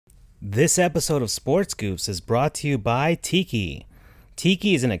This episode of Sports Goofs is brought to you by Tiki.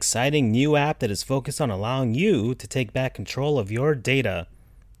 Tiki is an exciting new app that is focused on allowing you to take back control of your data.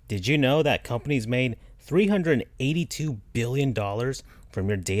 Did you know that companies made $382 billion from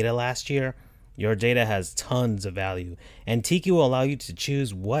your data last year? Your data has tons of value, and Tiki will allow you to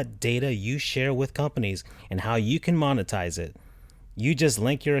choose what data you share with companies and how you can monetize it. You just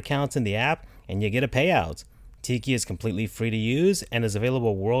link your accounts in the app and you get a payout. Tiki is completely free to use and is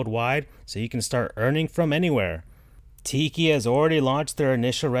available worldwide, so you can start earning from anywhere. Tiki has already launched their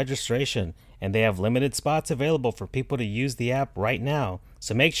initial registration, and they have limited spots available for people to use the app right now.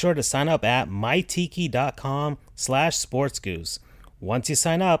 So make sure to sign up at mytiki.com/sportsgoose. Once you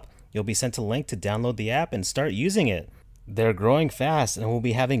sign up, you'll be sent a link to download the app and start using it. They're growing fast and will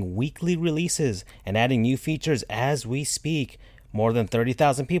be having weekly releases and adding new features as we speak. More than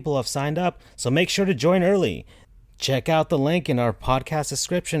 30,000 people have signed up, so make sure to join early. Check out the link in our podcast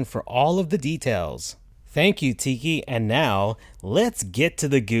description for all of the details. Thank you, Tiki, and now, let's get to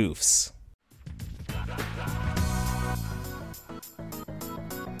the goofs.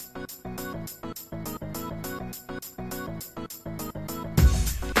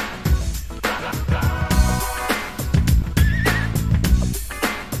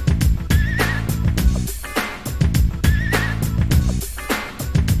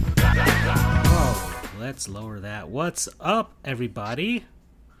 Let's lower that. What's up, everybody?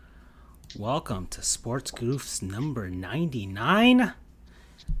 Welcome to Sports Goofs number 99.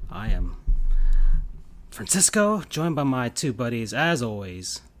 I am Francisco, joined by my two buddies, as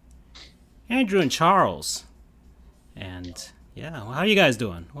always, Andrew and Charles. And yeah, how are you guys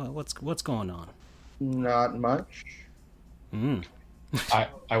doing? What's going on? Not much.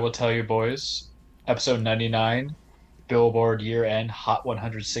 I will tell you, boys, episode 99, Billboard year-end Hot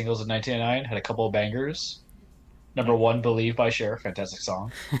 100 singles of 1999 had a couple of bangers. Number one, Believe by Cher, fantastic song.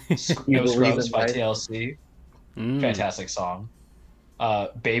 No Scrubs by TLC, fantastic song.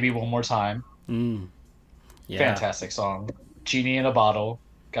 Baby One More Time, fantastic song. Genie in a Bottle,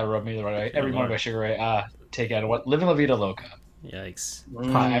 Gotta Rub Me the Right Way. Every Morning by Sugar Ray, Take Out What, Living La Vida Loca. Yikes.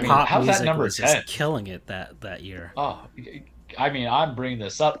 Pop how's music that number was 10? just killing it that year. Oh, I mean, I'm bringing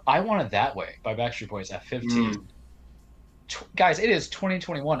this up. I Want It That Way by Backstreet Boys at 15. Guys, it is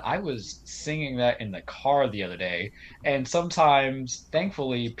 2021. I was singing that in the car the other day, and sometimes,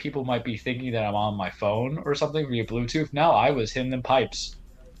 thankfully, people might be thinking that I'm on my phone or something via Bluetooth. No, I was hitting them pipes.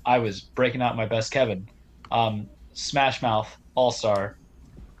 I was breaking out my best Kevin. Smash Mouth, All-Star,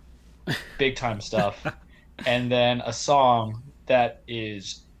 big time stuff. And then a song that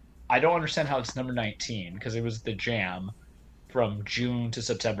is, I don't understand how it's number 19, because it was the jam from June to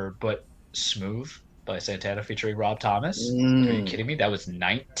September, but Smooth by Santana featuring Rob Thomas. Are you kidding me? That was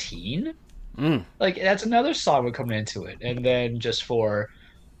 19? Like, that's another song we're coming into it. And then just for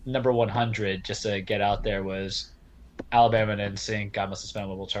number 100, just to get out there, was Alabama and NSYNC, God Must Have Spent a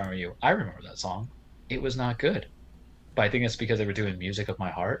Little Time on You. I remember that song. It was not good. But I think it's because they were doing Music of My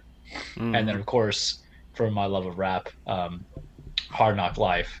Heart. And then, of course, for my love of rap, Hard Knock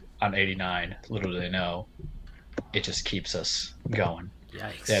Life on 89, Little Do They Know, it just keeps us going.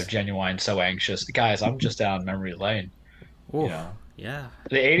 Yikes. They have Genuine, So Anxious. Guys, I'm just down memory lane. Oof. You know? Yeah.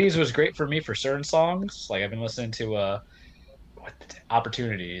 The 80s was great for me for certain songs. Like, I've been listening to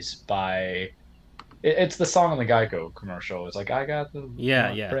Opportunities by... It's the song on the Geico commercial. It's like, I got the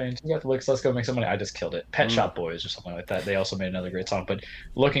brains, you got the licks, let's go make some money. I just killed it. Pet Shop Boys or something like that. They also made another great song. But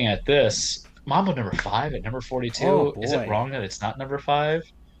looking at this, Mambo number 5 at number 42. Oh, is it wrong that it's not number 5?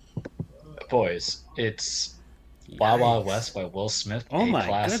 Boys, it's... Wild Wild West by Will Smith. Oh my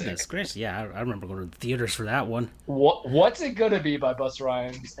classic. goodness gracious! Yeah, I remember going to the theaters for that one. What's It Gonna Be by Busta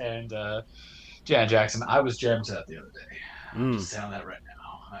Rhymes and Janet Jackson. I was jamming to that the other day. I'm just down that right now.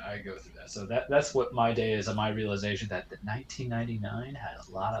 I go through that. So that's what my day is, and my realization that the 1999 had a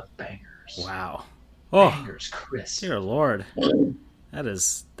lot of bangers. Wow. Bangers, Chris. Dear Lord. That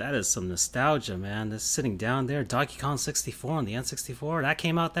is some nostalgia, man. This sitting down there, Donkey Kong 64 on the N64, that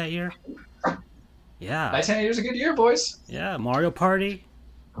came out that year. Yeah. 1998 was a good year, boys. Yeah, Mario Party.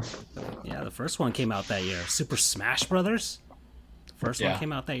 Yeah, the first one came out that year. Super Smash Brothers. The first one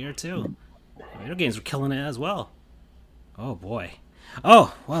came out that year too. Video games were killing it as well. Oh boy.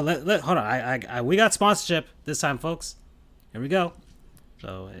 Oh well, hold on. We got sponsorship this time, folks. Here we go.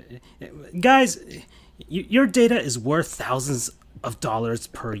 So, guys, your data is worth thousands of dollars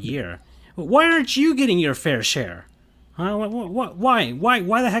per year. Why aren't you getting your fair share? Huh? Why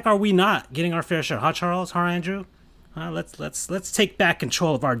the heck are we not getting our fair share? Huh, Charles? Huh, Andrew? Let's take back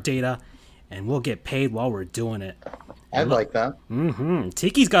control of our data, and we'll get paid while we're doing it. I'd like that.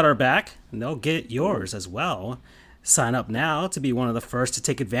 Tiki's got our back, and they'll get yours as well. Sign up now to be one of the first to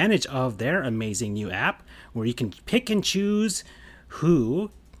take advantage of their amazing new app where you can pick and choose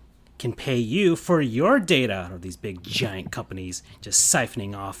who can pay you for your data, or these big giant companies just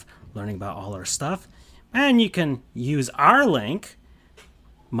siphoning off, learning about all our stuff. And you can use our link,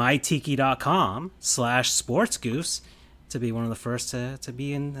 mytiki.com/sportsgoofs, to be one of the first to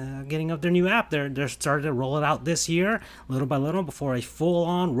be in getting of their new app. They're starting to roll it out this year, little by little, before a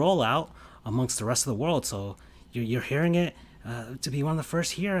full-on rollout amongst the rest of the world. So you're hearing it to be one of the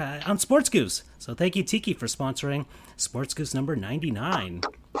first here on Sports Goofs. So thank you, Tiki, for sponsoring Sports Goofs number 99.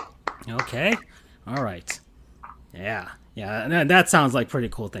 Okay, all right, yeah. That sounds like pretty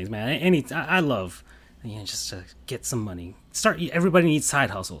cool things, man. I love, just to get some money. Everybody needs side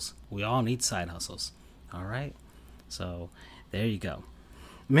hustles. We all need side hustles. All right, so there you go,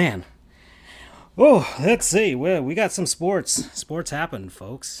 man. Oh, let's see. We got some sports. Sports happened,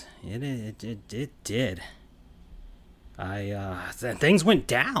 folks. It did. Things went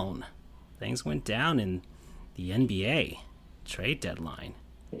down. Things went down in the NBA trade deadline.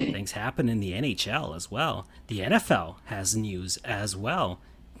 Things happen in the NHL as well. The NFL has news as well.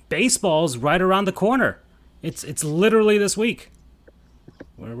 Baseball's right around the corner. It's literally this week.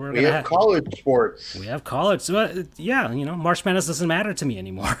 We have college sports. We have college. So, yeah, March Madness doesn't matter to me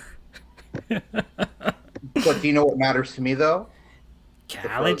anymore. But do you know what matters to me, though?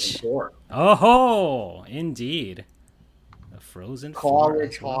 College? Oh, indeed. The Frozen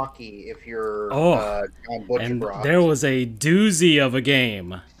college hockey, if you're John Butcher. And there was a doozy of a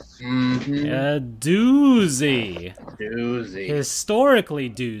game. Mm-hmm. A doozy. Historically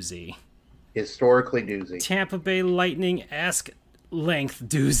doozy. Tampa Bay Lightning-esque length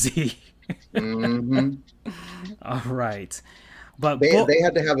doozy. Mm-hmm. All right. But they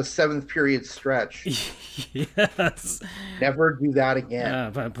had to have a 7th period stretch. Yes. Never do that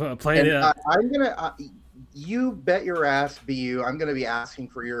again. But play it. I'm gonna. You bet your ass, BU. I'm gonna be asking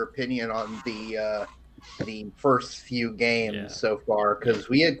for your opinion on the first few games so far, because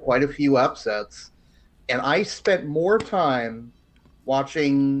we had quite a few upsets, and I spent more time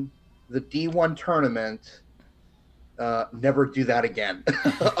watching the D1 tournament. Never do that again.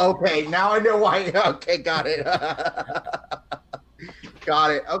 Okay, now I know why. Okay, got it.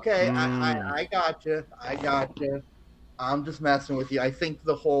 Got it. Okay, I got you. I'm just messing with you. I think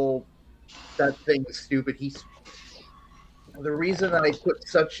that thing is stupid. The reason I put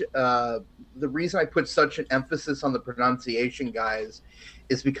such an emphasis on the pronunciation, guys,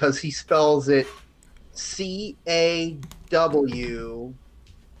 is because he spells it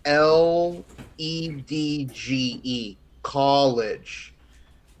CAWLEDGE,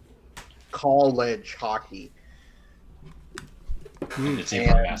 college hockey. Is he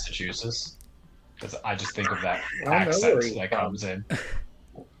from Massachusetts? Because I just think of that accent that comes in.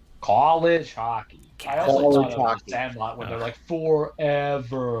 College hockey. I also thought of Sandlot when they're like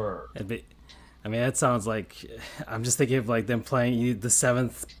forever. That sounds like, I'm just thinking of like them playing the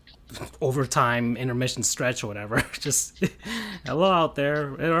 7th overtime intermission stretch or whatever. Just hello out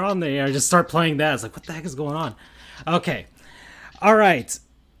there, they're on the air. Just start playing that. It's like, what the heck is going on? Okay, all right.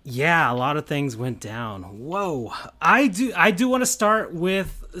 Yeah, a lot of things went down. Whoa. I do want to start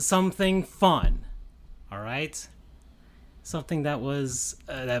with something fun. All right? Something that was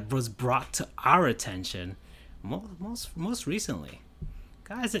brought to our attention most recently.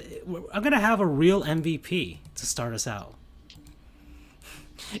 Guys, I'm going to have a real MVP to start us out.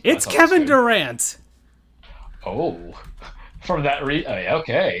 It's Kevin Durant. Oh. From that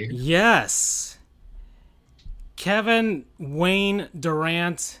okay. Yes. Kevin Wayne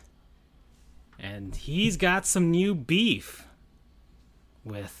Durant, and he's got some new beef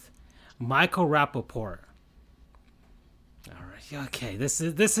with Michael Rappaport. All right, okay, this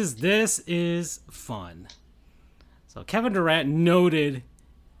is fun. So Kevin Durant, noted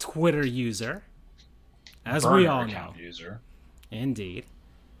Twitter user, as we all know, indeed,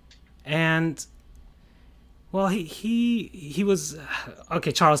 and well, he was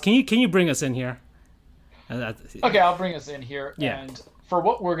okay. Charles, can you bring us in here? Okay, I'll bring us in here. Yeah. And for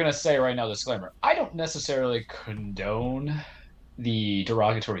what we're going to say right now, disclaimer, I don't necessarily condone the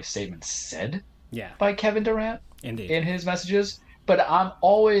derogatory statements said by Kevin Durant in his messages, but I'm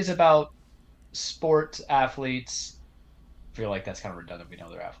always about sports athletes. I feel like that's kind of redundant. We know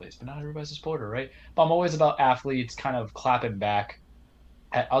they're athletes, but not everybody's a sporter, right? But I'm always about athletes kind of clapping back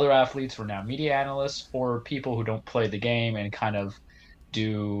at other athletes who are now media analysts or people who don't play the game and kind of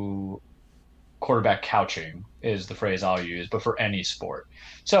do quarterback couching is the phrase I'll use, but for any sport.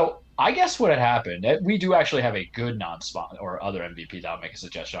 So I guess what had happened, we do actually have a good non-spot or other MVPs. I'll make a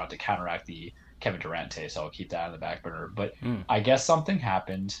suggestion on to counteract the Kevin Durant taste, so I'll keep that on the back burner. But I guess something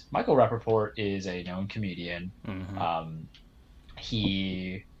happened. Michael Rappaport is a known comedian.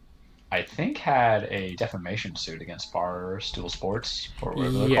 He, I think, had a defamation suit against Barstool Sports, or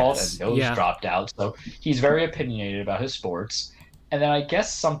whatever they're called, and those dropped out. So he's very opinionated about his sports. And then I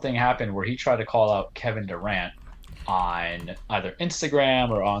guess something happened where he tried to call out Kevin Durant on either Instagram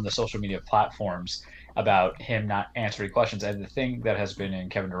or on the social media platforms about him not answering questions. And the thing that has been in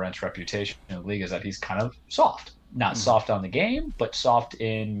Kevin Durant's reputation in the league is that he's kind of soft. Not soft on the game, but soft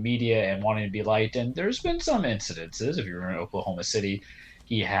in media and wanting to be liked. And there's been some incidences. If you were in Oklahoma City,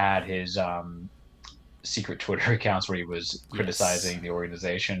 he had his secret Twitter accounts where he was criticizing the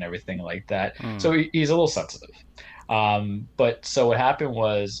organization and everything like that. So he's a little sensitive. But so what happened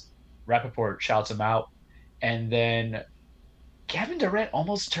was Rappaport shouts him out, and then Kevin Durant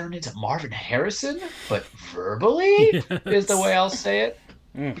almost turned into Marvin Harrison, but verbally is the way I'll say it.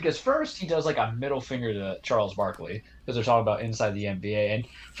 Because first he does like a middle finger to Charles Barkley, because they're talking about inside the NBA. And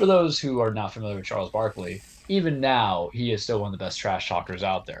for those who are not familiar with Charles Barkley, even now he is still one of the best trash talkers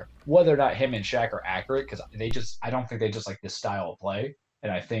out there. Whether or not him and Shaq are accurate, because I don't think they just like this style of play.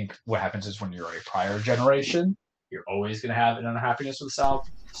 And I think what happens is when you're a prior generation, you're always going to have an unhappiness with style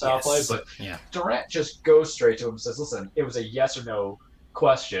play. But Durant just goes straight to him and says, listen, it was a yes or no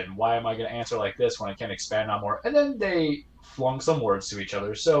question. Why am I going to answer like this when I can't expand on more? And then they flung some words to each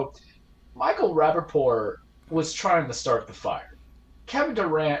other. So Michael Rappaport was trying to start the fire. Kevin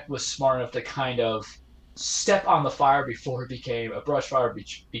Durant was smart enough to kind of step on the fire before it became a brush fire,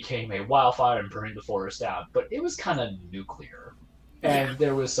 became a wildfire and burning the forest down. But it was kind of nuclear. And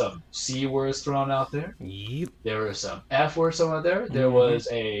there was some C words thrown out there. There was some F words thrown out there. There was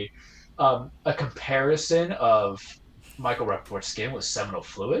a comparison of Michael Rappaport's skin with seminal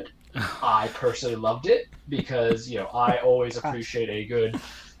fluid. I personally loved it because, I always appreciate a good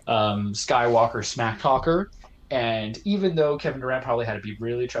Skywalker smack talker. And even though Kevin Durant probably had to be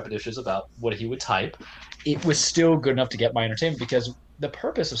really trepidatious about what he would type, it was still good enough to get my entertainment, because the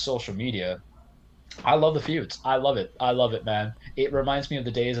purpose of social media, I love the feuds. I love it. I love it, man. It reminds me of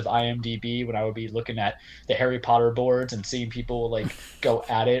the days of IMDb when I would be looking at the Harry Potter boards and seeing people like go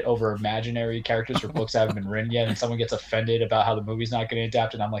at it over imaginary characters for books that haven't been written yet, and someone gets offended about how the movie's not getting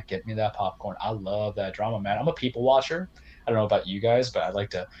adapted. And I'm like, get me that popcorn. I love that drama, man. I'm a people watcher. I don't know about you guys, but I like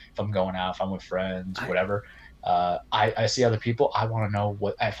to, if I'm going out, if I'm with friends, whatever, I see other people. I want to know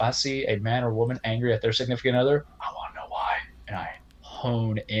what, if I see a man or woman angry at their significant other, I want to know why. And I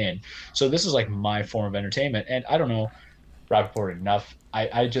hone in. So this is like my form of entertainment. And I don't know Rappaport enough.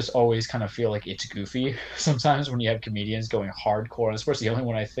 I just always kind of feel like it's goofy sometimes when you have comedians going hardcore on sports. The only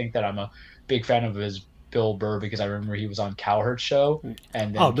one I think that I'm a big fan of is Bill Burr, because I remember he was on Cowherd's show,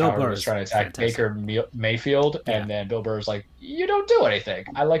 and then Cowherd was trying to attack Baker Mayfield, and then Bill Burr was like, you don't do anything.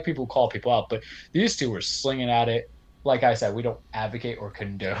 I like people who call people out, but these two were slinging at it. Like I said, we don't advocate or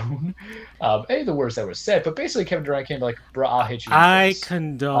condone any of the words that were said, but basically Kevin Durant came like, bro, I'll hit you in the face.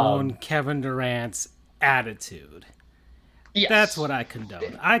 Condone Kevin Durant's attitude. Yes. That's what I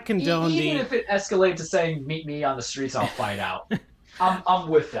condone. I condone even if it escalates to saying, meet me on the streets, I'll fight out. I'm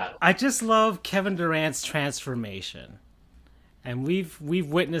with that. I just love Kevin Durant's transformation. And we've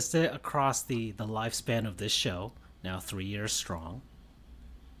witnessed it across the lifespan of this show, now 3 years strong.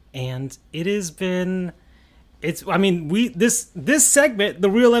 And it has been... this segment, the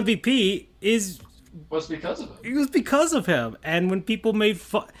real MVP, was because of him. It was because of him. And when people made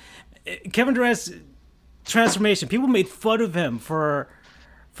fun, Kevin Durant's transformation, people made fun of him for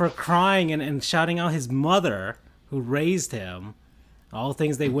crying and shouting out his mother, who raised him, all the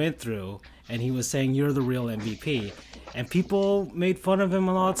things they went through, and he was saying, "You're the real MVP," and people made fun of him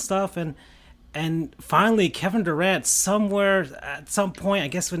and all that stuff. And finally, Kevin Durant, somewhere at some point, I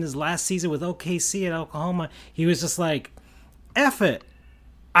guess in his last season with OKC at Oklahoma, he was just like, F it.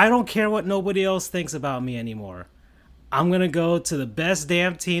 I don't care what nobody else thinks about me anymore. I'm going to go to the best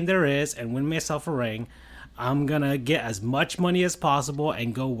damn team there is and win myself a ring. I'm going to get as much money as possible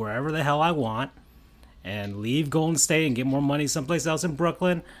and go wherever the hell I want and leave Golden State and get more money someplace else in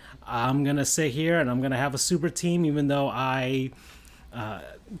Brooklyn. I'm going to sit here and I'm going to have a super team, even though I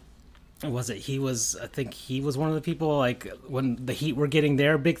think he was one of the people, like, when the Heat were getting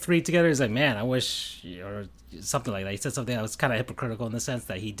their big three together, he's like, man, I wish, or something like that. He said something that was kind of hypocritical in the sense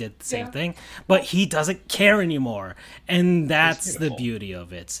that he did the same thing, but he doesn't care anymore. And that's the beauty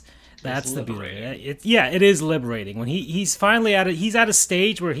of it. That's the beauty. It is liberating when he's finally he's at a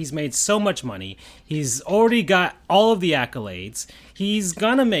stage where he's made so much money. He's already got all of the accolades. He's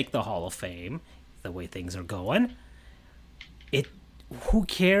gonna make the Hall of Fame the way things are going. Who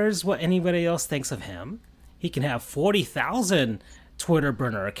cares what anybody else thinks of him? He can have 40,000 Twitter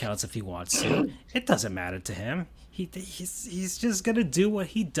burner accounts if he wants to. It doesn't matter to him. He's just gonna do what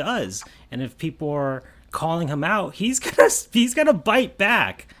he does, and if people are calling him out, he's gonna bite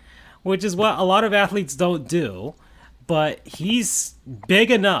back, which is what a lot of athletes don't do. But he's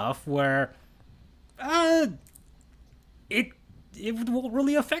big enough where it won't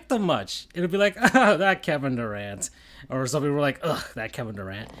really affect him much. It'll be like, oh, that Kevin Durant. Or something, we're like, ugh, that Kevin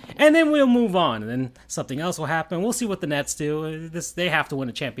Durant. And then we'll move on. And then something else will happen. We'll see what the Nets do. They have to win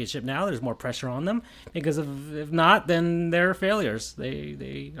a championship now. There's more pressure on them. Because if not, then they're failures.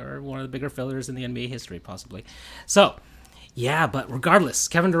 They are one of the bigger failures in the NBA history, possibly. So, yeah, but regardless,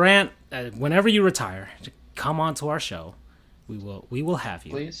 Kevin Durant, whenever you retire, come on to our show. We will have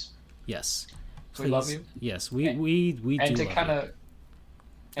you. Please? Yes. We love you. Yes, we do. And to love kind you.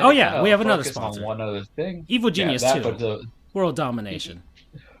 of. We have another sponsor. On one other thing. Evil Genius 2. But World Domination.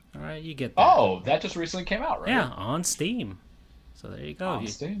 All right, you get that. Oh, that just recently came out, right? Yeah, on Steam. So there you go. On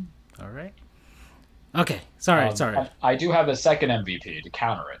Steam. All right. Okay, sorry. I do have a second MVP to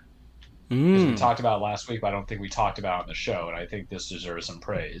counter it. Because we talked about it last week, but I don't think we talked about it on the show, and I think this deserves some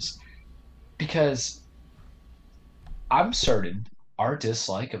praise. Because I'm certain our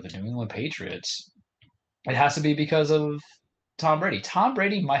dislike of the New England Patriots, it has to be because of Tom Brady. Tom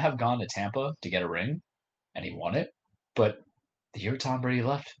Brady might have gone to Tampa to get a ring, and he won it. But the year Tom Brady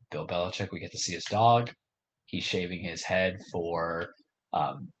left, Bill Belichick, we get to see his dog. He's shaving his head for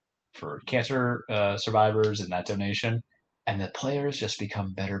cancer survivors and that donation. And the players just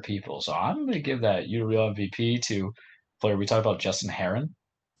become better people. So I'm going to give that real MVP to player. We talked about Justin Herron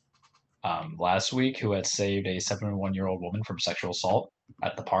last week, who had saved a 71-year-old woman from sexual assault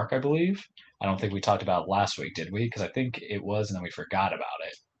at the park, I believe. I don't think we talked about it last week, did we? Because I think it was, and then we forgot about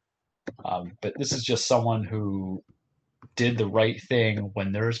it. But this is just someone who did the right thing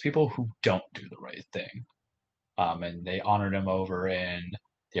when there's people who don't do the right thing. And they honored him over in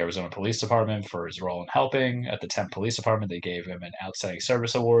the Arizona Police Department for his role in helping. At the Temp Police Department, they gave him an Outstanding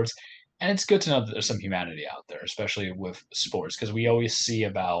Service Awards. And it's good to know that there's some humanity out there, especially with sports, because we always see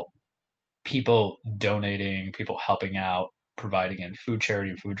about people donating, people helping out, providing in food charity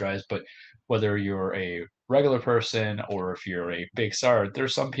and food drives. But whether you're a regular person or if you're a big star,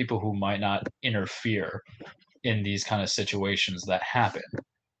 there's some people who might not interfere in these kind of situations that happen.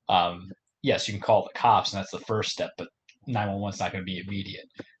 Yes, you can call the cops, and that's the first step, but 911 is not going to be immediate.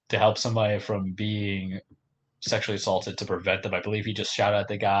 To help somebody from being sexually assaulted, to prevent them, I believe he just shouted at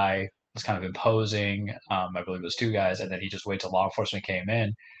the guy, was kind of imposing. I believe it was two guys, and then he just waited till law enforcement came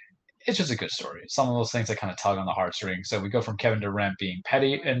in. It's just a good story. Some of those things that kind of tug on the heartstrings. So we go from Kevin Durant being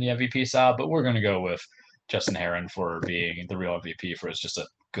petty in the MVP style, but we're going to go with Justin Herron for being the real MVP for just a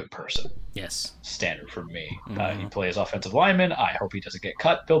good person. Yes. Standard for me. He plays offensive lineman. I hope he doesn't get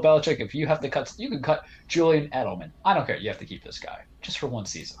cut. Bill Belichick, if you have to cut, you can cut Julian Edelman. I don't care. You have to keep this guy just for one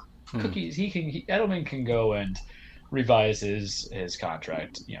season. Cookies. Edelman can go and revise his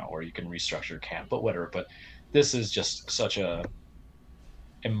contract, or you can restructure camp, but whatever. But this is just such a,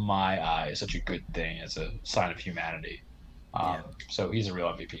 in my eyes, such a good thing as a sign of humanity. So he's a real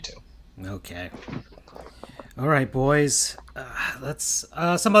MVP too. Okay. All right, boys. Let's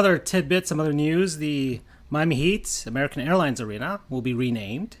some other tidbits, some other news. The Miami Heat American Airlines Arena will be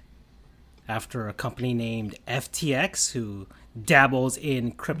renamed after a company named FTX, who dabbles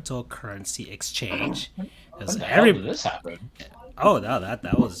in cryptocurrency exchange. When the hell did this happen? Oh, no,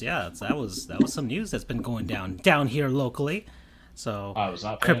 that was some news that's been going down here locally. So I was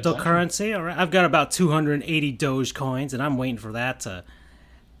not paying cryptocurrency. All right, I've got about 280 Doge coins, and I'm waiting for that to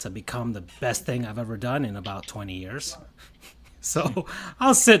become the best thing I've ever done in about 20 years. So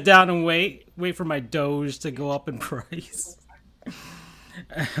I'll sit down and wait for my Doge to go up in price.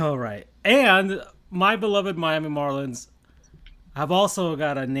 All right. And my beloved Miami Marlins have also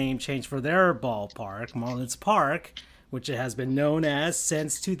got a name change for their ballpark, Marlins Park, which it has been known as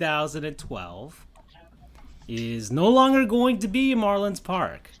since 2012, is no longer going to be Marlins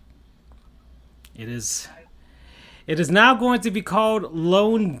Park. It is now going to be called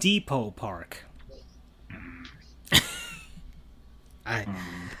Lone Depot Park.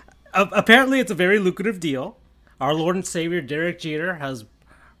 Apparently, it's a very lucrative deal. Our Lord and Savior Derek Jeter has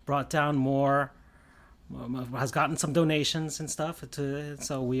brought down has gotten some donations and stuff.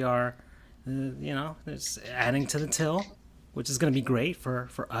 So we are, it's adding to the till, which is going to be great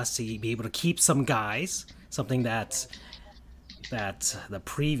for us to be able to keep some guys. Something that the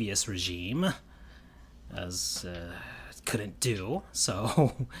previous regime couldn't do.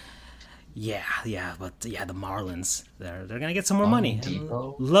 So but the Marlins, they're gonna get some more money.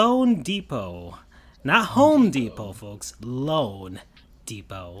 Depot? Lone Depot, not Home Depot, folks. Lone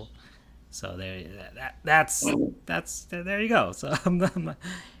Depot. So that's there you go. So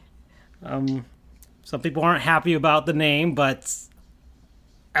some people aren't happy about the name, but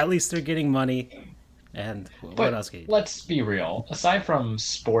at least they're getting money. And what else? Let's be real. Aside from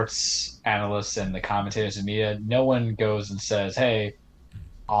sports analysts and the commentators and media, no one goes and says, "Hey,"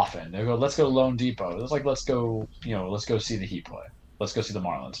 often they go, "Let's go to Lone Depot." It's like, let's go see the Heat play. Let's go see the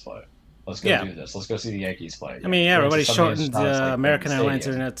Marlins play. Let's go do this. Let's go see the Yankees play. I mean, everybody shortened American Airlines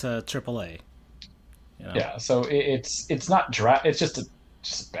Internet to AAA. You know? Yeah, so it's not it's just a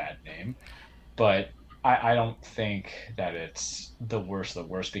bad name, but I don't think that it's the worst of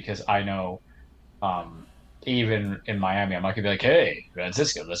the worst, because I know, even in Miami, I'm not gonna be like, "Hey,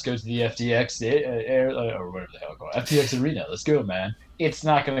 Francisco, let's go to the FTX or whatever the hell called FTX Arena. Let's go, man." It's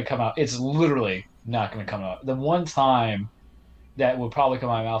not gonna come out. It's literally not gonna come out. The one time that would probably come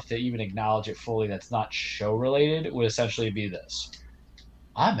out of my mouth to even acknowledge it fully that's not show related would essentially be this.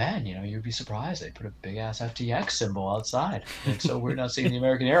 Man, you'd be surprised. They put a big ass FTX symbol outside. And so we're not seeing the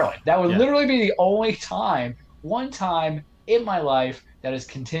American airline. That would literally be the only one time in my life that is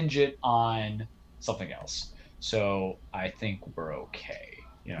contingent on something else. So I think we're okay,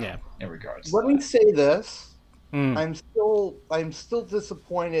 in regards. Let me say this. I'm still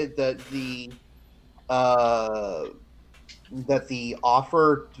disappointed that the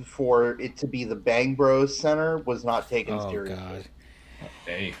offer for it to be the Bang Bros Center was not taken seriously. God.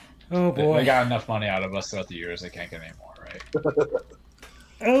 Oh boy, they got enough money out of us throughout the years. They can't get any more, right?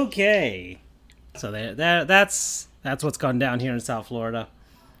 Okay, so that's what's gone down here in South Florida.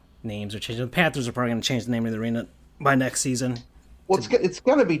 Names are changing. The Panthers are probably going to change the name of the arena by next season. Well, it's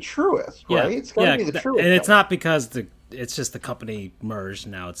going to be Truist, right? It's going to be the Truist, and it's not because it's just the company merged.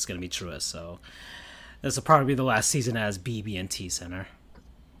 Now it's going to be Truist. So this will probably be the last season as BB&T Center.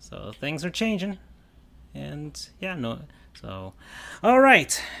 So things are changing, and So, all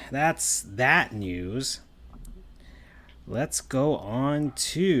right, that's that news. Let's go on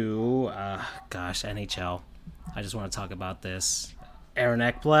to, NHL. I just want to talk about this. Aaron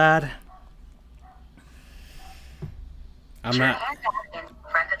Ekblad. I'm not. What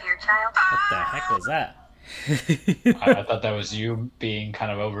the heck was that? I thought that was you being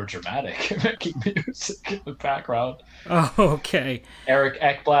kind of over dramatic, making music in the background. Oh, okay. Eric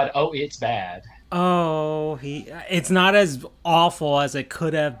Ekblad. Oh, it's bad. Oh, it's not as awful as it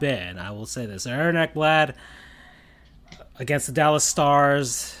could have been. I will say this. Aaron Ekblad against the Dallas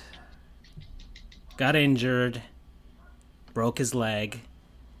Stars got injured, broke his leg.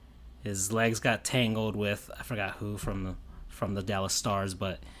 His legs got tangled with, I forgot who from the Dallas Stars,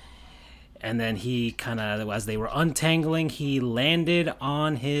 and then he kind of, as they were untangling, he landed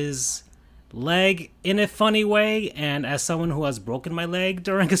on his leg in a funny way, and as someone who has broken my leg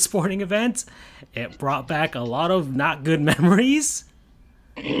during a sporting event, it brought back a lot of not good memories.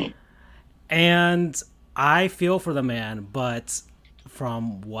 And I feel for the man, but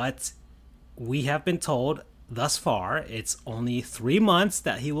from what we have been told thus far, it's only 3 months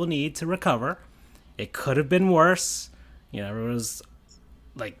that he will need to recover. It could have been worse. It was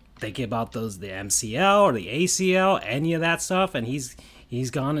like thinking about the MCL or the ACL, any of that stuff, and he's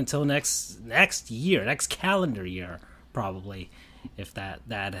gone until next calendar year, probably, if that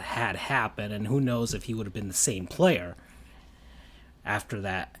had happened. And who knows if he would have been the same player after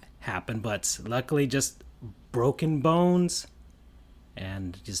that happened. But luckily, just broken bones,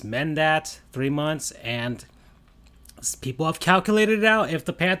 and just mend that 3 months. And people have calculated it out. If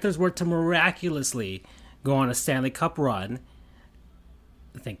the Panthers were to miraculously go on a Stanley Cup run,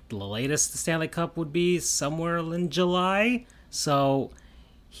 I think the latest Stanley Cup would be somewhere in July. So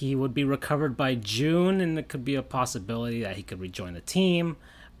he would be recovered by June, and it could be a possibility that he could rejoin the team.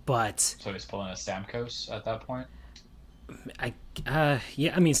 But so he's pulling a Stamkos at that point.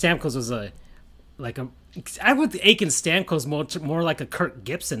 Stamkos was I would Aiken Stamkos more like a Kirk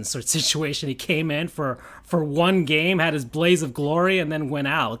Gibson sort of situation. He came in for one game, had his blaze of glory, and then went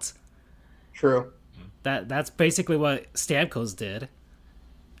out. True. That's basically what Stamkos did,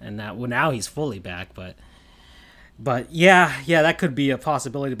 and now he's fully back. But yeah, that could be a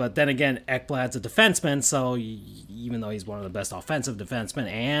possibility. But then again, Ekblad's a defenseman, so even though he's one of the best offensive defensemen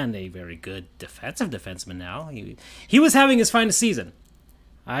and a very good defensive defenseman now, he was having his finest season.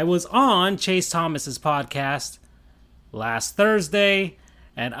 I was on Chase Thomas's podcast last Thursday,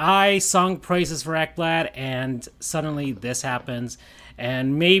 and I sung praises for Ekblad, and suddenly this happens,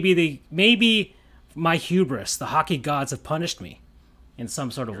 and maybe my hubris, the hockey gods have punished me in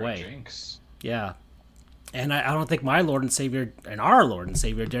some sort of way. Jinx. Yeah. And I don't think my Lord and Savior, and our Lord and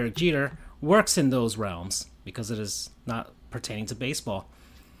Savior, Derek Jeter, works in those realms, because it is not pertaining to baseball.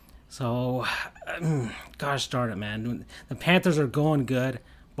 So, gosh darn it, man. The Panthers are going good.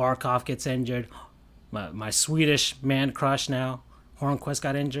 Barkov gets injured. My Swedish man crush now, Hornquist,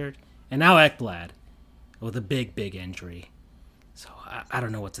 got injured. And now Ekblad with a big injury. So I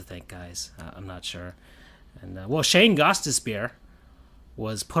don't know what to think, guys. I'm not sure. And Shane Gostisbehere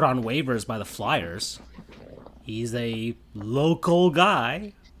was put on waivers by the Flyers. He's a local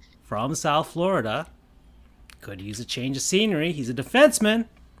guy from South Florida. Could use a change of scenery. He's a defenseman.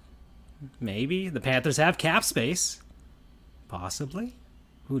 Maybe. The Panthers have cap space. Possibly.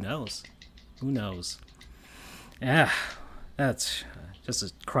 Who knows? Yeah, that's just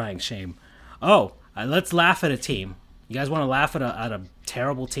a crying shame. Oh, let's laugh at a team. You guys want to laugh at a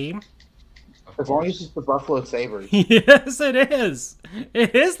terrible team? As long as it's the Buffalo Sabres. Yes, it is.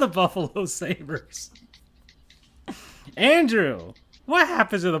 It is the Buffalo Sabres. Andrew, what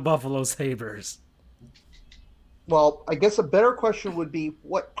happened to the Buffalo Sabres? Well, I guess a better question would be,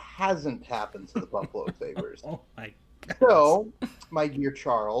 what hasn't happened to the Buffalo Sabres? Oh, my God. So, my dear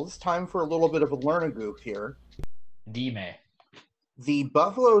Charles, time for a little bit of a learn-a-goof here. Dime. The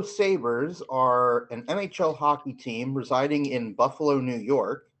Buffalo Sabres are an NHL hockey team residing in Buffalo, New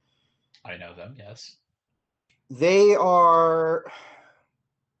York. I know them, yes. They are,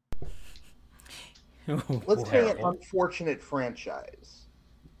 let's say, an unfortunate franchise.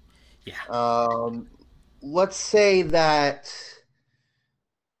 Yeah. Let's say that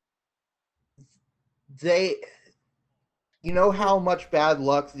they, you know how much bad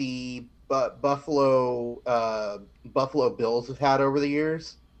luck the Buffalo Bills have had over the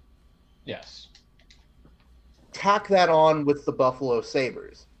years? Yes. Tack that on with the Buffalo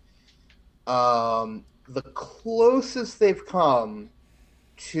Sabres. The closest they've come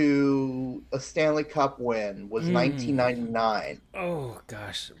to a Stanley Cup win was 1999. Oh,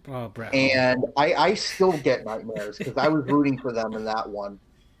 gosh. Oh, Brett. And I still get nightmares because I was rooting for them in that one.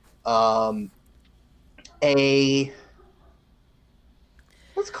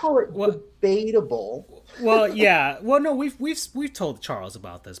 Let's call it debatable. Well, yeah. Well, no, we've told Charles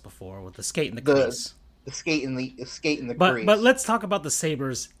about this before with the skate in the crease. The skate in the crease. But let's talk about the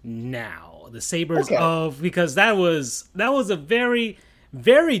Sabres now. The Sabres because that was a very,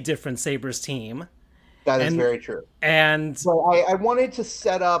 very different Sabres team. That is very true. And so I wanted to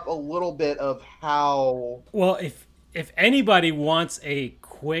set up a little bit of how. Well, if anybody wants a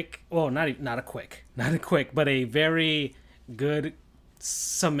quick, well, not a quick, but a very good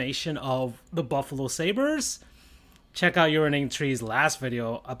summation of the Buffalo Sabres, check out Urinating Tree's last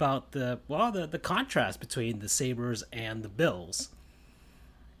video about the contrast between the Sabres and the Bills.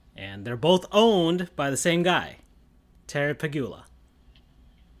 And they're both owned by the same guy, Terry Pegula.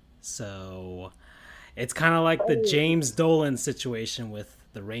 So it's kind of like the James Dolan situation with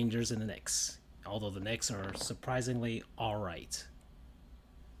the Rangers and the Knicks. Although the Knicks are surprisingly all right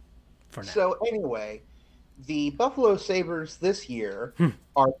for now. So anyway, the Buffalo Sabres this year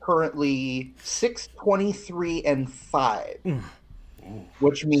are currently 6-23-5,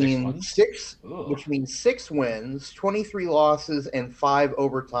 which means six wins, 23 losses, and 5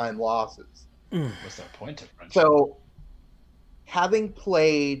 overtime losses. What's their point difference? So, having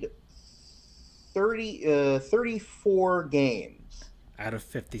played 34 games out of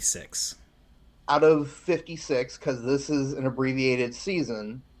 56. Out of 56, because this is an abbreviated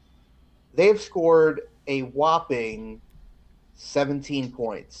season, they've scored a whopping 17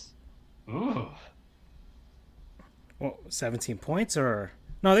 points. Ooh. Well, 17 points or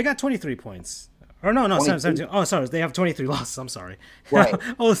no? They got 23 points. Or no, 17. Oh, sorry, they have 23 losses. I'm sorry. Right.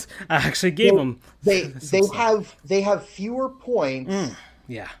 I actually gave them. They have fewer points.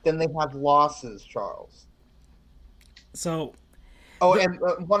 Yeah. Than they have losses, Charles. So. Oh, and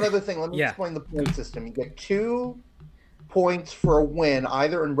one other thing. Let me explain the point system. You get 2 points for a win,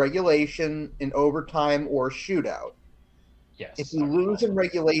 either in regulation, in overtime, or shootout. Yes. If you lose in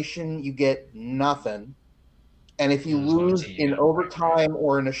regulation, you get nothing. And if you lose in overtime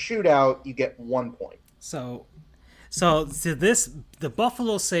or in a shootout, you get 1 point. So the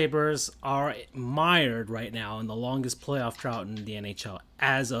Buffalo Sabres are mired right now in the longest playoff drought in the NHL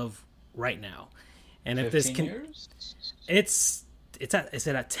as of right now. And if this can, years? is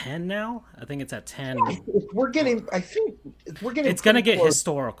it at 10 now? I think it's at 10. It's going to get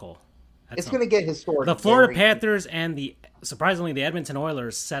historical. It's going to get historical. The Florida Panthers and the Edmonton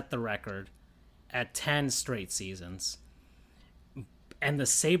Oilers set the record at 10 straight seasons. And the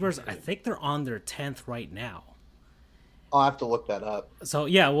Sabres, I think they're on their 10th right now. I'll have to look that up. So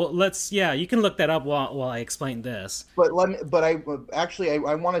you can look that up while I explain this. But I want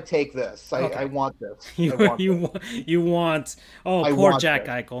to take this. I want this. You want poor Jack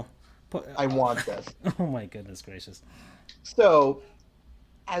Eichel. I want this. Oh my goodness gracious. So,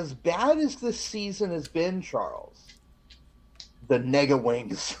 as bad as this season has been, Charles, the Nega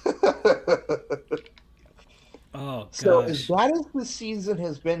Wings. Oh So as gosh. bad as the season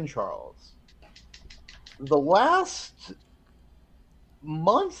has been, Charles, the last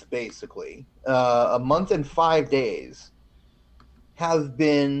month, basically, a month and 5 days, have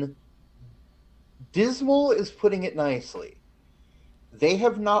been dismal, is putting it nicely. They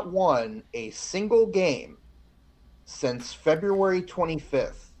have not won a single game since February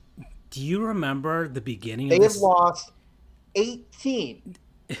 25th. Do you remember the beginning They of have this? lost 18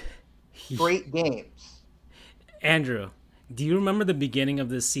 straight games. Andrew, do you remember the beginning of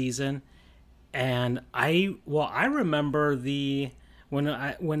this season? And I remember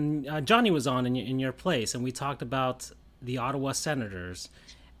when Johnny was on in your place, and we talked about the Ottawa Senators,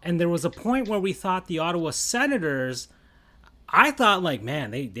 and there was a point where we thought the Ottawa Senators. I thought, like,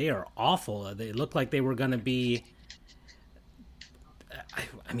 man, they are awful. They looked like they were going to be.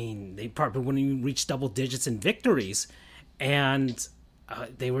 I mean, they probably wouldn't even reach double digits in victories, and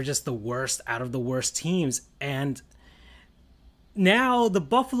they were just the worst out of the worst teams. And now the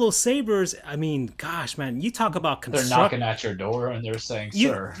Buffalo Sabres, I mean, gosh, man, you talk about They're knocking at your door and they're saying,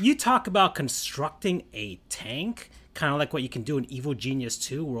 "Sir." You talk about constructing a tank, kind of like what you can do in Evil Genius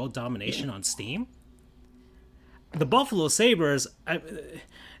 2, World Domination on Steam. The Buffalo Sabres, they're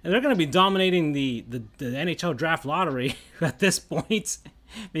going to be dominating the NHL draft lottery at this point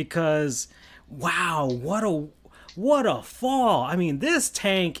because, wow, what a fall. I mean, this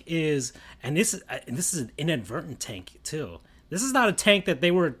tank is, and this is an inadvertent tank too. This is not a tank that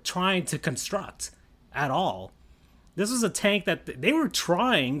they were trying to construct at all. This was a tank that they were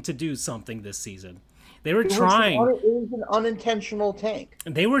trying to do something this season. They were trying. It was an unintentional tank.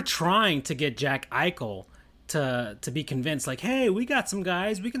 They were trying to get Jack Eichel to be convinced, like, hey, we got some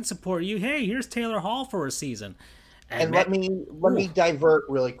guys, we can support you. Hey, here's Taylor Hall for a season. And let me divert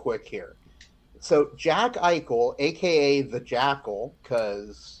really quick here. So Jack Eichel, aka the Jackal,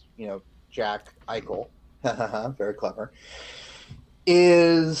 because Jack Eichel, very clever,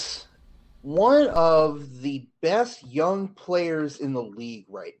 is one of the best young players in the league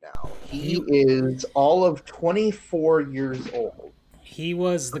right now. He is all of 24 years old. He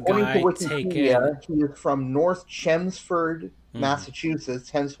was the guy taken. He is from North Chelmsford, Massachusetts.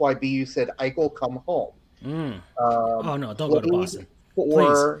 Hence why BU said, "Eichel, come home." Oh no! Don't go to Boston.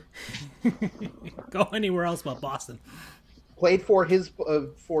 Please. Go anywhere else but Boston. Played for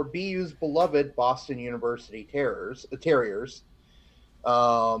for BU's beloved Boston University Terriers.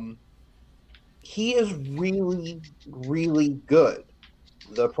 He is really, really good.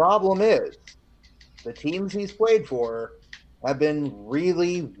 The problem is the teams he's played for have been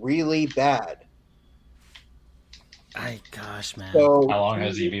really, really bad. Gosh, man. So how long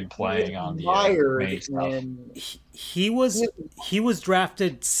has he been playing on the main stuff? He was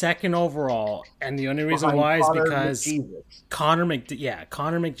drafted second overall, and the only reason why is because Connor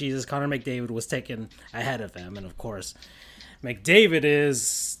McDavid was taken ahead of him, and of course, McDavid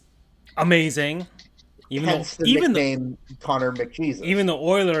is amazing. Even Connor McJesus. Even the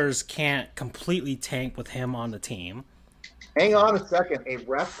Oilers can't completely tank with him on the team. Hang on a second. A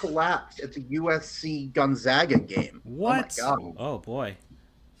ref collapsed at the USC Gonzaga game. What? Oh, my God. Oh, boy.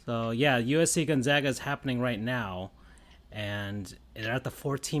 So, yeah, USC Gonzaga is happening right now. And they're at the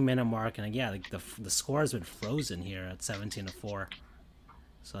 14-minute mark. And, yeah, the score has been frozen here at 17-4.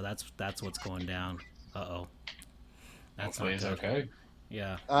 So that's what's going down. Uh-oh. That's Hopefully it's okay.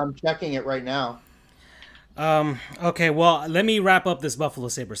 Yeah. I'm checking it right now. Okay, well, let me wrap up this Buffalo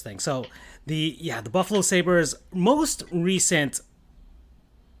Sabres thing. So, the Buffalo Sabres' most recent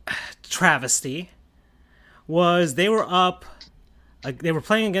travesty was they were up. They were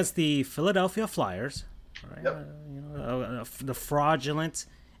playing against the Philadelphia Flyers, right? Yep. The fraudulent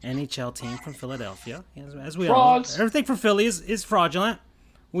NHL team from Philadelphia. As we Frauds. all know, everything from Philly is fraudulent.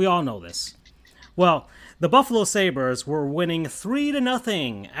 We all know this. Well, the Buffalo Sabres were winning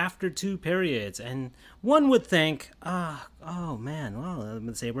 3-0 after 2 periods, and one would think, oh man, well,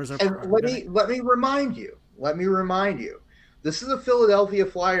 the Sabres are. And let me remind you. This is a Philadelphia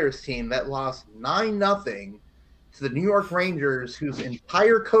Flyers team that lost 9-0 to the New York Rangers, whose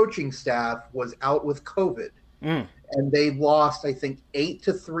entire coaching staff was out with COVID, and they lost, I think,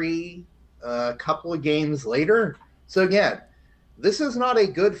 8-3 a couple of games later. So again, this is not a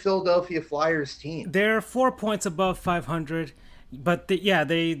good Philadelphia Flyers team. They're 4 points above 500, but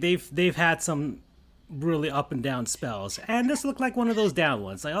they've had some really up and down spells, and this looked like one of those down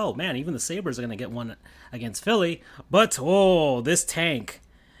ones. Like, oh man, even the Sabres are going to get one against Philly, but this tank,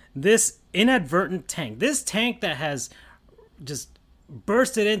 this inadvertent tank, this tank that has just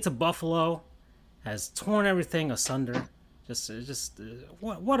bursted into Buffalo, has torn everything asunder.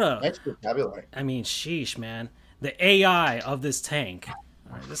 What a nice vocabulary. I mean, sheesh, man. the AI of this tank.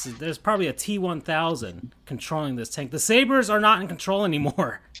 All right, there's probably a T-1000 controlling this tank. The Sabres are not in control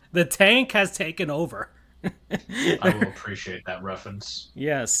anymore. The tank has taken over. I will appreciate that reference.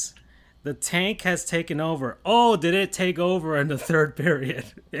 Yes. The tank has taken over. Oh, did it take over in the third period?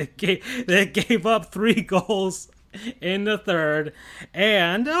 It gave up 3 goals in the third.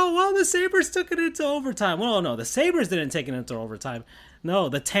 And, the Sabres took it into overtime. Well, no, the Sabres didn't take it into overtime. No,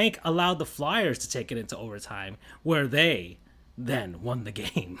 the tank allowed the Flyers to take it into overtime, where they then won the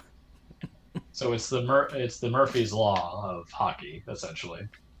game. So it's the Murphy's Law of hockey, essentially.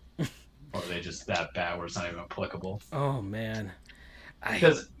 Or are they just that bad where it's not even applicable? Oh, man.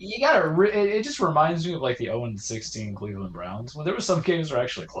 Because you gotta, it just reminds me of like the 0-16 Cleveland Browns, when there were some games that were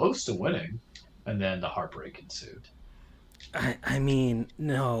actually close to winning, and then the heartbreak ensued. I mean,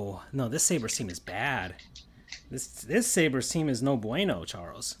 no, this Sabres team is bad. This Sabres team is no bueno,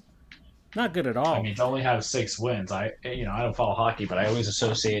 Charles. Not good at all. I mean, to only have 6 wins, I don't follow hockey, but I always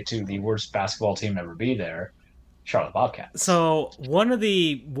associate it to the worst basketball team to ever be there, Charlotte Bobcats. So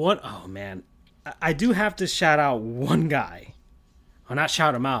oh man, I do have to shout out one guy. Or not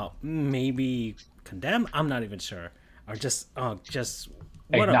shout him maybe condemn. I'm not even sure. Or just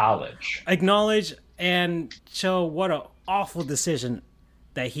acknowledge and show what an awful decision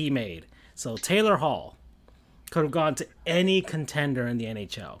that he made. So Taylor Hall could have gone to any contender in the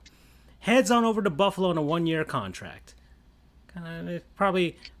NHL. Heads on over to Buffalo on a 1-year contract. Kind of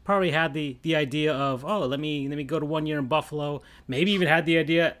probably had the idea of, let me go to 1 year in Buffalo. Maybe even had the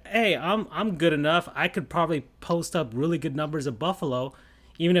idea, hey, I'm good enough. I could probably post up really good numbers at Buffalo,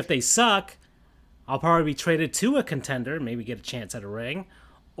 even if they suck. I'll probably be traded to a contender, maybe get a chance at a ring.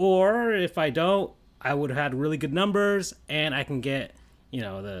 Or if I don't, I would have had really good numbers, and I can get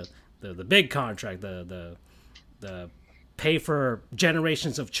the big contract, the pay for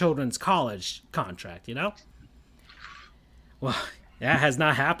generations of children's college contract. Well, that has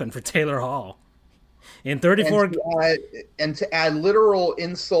not happened for Taylor Hall. In 34, and to add literal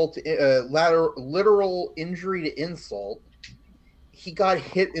insult, literal injury to insult, he got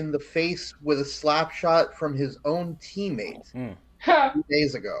hit in the face with a slap shot from his own teammate 2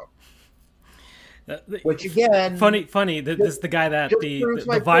 days ago. Which again, funny. This is the guy that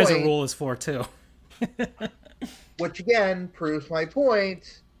the visor rule is for too. Which again proves my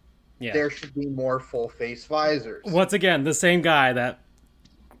point. Yeah. There should be more full face visors. Once again, the same guy that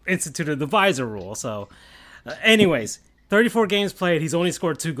instituted the visor rule. So, anyways, 34 games played. He's only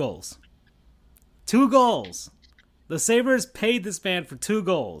scored 2 goals. 2 goals. The Sabres paid this man for 2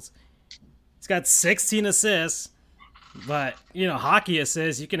 goals. He's got 16 assists. But, hockey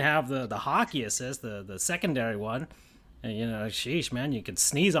assists, you can have the hockey assist, the secondary one. And, sheesh, man, you can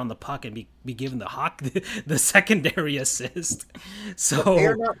sneeze on the puck and be given the secondary assist. So but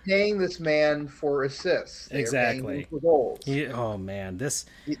they're not paying this man for assists. Exactly. For goals. Oh, man, this...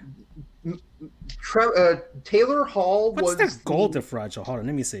 Taylor Hall was... What's the goal differential? Hold on,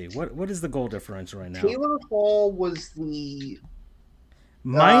 let me see. What is the goal differential right now? Taylor Hall was the...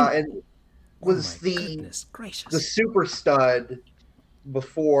 the super stud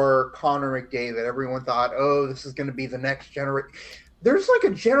before Connor McDavid. Everyone thought, this is going to be the next generation. There's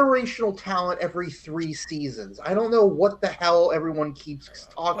like a generational talent every 3 seasons. I don't know what the hell everyone keeps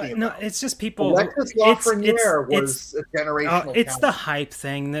talking about. No, it's just people. Alexis Lafreniere was a generational It's talent. the hype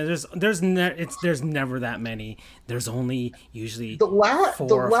thing. There's never that many. There's only usually the last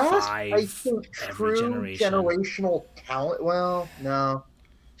 4 or 5 I think true generational talent. Well, no.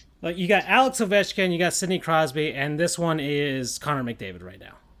 Like you got Alex Ovechkin, you got Sidney Crosby, and this one is Connor McDavid right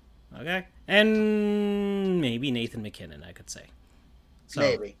now. Okay? And maybe Nathan McKinnon, I could say.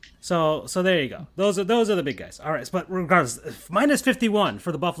 Maybe. So there you go. Those are the big guys. All right, but regardless, minus 51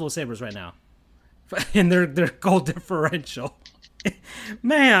 for the Buffalo Sabres right now. In their goal differential.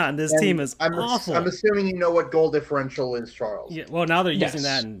 Man, this team is awful. I'm assuming you know what goal differential is, Charles. Yeah, well, now they're using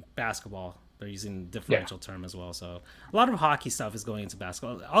that in basketball. They're using the differential term as well. So a lot of hockey stuff is going into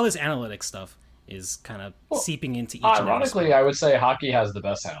basketball. All this analytics stuff is kind of seeping into each. Ironically, I would say hockey has the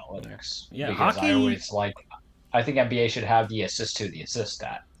best analytics. Yeah, because hockey. I think NBA should have the assist to the assist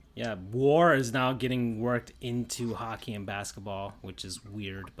stat. Yeah, WAR is now getting worked into hockey and basketball, which is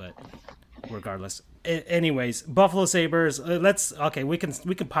weird, but regardless. Anyways, Buffalo Sabres. We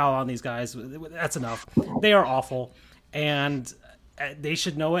can pile on these guys. That's enough. They are awful, and they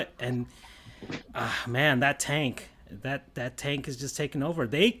should know it. And man, that tank is just taking over.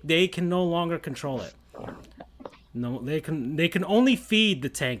 They can no longer control it. No, they can only feed the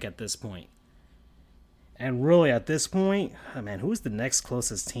tank at this point. And really, at this point, man, who's the next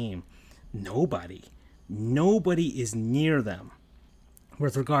closest team? Nobody is near them.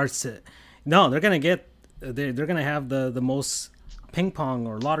 With regards to, no, they're gonna get they're gonna have the most ping pong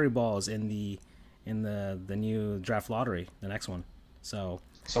or lottery balls in the new draft lottery, the next one. So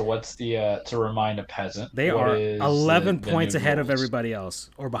what's the to remind a peasant? they what are is 11 the points new ahead of rules? everybody else,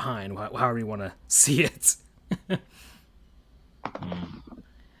 or behind, however you want to see it.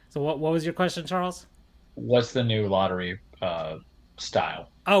 So what was your question, Charles? What's the new lottery style?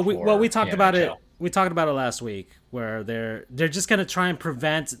 Oh, we talked the about it. NHL? We talked about it last week, where they're just gonna try and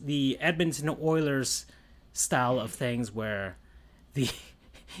prevent the Edmonton Oilers style of things, where the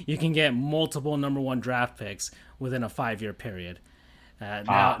you can get multiple number 1 draft picks within a 5-year period.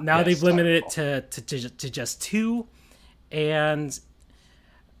 Now yes, they've limited it to just 2, and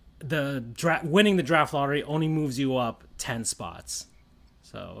winning the draft lottery only moves you up 10 spots.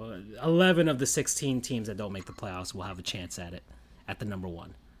 So 11 of the 16 teams that don't make the playoffs will have a chance at it at the number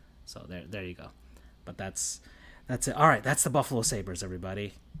 1. So there you go. But that's it. All right, that's the Buffalo Sabres,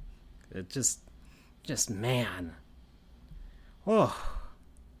 everybody. It just man. Oh,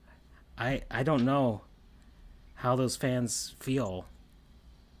 I don't know how those fans feel.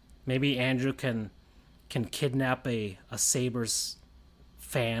 Maybe Andrew can kidnap a Sabres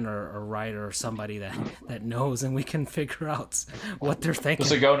fan or writer or somebody that knows, and we can figure out what they're thinking.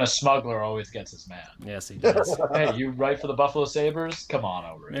 The Sagona smuggler always gets his man. Yes, he does. Hey, you write for the Buffalo Sabres? Come on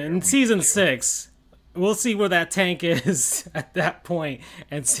over here. In season 6, we'll see where that tank is at that point,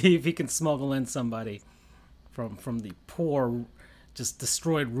 and see if he can smuggle in somebody from the poor, just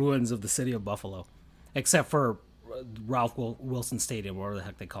destroyed ruins of the city of Buffalo, except for Ralph Wilson Stadium, whatever the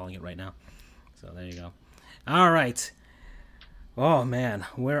heck they're calling it right now. So there you go. All right. Oh man,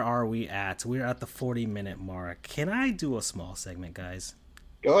 where are we at? We're at the 40-minute mark. Can I do a small segment, guys?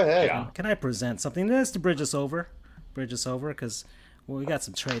 Go ahead. Yeah. Can I present something just to bridge us over? Because we got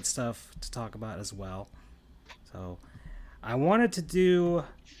some trade stuff to talk about as well. So I wanted to do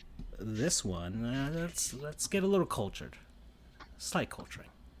this one. Let's get a little cultured. Slight culturing.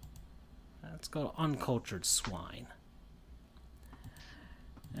 Let's go uncultured swine.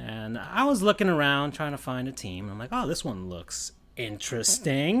 And I was looking around trying to find a team. I'm like, oh, this one looks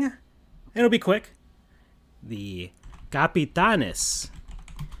interesting. It'll be quick. The Capitanes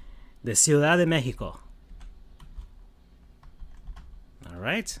de Ciudad de Mexico. All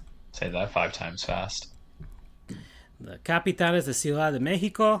right. Say that 5 times fast. The Capitanes de Ciudad de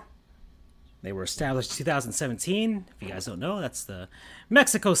Mexico. They were established in 2017. If you guys don't know, that's the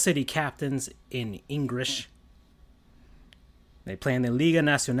Mexico City Captains in English. They play in the Liga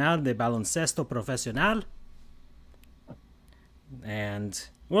Nacional de Baloncesto Profesional. And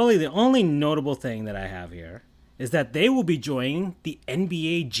really the only notable thing that I have here is that they will be joining the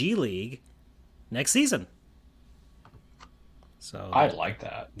NBA G League next season. So I like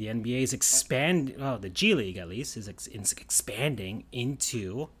that. the NBA is the G League at least is expanding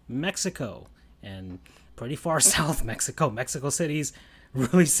into Mexico, and pretty far south Mexico. Mexico City's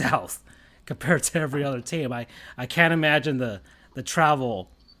really south compared to every other team. I can't imagine the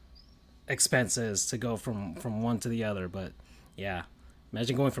travel expenses to go from one to the other, but yeah,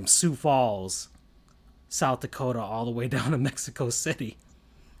 imagine going from Sioux Falls, South Dakota, all the way down to Mexico City.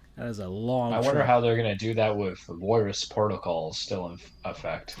 That is a long trip. I wonder how they're going to do that with virus protocols still in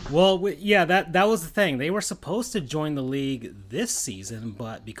effect. Well, that was the thing. They were supposed to join the league this season,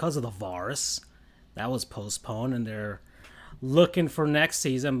 but because of the virus, that was postponed, and they're looking for next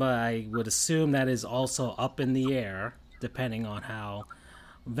season, but I would assume that is also up in the air, depending on how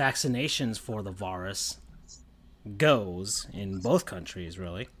vaccinations for the virus goes in both countries,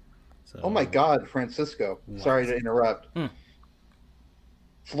 really. So, Oh my God, Francisco. Sorry to interrupt.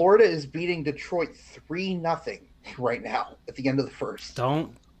 Florida is beating Detroit 3-0 right now at the end of the first.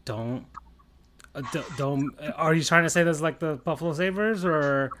 Don't. Are you trying to say this like the Buffalo Sabres,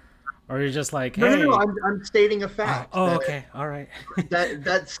 or are you just like, hey? No. I'm stating a fact. Okay, all right.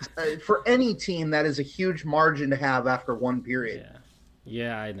 That's for any team, that is a huge margin to have after one period.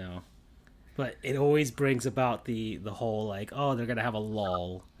 Yeah, I know. But it always brings about the whole like, oh, they're gonna have a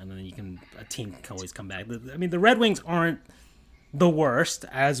lull, and then a team can always come back. I mean, the Red Wings aren't the worst,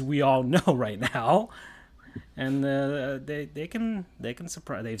 as we all know right now, and they can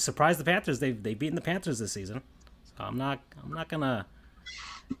surprise. They've surprised the Panthers. They've beaten the Panthers this season. So I'm not gonna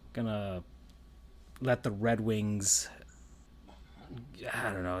let the Red Wings.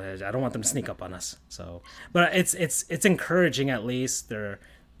 I don't know. I don't want them to sneak up on us. So, but it's encouraging at least.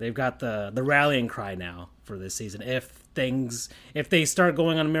 They've got the rallying cry now for this season. If they start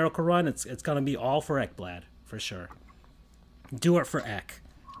going on a miracle run, it's gonna be all for Ekblad for sure. Do it for Ek.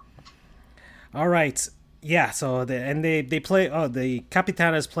 All right. Yeah, so they play the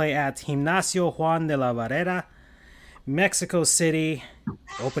Capitanes play at Gimnasio Juan de la Barrera, Mexico City,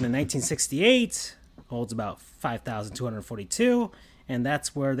 opened in 1968, holds about 5,242, and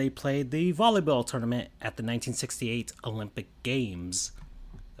that's where they played the volleyball tournament at the 1968 Olympic Games.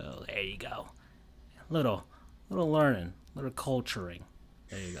 So there you go. Little learning, little culturing.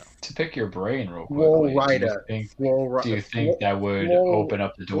 There you go. To pick your brain real quickly, do you think that would open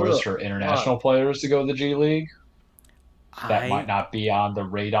up the doors for international players to go to the G League? That might not be on the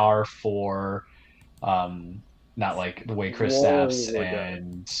radar for, not like the way Chris Stapps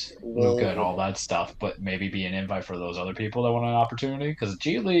and Luka and all that stuff, but maybe be an invite for those other people that want an opportunity. Because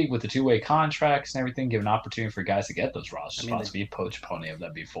G League with the two-way contracts and everything, give an opportunity for guys to get those roster spots. We've poached plenty of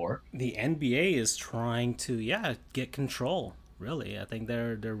them before. The NBA is trying to, get control. Really, I think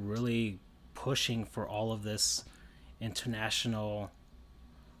they're really pushing for all of this international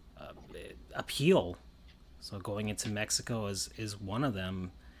appeal. So going into Mexico is one of them,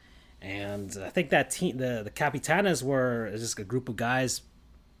 and I think that team, the Capitanes, were just a group of guys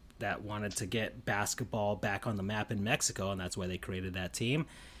that wanted to get basketball back on the map in Mexico, and that's why they created that team.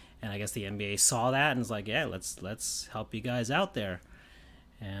 And I guess the NBA saw that and was like, yeah, let's help you guys out there.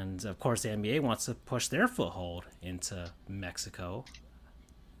 And, of course, the NBA wants to push their foothold into Mexico.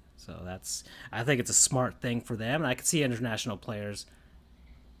 So I think it's a smart thing for them. And I could see international players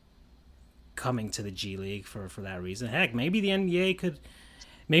coming to the G League for that reason. Heck, maybe the NBA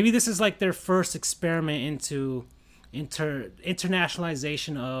maybe this is like their first experiment into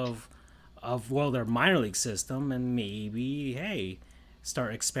internationalization of their minor league system. And maybe, hey,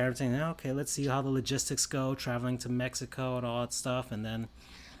 start experimenting. Okay, let's see how the logistics go, traveling to Mexico and all that stuff, and then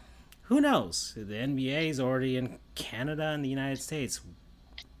who knows? The NBA is already in Canada and the United States.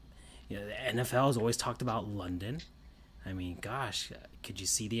 The NFL has always talked about London. I mean, gosh, could you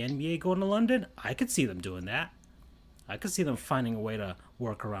see the NBA going to London? I could see them doing that. I could see them finding a way to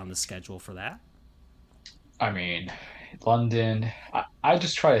work around the schedule for that. I mean, London, I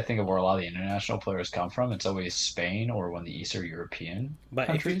just try to think of where a lot of the international players come from. It's always Spain or one of the Eastern European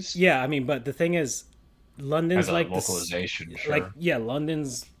countries. But the thing is, London's like localization,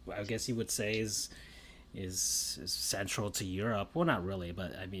 London's, I guess you would say, is central to Europe. Well, not really,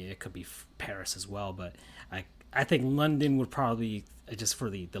 but I mean, it could be Paris as well. But I think London would probably, just for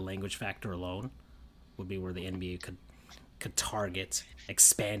the language factor alone, would be where the NBA could target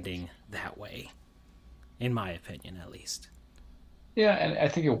expanding that way, in my opinion, at least. Yeah, and I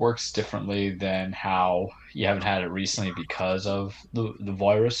think it works differently than how you haven't had it recently because of the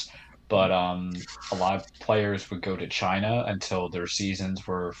virus. But a lot of players would go to China until their seasons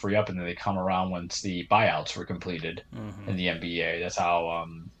were free up, and then they come around once the buyouts were completed in the NBA. That's how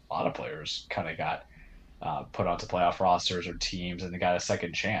a lot of players kind of got put onto playoff rosters or teams, and they got a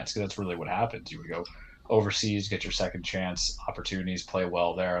second chance, because that's really what happens. You would go overseas, get your second chance opportunities, play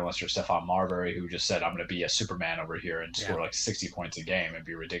well there, unless you're Stephon Marbury, who just said, I'm going to be a Superman over here and score like 60 points a game and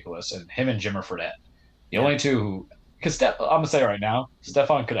be ridiculous. And him and Jimmer Fredette, the only two who... Because I'm going to say right now,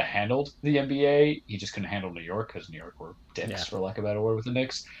 Stephon could have handled the NBA. He just couldn't handle New York, because New York were dicks, for lack of a better word, with the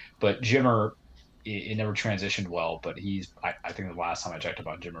Knicks. But Jimmer, it never transitioned well. But I think the last time I checked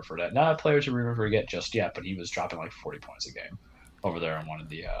about Jimmer Fredette, not a player to remember forget just yet, but he was dropping like 40 points a game over there in one of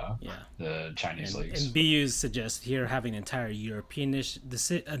the Chinese leagues. And BU suggests here having an entire European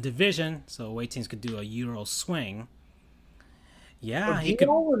division, so away teams could do a Euro swing. Yeah, do you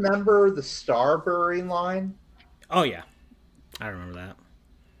all remember the Starbury line? Oh yeah, I remember that.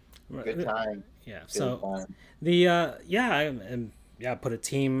 Good time. Yeah. Good So time. put a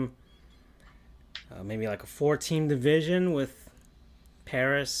team, maybe like a 4-team division with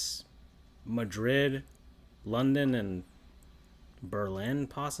Paris, Madrid, London, and Berlin,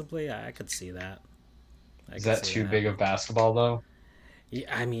 possibly. I could see that. Is that too big of basketball, though?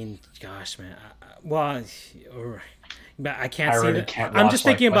 Yeah, I mean, gosh, man. But I can't see that. I'm just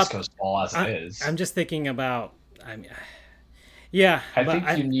thinking about West Coast ball as it is. I'm just thinking about. I mean, yeah. I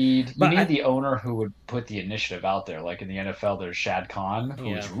think you need the owner who would put the initiative out there. Like in the NFL, there's Shad Khan,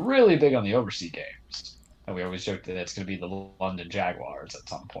 who's really big on the overseas games, and we always joke that it's going to be the London Jaguars at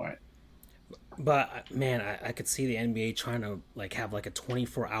some point. But man, I could see the NBA trying to have a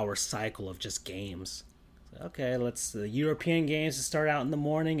 24-hour cycle of just games. Okay, the European games to start out in the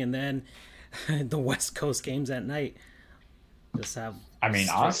morning, and then the West Coast games at night. Just have. I mean,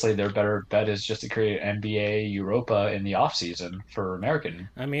 honestly, their better bet is just to create NBA Europa in the off season for American.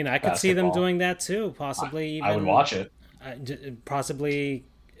 I mean, I could see them doing that too. Possibly, I would watch it. Possibly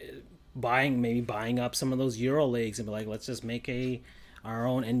buying up some of those Euro leagues and be like, let's just make our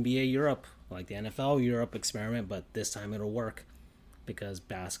own NBA Europe, like the NFL Europe experiment, but this time it'll work because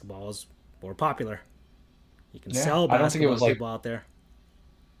basketball is more popular. You can sell basketball to people out there.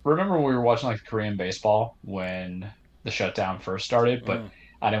 Remember when we were watching Korean baseball when the shutdown first started? But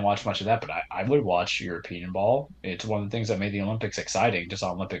I didn't watch much of that, but I would watch European ball. It's one of the things that made the Olympics exciting, just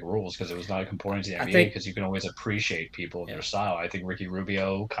on Olympic rules, because it was not comparing to the NBA, because you can always appreciate people and their style. I think Ricky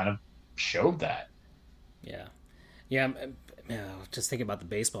Rubio kind of showed that. Yeah. Yeah. Just thinking about the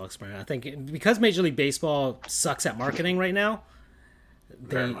baseball experiment. I think because Major League Baseball sucks at marketing right now,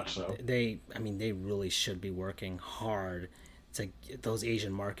 Very much so. They really should be working hard to get those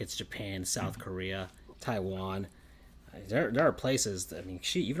Asian markets, Japan, South Korea, Taiwan. There are places. I mean,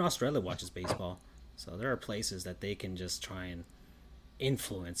 even Australia watches baseball, so there are places that they can just try and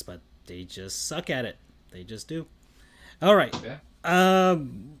influence, but they just suck at it. They just do. All right,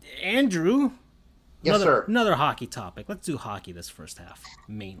 Andrew. Yes, sir. Another hockey topic. Let's do hockey this first half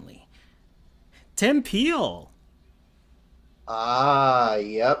mainly. Tim Peel.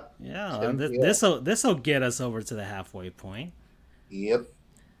 Yep. Yeah, this'll get us over to the halfway point. Yep.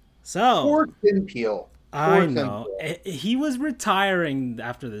 So poor Tim Peel. I know. He was retiring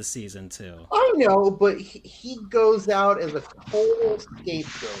after this season, too. I know, but he goes out as a total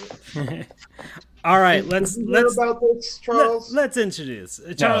scapegoat. All right, let's about this, Charles. Let's introduce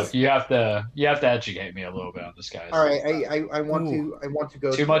Charles. No, you have to educate me a little bit on this, guys. All right, I want to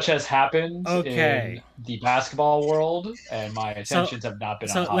go. Too much has happened in the basketball world, and my attentions have not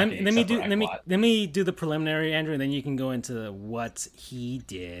been on hockey. Let me do the preliminary, Andrew, and then you can go into what he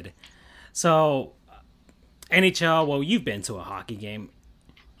did. So, NHL. Well, you've been to a hockey game.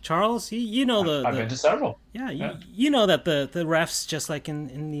 Charles, you know I've been to several. Yeah, you know that the refs, just like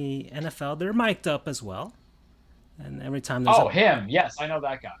in the NFL, they're mic'd up as well. And every time there's him. Yes, I know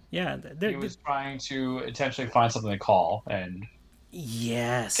that guy. Yeah. He was trying to intentionally find something to call and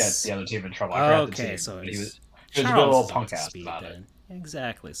get the other team in trouble. Okay, so he was a little punk ass about it.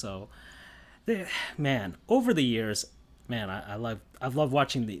 Exactly. So, man, over the years, I've loved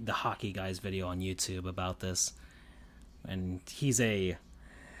watching the hockey guys video on YouTube about this. And he's a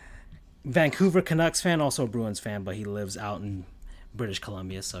Vancouver Canucks fan, also a Bruins fan, but he lives out in British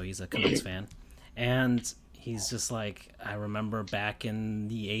Columbia, so he's a Canucks fan. And he's just like, I remember back in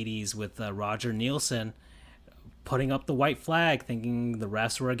the 80s with Roger Nielsen putting up the white flag thinking the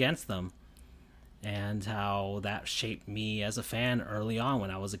refs were against them, and how that shaped me as a fan early on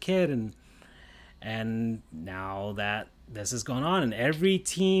when I was a kid. And now that this is going on, and every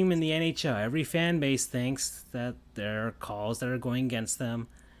team in the NHL, every fan base thinks that there are calls that are going against them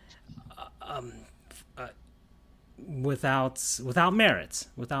without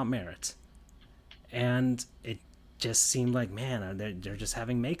merit. And it just seemed like, man, they're just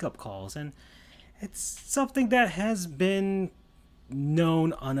having makeup calls. And it's something that has been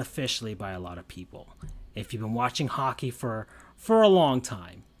known unofficially by a lot of people. If you've been watching hockey for a long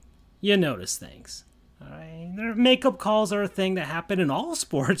time, you notice things. All right? Their makeup calls are a thing that happen in all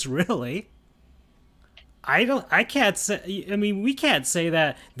sports, really. We can't say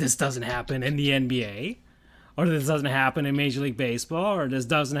that this doesn't happen in the NBA, or this doesn't happen in Major League Baseball, or this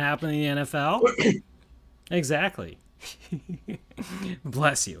doesn't happen in the NFL. Exactly.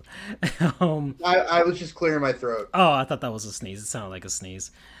 Bless you. I was just clearing my throat. Oh, I thought that was a sneeze. It sounded like a sneeze.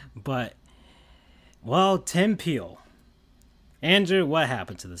 But, well, Tim Peel. Andrew, what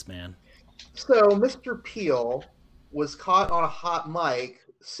happened to this man? So, Mr. Peel was caught on a hot mic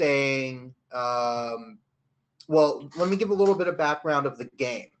saying, well, let me give a little bit of background of the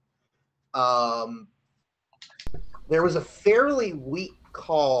game. There was a fairly weak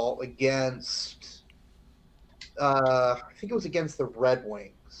call against, I think it was against the Red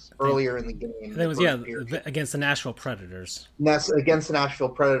Wings earlier in the game. It was, against the Nashville Predators. Against the Nashville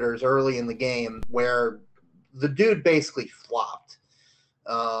Predators early in the game, where the dude basically flopped.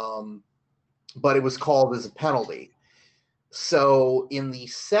 But it was called as a penalty. So in the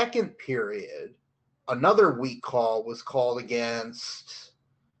second period, another weak call was called against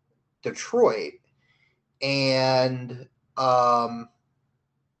Detroit. And sorry,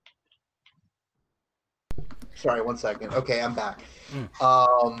 1 second. Okay, I'm back.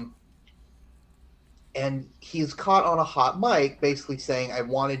 And he's caught on a hot mic basically saying, I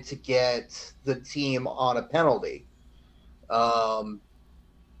wanted to get the team on a penalty.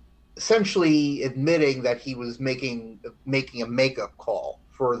 Essentially admitting that he was making a makeup call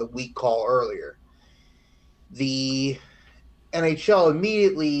for the weak call earlier. The NHL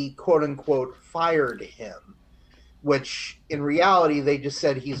immediately, quote unquote, fired him, which in reality they just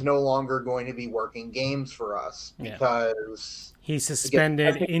said he's no longer going to be working games for us because he's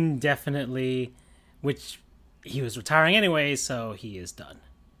suspended indefinitely, which he was retiring anyway, so he is done.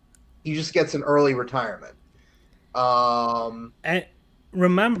 He just gets an early retirement. And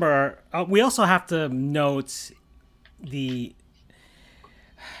remember, we also have to note the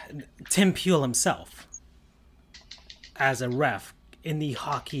Tim Peel himself as a ref in the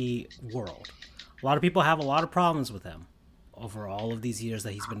hockey world. A lot of people have a lot of problems with him over all of these years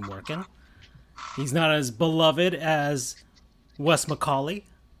that he's been working. He's not as beloved as Wes McCauley.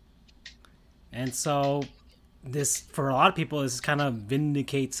 And so this, for a lot of people, is kind of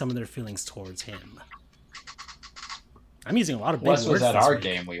vindicates some of their feelings towards him. I'm using a lot of big Wes words was at this our week.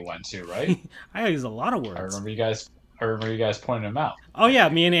 game we went to, right? I use a lot of words. I remember you guys pointing him out. Oh yeah,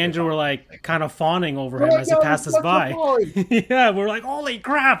 me and Andrew were like kind of fawning over him as he passed us by. Yeah, we're like, holy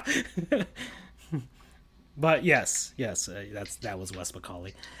crap! But yes, that was Wes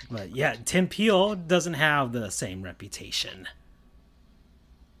McCauley. But yeah, Tim Peel doesn't have the same reputation.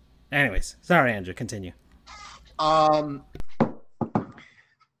 Anyways, sorry, Andrew, continue.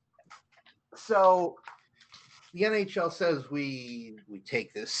 So the NHL says we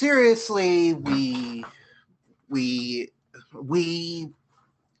take this seriously.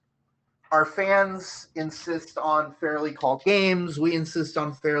 Our fans insist on fairly called games. We insist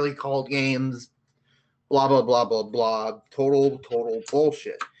on fairly called games. Blah blah blah blah blah. Total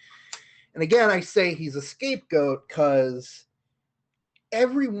bullshit. And again, I say he's a scapegoat because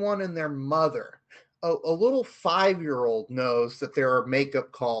everyone and their mother, a little 5-year-old, knows that there are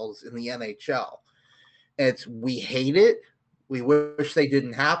makeup calls in the NHL. We hate it. We wish they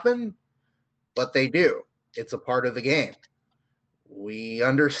didn't happen, but they do. It's a part of the game. We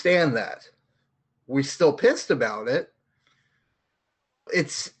understand that. We're still pissed about it.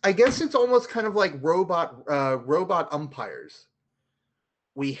 I guess it's almost kind of like robot umpires.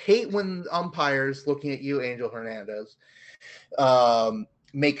 We hate when umpires, looking at you, Angel Hernandez,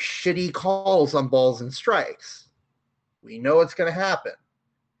 make shitty calls on balls and strikes. We know it's going to happen.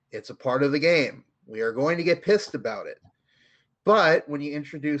 It's a part of the game. We are going to get pissed about it. But when you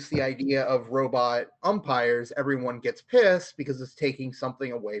introduce the idea of robot umpires, everyone gets pissed because it's taking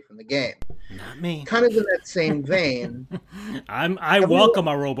something away from the game. Not me. Kind of in that same vein. I welcome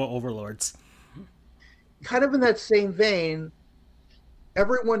our robot overlords. Kind of in that same vein,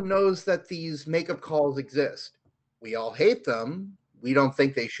 everyone knows that these makeup calls exist. We all hate them. We don't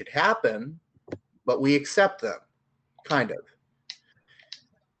think they should happen, but we accept them, kind of.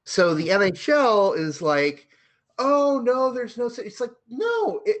 So the NHL is like, oh, no, there's no... It's like,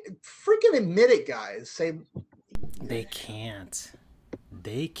 no, freaking admit it, guys. Say They can't.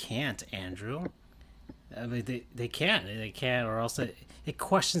 They can't, Andrew. I mean, they can't. They can't, or else it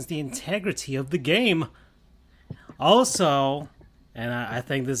questions the integrity of the game. Also, and I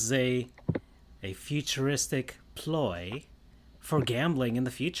think this is a futuristic ploy for gambling in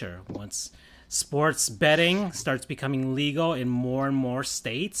the future. Once sports betting starts becoming legal in more and more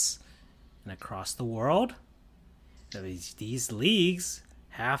states and across the world, these leagues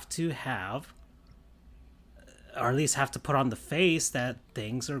have to have, or at least have to put on the face that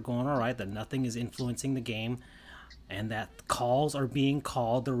things are going all right, that nothing is influencing the game, and that calls are being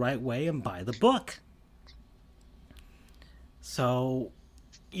called the right way and by the book. So,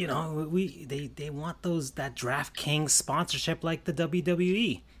 you know, they want that DraftKings sponsorship like the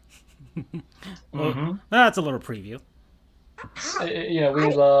WWE. Well, that's a little preview. You know,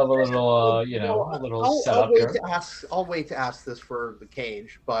 we love a little, a little setup here. I'll wait to ask this for the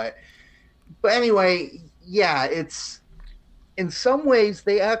cage, but anyway, yeah, it's in some ways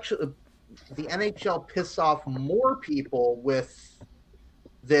the NHL piss off more people with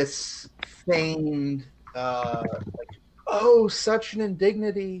this feigned, like, oh, such an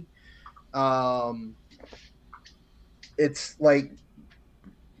indignity. It's like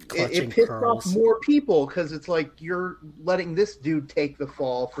it pissed off more people because it's like you're letting this dude take the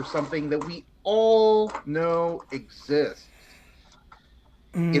fall for something that we all know exists.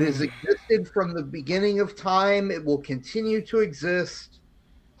 It has existed from the beginning of time. It will continue to exist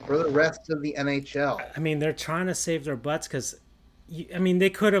for the rest of the NHL. I mean, they're trying to save their butts because, I mean, they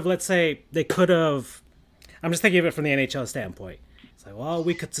could have, let's say, I'm just thinking of it from the NHL standpoint. It's like, well,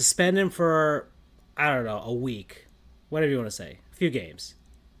 we could suspend him for, I don't know, a week. Whatever you want to say. A few games.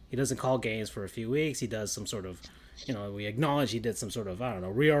 He doesn't call games for a few weeks. He does some sort of, we acknowledge he did some sort of, I don't know,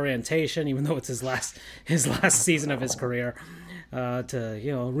 reorientation, even though it's his last season of his career. He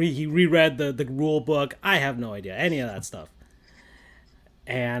reread the rule book. I have no idea. Any of that stuff.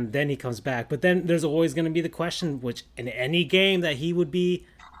 And then he comes back. But then there's always going to be the question, which in any game that he would be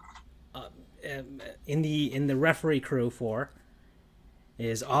in the referee crew for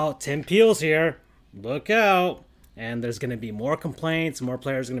is, oh, Tim Peel's here. Look out. And there's going to be more complaints, more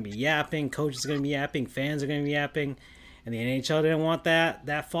players are going to be yapping, coaches are going to be yapping, fans are going to be yapping. And the NHL didn't want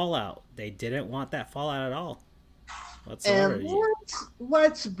that fallout. They didn't want that fallout at all. Whatsoever. And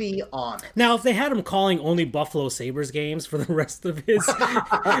let's be honest. Now, if they had him calling only Buffalo Sabres games for the rest of his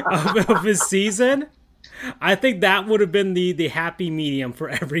of his season, I think that would have been the happy medium for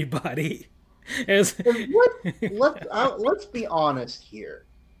everybody. Let's be honest here.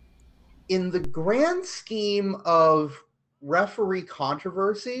 In the grand scheme of referee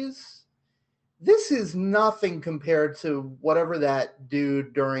controversies, this is nothing compared to whatever that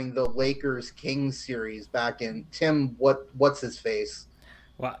dude during the Lakers Kings series back in what's his face.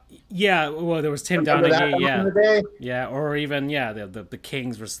 Well, yeah. Well, there was Tim Donaghy, yeah, or even the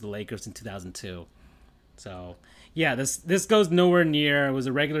Kings versus the Lakers in 2002. So yeah, this goes nowhere near. It was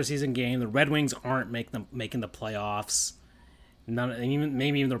a regular season game. The Red Wings aren't making the playoffs.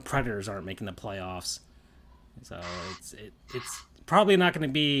 Maybe even the Predators aren't making the playoffs. So it's probably not going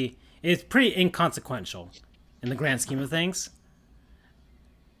to be. It's pretty inconsequential in the grand scheme of things.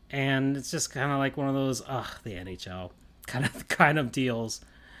 And it's just kind of like one of those the NHL kind of deals.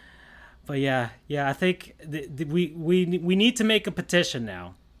 But yeah, I think we need to make a petition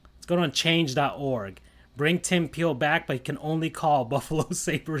now. Let's go on change.org. Bring Tim Peel back, but he can only call Buffalo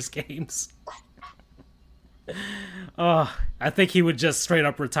Sabres games. Oh, I think he would just straight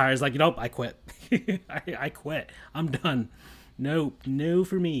up retire. He's like, nope, I quit. I quit. I'm done. Nope, no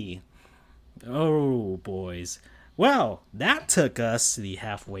for me. Oh, boys. Well, that took us to the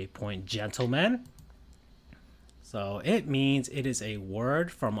halfway point, gentlemen. So it means it is a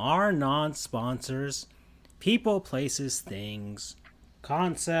word from our non-sponsors, people, places, things,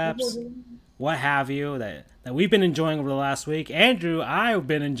 concepts, what have you, that we've been enjoying over the last week. Andrew, I've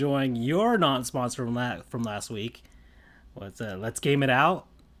been enjoying your non-sponsor from last week. Let's game it out.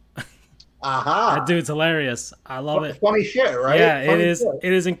 Aha! That dude's hilarious. I love it. Funny shit, right? Yeah, funny it is. Shit.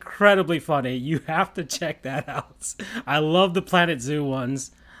 It is incredibly funny. You have to check that out. I love the Planet Zoo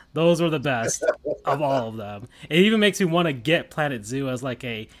ones. Those were the best of all of them. It even makes me want to get Planet Zoo as like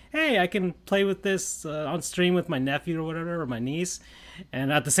hey, I can play with this on stream with my nephew or whatever, or my niece.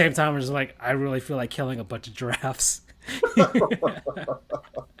 And at the same time, I'm just like, I really feel like killing a bunch of giraffes.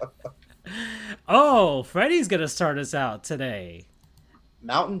 Oh, Freddie's going to start us out today.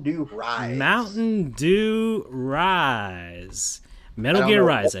 Mountain Dew Rise. Mountain Dew Rise. Metal Gear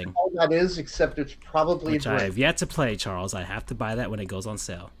Rising. All that is, except it's probably which I have yet to play, Charles. I have to buy that when it goes on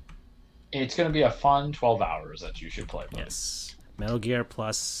sale. It's going to be a fun 12 hours that you should play. Buddy. Yes. Metal Gear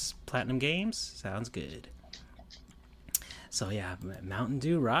plus Platinum Games. Sounds good. So yeah, Mountain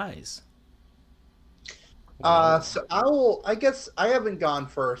Dew Rise. So I guess I haven't gone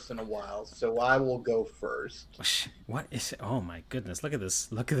first in a while, so I will go first. What is it? Oh my goodness, look at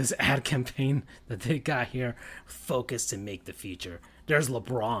this ad campaign that they got here. Focus to make the future. There's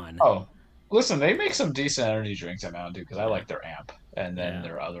LeBron. Oh, listen, they make some decent energy drinks at Mountain Dew because I like their amp, and then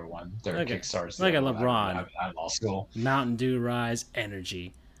their other one, their Kickstarters. Look at LeBron. I'm law school. Mountain Dew Rise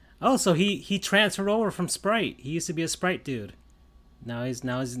Energy. Oh, so he transferred over from Sprite. He used to be a Sprite dude. Now he's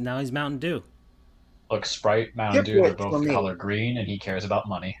Mountain Dew. Look, Sprite, Mountain Dew, they're both color green, and he cares about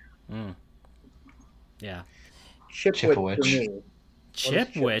money. Yeah. Chipwich.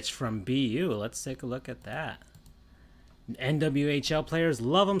 Chipwich from BU. Let's take a look at that. NWHL players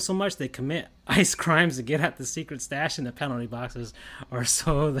love them so much they commit ice crimes to get at the secret stash in the penalty boxes, or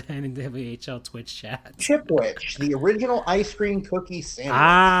so the NWHL Twitch chat. Chipwich, the original ice cream cookie sandwich.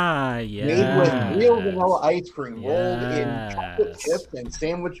 Ah, yeah. Made with real vanilla ice cream, rolled in chocolate chips and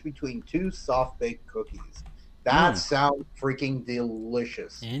sandwiched between two soft-baked cookies. That sounds freaking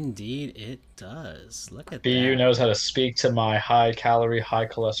delicious. Indeed, it does. Look at BU that. knows how to speak to my high-calorie,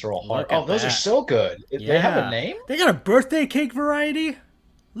 high-cholesterol heart. Oh, those are so good. They have a name? They got a birthday cake variety?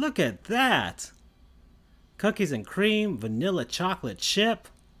 Look at that. Cookies and cream, vanilla chocolate chip.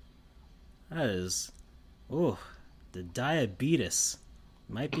 That is... Ooh, the diabetes.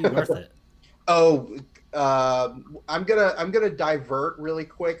 Might be worth it. I'm gonna divert really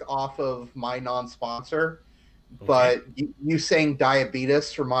quick off of my non-sponsor. Okay. But you saying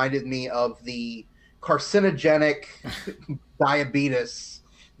diabetes reminded me of the carcinogenic diabetes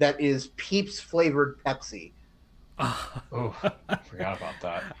that is Peeps flavored Pepsi. Oh, I forgot about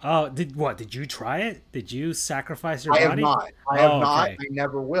that. Oh, did you try it? Did you sacrifice your body? I have not. I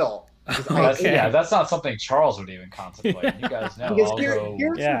never will. That's not something Charles would even contemplate. You guys know. Here's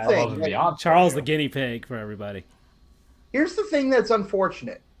the thing. Charles the guinea pig for everybody. Here's the thing that's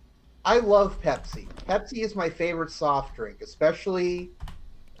unfortunate. I love Pepsi. Pepsi is my favorite soft drink, especially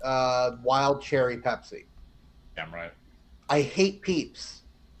wild cherry Pepsi. Damn right. I hate Peeps.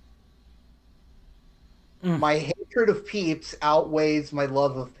 My hatred of Peeps outweighs my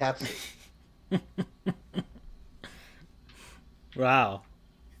love of Pepsi. Wow.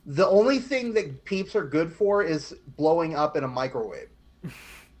 The only thing that Peeps are good for is blowing up in a microwave.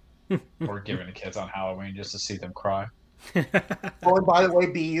 Or giving to kids on Halloween just to see them cry. Oh, and by the way,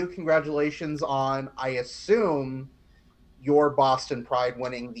 BU, congratulations on, I assume, your Boston Pride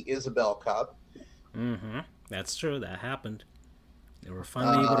winning the Isabel Cup. Mm-hmm. That's true. That happened. They were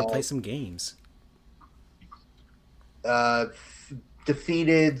finally able to play some games.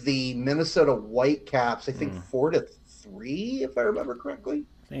 Defeated the Minnesota Whitecaps, I think 4-3, if I remember correctly.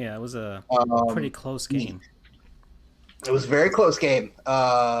 Yeah, it was a pretty close game. It was a very close game.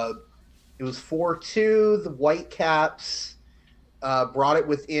 It was 4-2. The Whitecaps brought it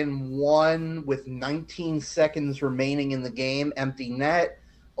within one with 19 seconds remaining in the game. Empty net.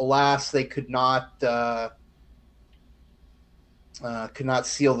 Alas, they could not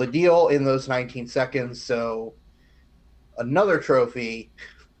seal the deal in those 19 seconds. So another trophy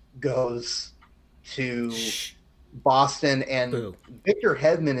goes to Boston, and Boo. Victor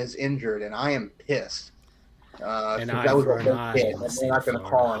Hedman is injured, and I am pissed. And that was a big hit. I'm not going to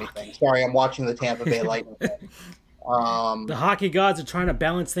call anything. Sorry, I'm watching the Tampa Bay Lightning. The hockey gods are trying to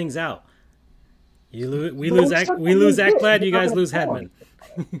balance things out. We lose Ekblad, you guys lose Hedman.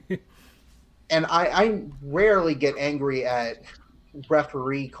 And I rarely get angry at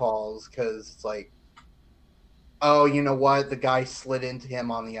referee calls because it's like, oh, you know what? The guy slid into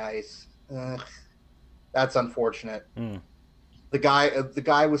him on the ice. That's unfortunate. The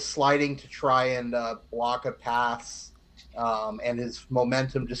guy was sliding to try and block a pass, and his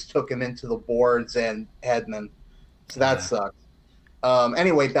momentum just took him into the boards and Hedman. So that sucks.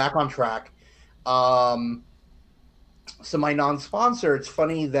 Anyway, back on track. So my non-sponsor, it's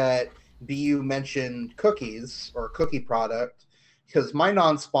funny that BU mentioned cookies or cookie product because my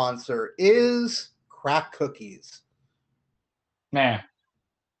non-sponsor is Crack Cookies. Man.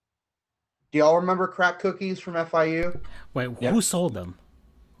 Do y'all remember Crack Cookies from FIU? Wait, who sold them?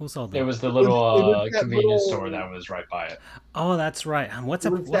 Who sold them? It was the little convenience store that was right by it. Oh, that's right. What's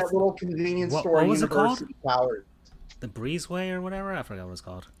that little convenience store? What was it called? Towers. The Breezeway or whatever? I forgot what it was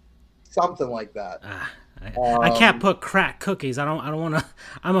called. Something like that. I can't put Crack Cookies. I don't want to.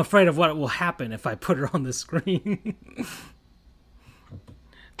 I'm afraid of what will happen if I put it on the screen.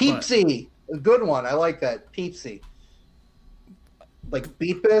 Peepsy, a good one. I like that. Peepsy. Like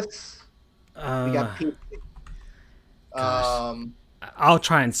Beepus. We got Peepsy. I'll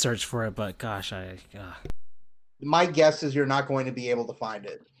try and search for it, but gosh, my guess is you're not going to be able to find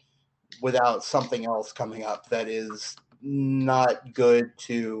it without something else coming up that is not good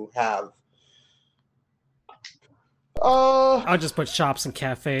to have. I'll just put shops and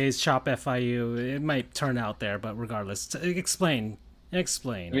cafes, shop FIU. It might turn out there, but regardless, explain.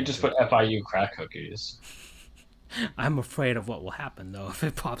 We just put FIU Crack Cookies. I'm afraid of what will happen though if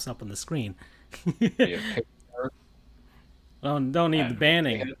it pops up on the screen. Don't need the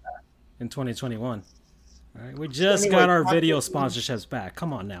banning in 2021. All right, we just got our video sponsorships back.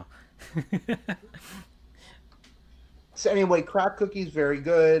 Come on now. So anyway, Crack Cookies, very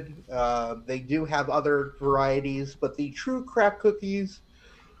good. They do have other varieties, but the true Crack Cookies,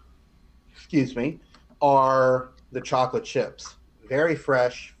 are the chocolate chips. Very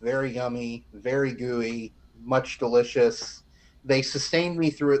fresh, very yummy, very gooey, much delicious. They sustained me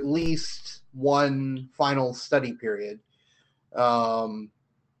through at least one final study period. I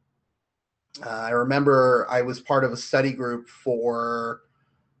remember I was part of a study group for,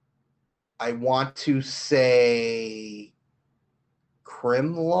 I want to say,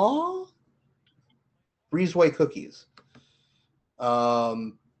 Crim Law? Breezeway cookies.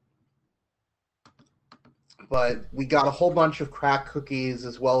 But we got a whole bunch of Crack Cookies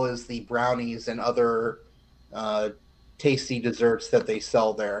as well as the brownies and other tasty desserts that they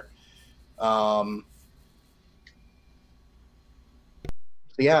sell there. So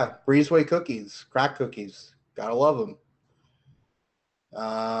yeah, Breezeway cookies, Crack Cookies. Gotta love them.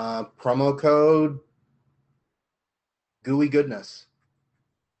 Promo code Gooey Goodness.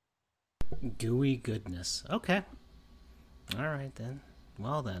 Gooey Goodness. Okay. All right then.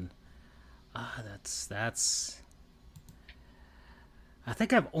 Well then. That's. I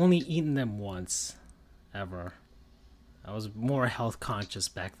think I've only eaten them once, ever. I was more health conscious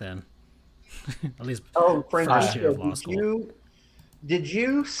back then. At least first year of law school. Did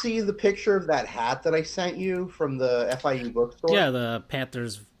you see the picture of that hat that I sent you from the FIU bookstore? Yeah, the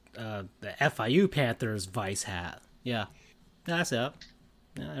Panthers, the FIU Panthers Vice hat. Yeah, that's it.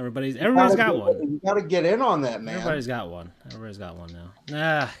 Yeah, everybody's got one. You got to get in on that, man. Everybody's got one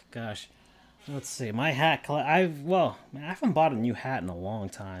now. Gosh. Let's see. My hat. I haven't bought a new hat in a long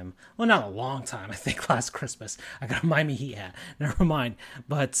time. Well, not a long time. I think last Christmas I got a Miami Heat hat. Never mind.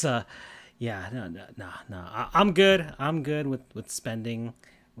 But yeah, no. I'm good. I'm good with spending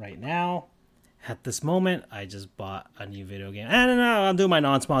right now. At this moment, I just bought a new video game. I don't know. I'll do my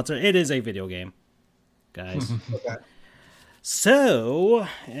non-sponsor. It is a video game, guys. Okay. So,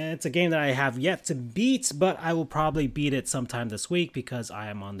 it's a game that I have yet to beat, but I will probably beat it sometime this week because I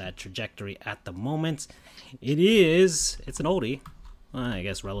am on that trajectory at the moment. It's an oldie. Well, I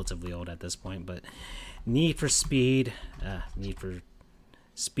guess relatively old at this point, but Need for Speed,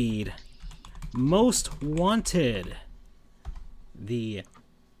 Most Wanted, the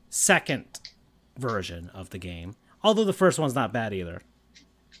second version of the game. Although the first one's not bad either.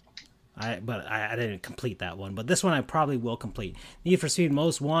 I didn't complete that one, but this one I probably will complete. Need for Speed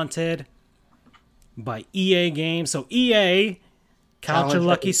Most Wanted by EA Games. So EA, count your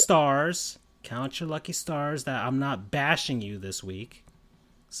lucky stars. Count your lucky stars that I'm not bashing you this week.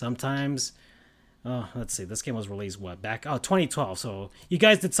 Sometimes, let's see, this game was released back? 2012. So you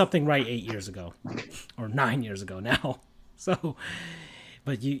guys did something right 8 years ago, or 9 years ago now. So,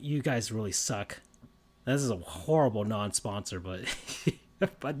 but you guys really suck. This is a horrible non-sponsor, but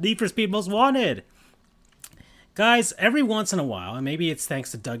but Need for Speed Most Wanted. Guys, every once in a while, and maybe it's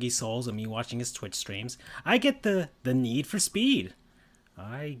thanks to Dougie Souls and me watching his Twitch streams, I get the need for speed.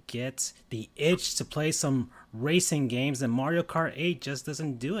 I get the itch to play some racing games, and Mario Kart 8 just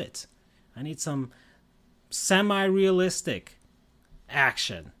doesn't do it. I need some semi-realistic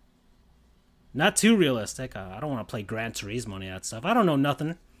action. Not too realistic. I don't want to play Gran Turismo and that stuff. I don't know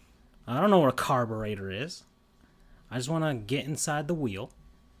nothing. I don't know what a carburetor is. I just want to get inside the wheel.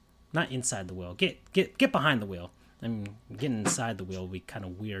 Not inside the wheel. Get behind the wheel. I mean, getting inside the wheel would be kind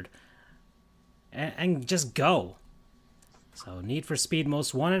of weird. And just go. So Need for Speed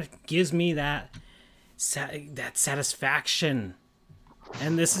Most Wanted gives me that satisfaction.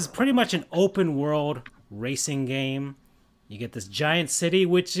 And this is pretty much an open world racing game. You get this giant city,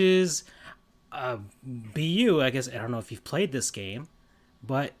 which is BU. I guess, I don't know if you've played this game,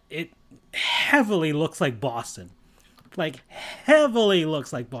 but it heavily looks like Boston. Like, heavily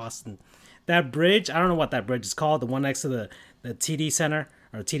looks like Boston. That bridge, I don't know what that bridge is called, the one next to the TD Center,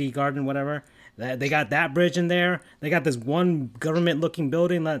 or TD Garden, whatever. They got that bridge in there. They got this one government-looking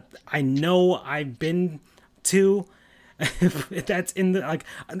building that I know I've been to. That's in the, like,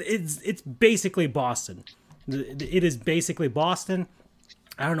 it's basically Boston. It is basically Boston.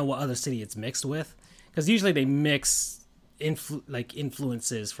 I don't know what other city it's mixed with, because usually they mix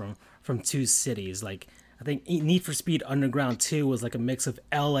influences from two cities. Like, I think Need for Speed Underground 2 was like a mix of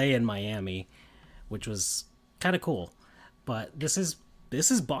LA and Miami, which was kind of cool. But this is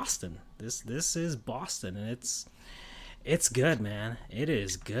Boston. This is Boston, and it's good, man. It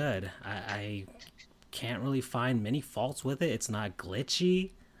is good. I can't really find many faults with it. It's not glitchy.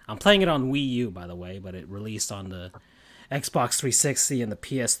 I'm playing it on Wii U, by the way, but it released on the Xbox 360 and the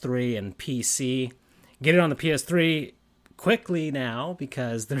PS3 and PC. Get it on the PS3 quickly now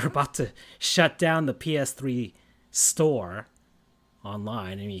because they're about to shut down the PS3 store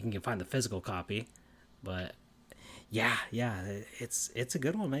online. I mean, you can find the physical copy, but yeah, it's a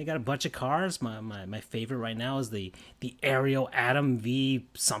good one, man. You got a bunch of cars. My favorite right now is the Aerial Atom V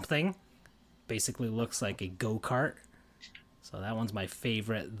something. Basically looks like a go-kart. So that one's my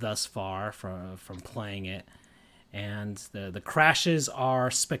favorite thus far from playing it. And the crashes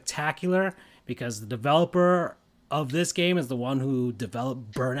are spectacular because the developer of this game is the one who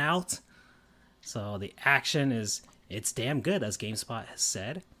developed Burnout. So the action it's damn good, as GameSpot has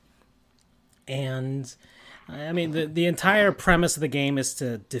said. And I mean, the entire premise of the game is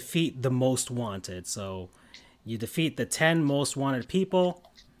to defeat the most wanted. So you defeat the 10 most wanted people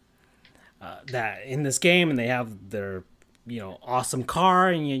that in this game, and they have their awesome car,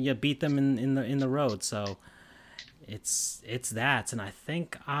 and you beat them in the road. So it's that, and I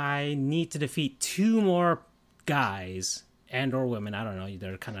think I need to defeat 2 more guys and or women. I don't know.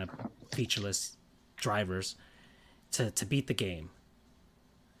 They're kind of featureless drivers to beat the game.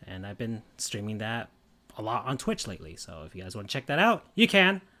 And I've been streaming that a lot on Twitch lately. So if you guys want to check that out, you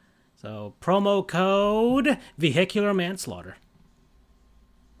can. So promo code vehicular manslaughter.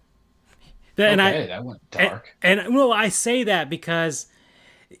 That went dark. And well, I say that because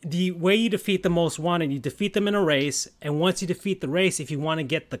the way you defeat the most wanted, you defeat them in a race, and once you defeat the race, if you want to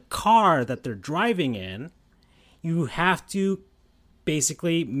get the car that they're driving in, you have to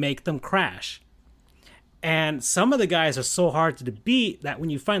basically make them crash. And some of the guys are so hard to beat that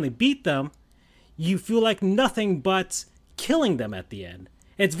when you finally beat them, you feel like nothing but killing them at the end.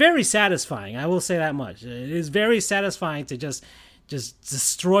 It's very satisfying, I will say that much. It is very satisfying to just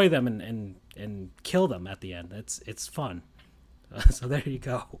destroy them and kill them at the end. It's fun. So there you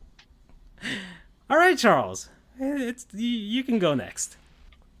go. All right, Charles. You can go next.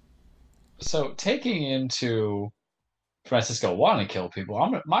 So taking into Francisco wanting to kill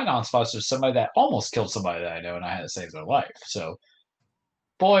people, my non-sponsor is somebody that almost killed somebody that I know, and I had to save their life. So,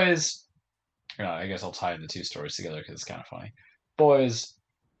 boys, I guess I'll tie the two stories together because it's kind of funny. Boys,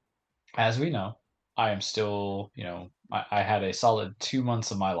 as we know, I am still, I had a solid 2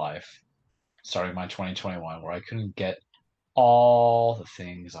 months of my life, starting my 2021, where I couldn't get all the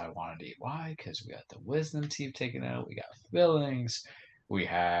things I wanted to eat. Why? Because we got the wisdom teeth taken out, we got fillings, we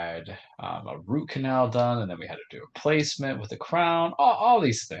had a root canal done, and then we had to do a placement with a crown, all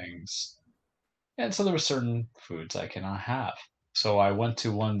these things. And so there were certain foods I cannot have. So I went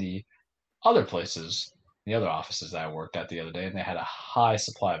to one of the other places, the other offices that I worked at the other day, and they had a high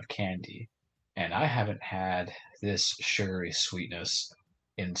supply of candy. And I haven't had this sugary sweetness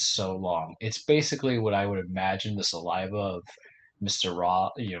in so long. It's basically what I would imagine the saliva of Mr.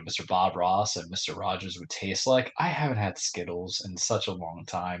 Bob Ross and Mr. Rogers would taste like. I haven't had Skittles in such a long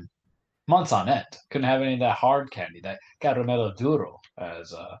time, months on end. Couldn't have any of that hard candy, that caramelo duro,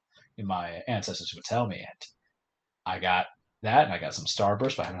 as my ancestors would tell me. And I got that, and I got some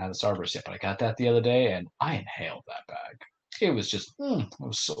Starburst, but I haven't had the Starburst yet. But I got that the other day, and I inhaled that bag. It was just, it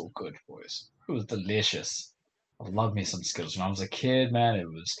was so good, boys. It was delicious. I love me some Skittles. When I was a kid, man, it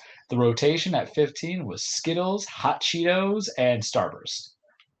was the rotation at 15 was Skittles, Hot Cheetos, and Starburst.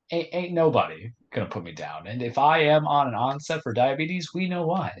 Ain't nobody gonna put me down. And if I am on an onset for diabetes, we know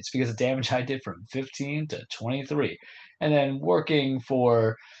why. It's because of damage I did from 15 to 23. And then working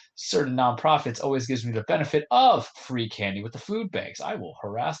for certain nonprofits always gives me the benefit of free candy with the food banks. I will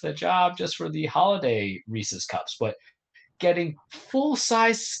harass that job just for the holiday Reese's cups, but getting full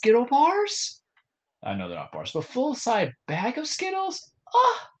size Skittle bars? I know they're not bars, but full size bag of Skittles?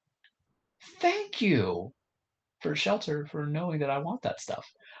 Ah, thank you for shelter for knowing that I want that stuff.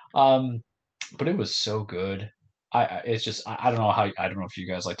 Um, but it was so good. It's just I don't know how I don't know if you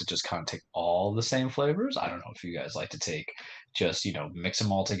guys like to just kind of take all the same flavors. I don't know if you guys like to take just mix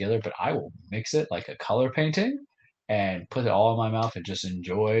them all together, but I will mix it like a color painting and put it all in my mouth and just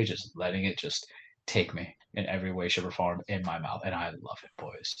enjoy just letting it just take me in every way, shape, or form in my mouth. And I love it,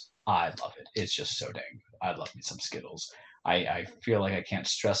 boys. I love it. It's just so dang good. I love me some Skittles. I feel like I can't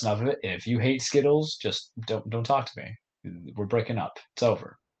stress enough of it. And if you hate Skittles, just don't talk to me. We're breaking up. It's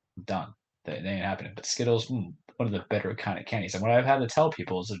over. I'm done. They ain't happening. But Skittles, one of the better kind of candies. And what I've had to tell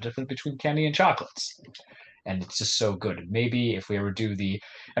people is the difference between candy and chocolates. And it's just so good. Maybe if we ever do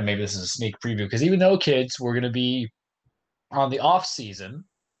and maybe this is a sneak preview, because even though kids, we're going to be on the off season,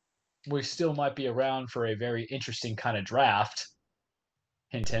 we still might be around for a very interesting kind of draft.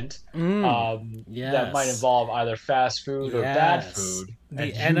 Hint, hint. That might Yes. involve either fast food or bad food.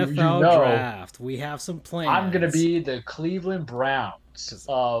 The And NFL draft. We have some plans. I'm going to be the Cleveland Browns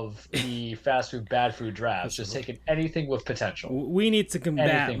of the fast food, bad food drafts, just taking anything with potential. We need to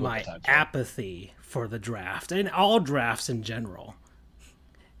combat my apathy for the draft and all drafts in general.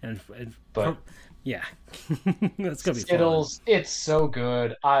 Yeah, that's gonna be Skittles. Fun. It's so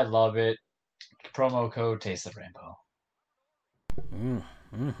good. I love it. Promo code Taste the Rainbow.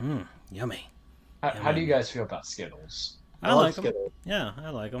 Yummy. How do you guys feel about Skittles? I like them. Yeah, I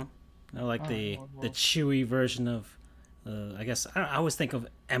like them. I like the chewy version of. I guess I always think of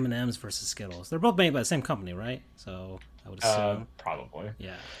M&M's versus Skittles. They're both made by the same company, right? So I would assume probably.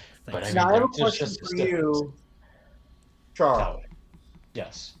 Yeah. But I have a question for you, Charles.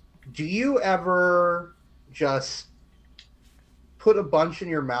 Yes. Do you ever just put a bunch in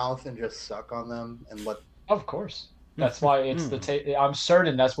your mouth and just suck on them and let? Of course. That's why it's the I'm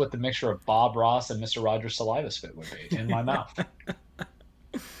certain that's what the mixture of Bob Ross and Mr. Rogers' saliva spit would be in my mouth.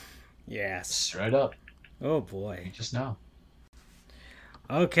 Yes. Straight up. Oh boy. You just know.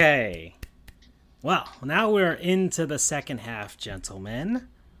 Okay. Well, now we're into the second half, gentlemen.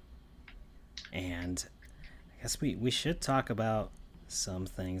 And I guess we should talk about some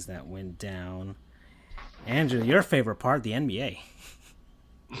things that went down. Andrew, your favorite part, the NBA.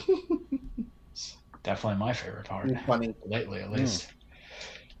 Definitely my favorite part. Funny. Lately, at least.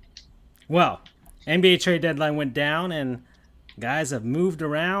 Well, NBA trade deadline went down, and guys have moved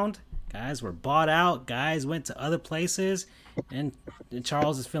around. Guys were bought out. Guys went to other places. And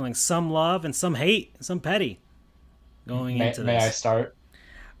Charles is feeling some love and some hate, some petty going into this. May I start?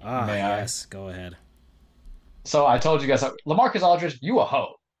 Yes, go ahead. So I told you guys, LaMarcus Aldridge, you a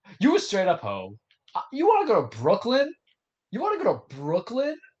hoe. You a straight up hoe. You want to go to Brooklyn? You want to go to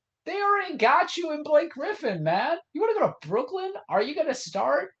Brooklyn? They already got you in Blake Griffin, man. You want to go to Brooklyn? Are you going to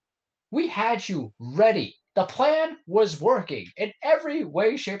start? We had you ready. The plan was working in every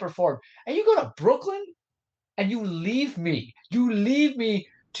way, shape, or form. And you go to Brooklyn and you leave me. You leave me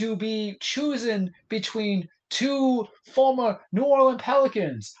to be choosing between two former New Orleans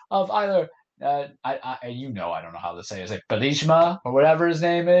Pelicans of either, I don't know how to say it. It's like Belishma or whatever his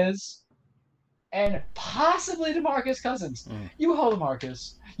name is. and possibly DeMarcus Cousins. You hold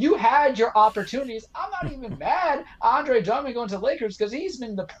DeMarcus. You had your opportunities. I'm not even mad Andre Drummond going to the Lakers because he's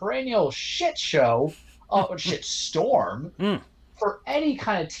been the perennial shit show, shit storm for any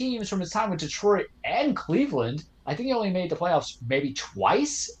kind of teams from his time with Detroit and Cleveland. I think he only made the playoffs maybe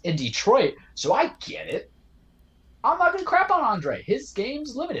twice in Detroit, so I get it. I'm not going to crap on Andre. His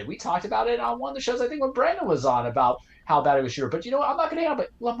game's limited. We talked about it on one of the shows, I think, when Brandon was on about how bad he was shooter. But you know what? I'm not going to hang on. But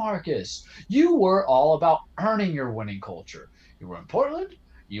LaMarcus, you were all about earning your winning culture. You were in Portland.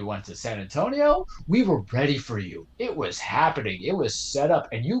 You went to San Antonio. We were ready for you. It was happening. It was set up,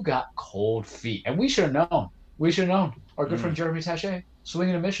 and you got cold feet. And we should have known. We should have known. Our good friend Jeremy Taché,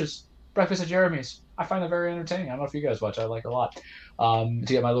 swinging and misses. Breakfast at Jeremy's. I find that very entertaining. I don't know if you guys watch. I like it a lot. To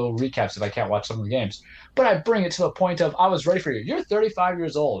get my little recaps if I can't watch some of the games. But I bring it to the point of I was ready for you. You're 35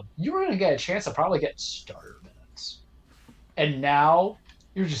 years old. You were going to get a chance to probably get starter minutes. And now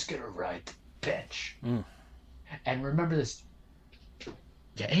you're just going to ride the bench. And remember this.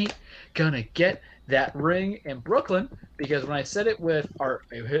 You ain't going to get that ring in Brooklyn because when I said it with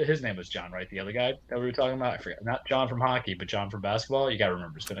his name was John, right? The other guy that we were talking about? I forget. Not John from hockey, but John from basketball. You got to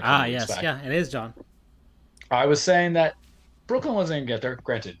remember. It's been a couple weeks back. Yeah, it is John. I was saying that Brooklyn wasn't going to get there.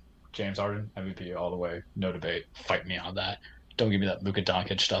 Granted, James Harden, MVP all the way. No debate. Fight me on that. Don't give me that Luka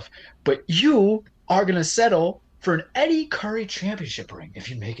Doncic stuff. But you are going to settle for an Eddie Curry championship ring if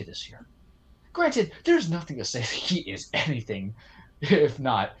you make it this year. Granted, there's nothing to say that he is anything if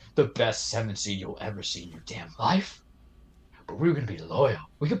not the best 7 seed you'll ever see in your damn life. But we're going to be loyal.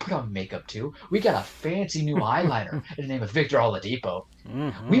 We can put on makeup too. We got a fancy new eyeliner in the name of Victor Oladipo.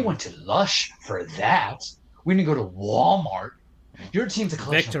 We went to Lush for that. We didn't go to Walmart. Your team's a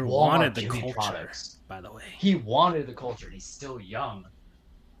collection Victor of Walmart wanted the beauty culture, products. by the way. He wanted the culture, and he's still young.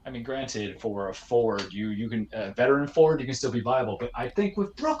 I mean, granted, for a forward, you can a veteran forward, you can still be viable. But I think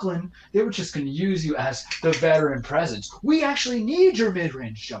with Brooklyn, they were just going to use you as the veteran presence. We actually need your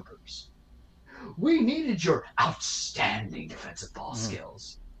mid-range jumpers. We needed your outstanding defensive ball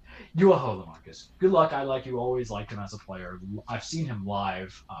skills. You a ho, LaMarcus. Good luck. I always liked him as a player. I've seen him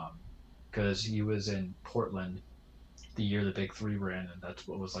live because he was in Portland the year the Big Three were in, and that's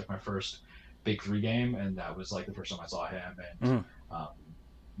what was like my first Big Three game, and that was like the first time I saw him. And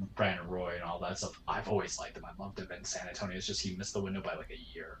Brandon Roy and all that stuff. I've always liked him. I loved him in San Antonio. It's just he missed the window by like a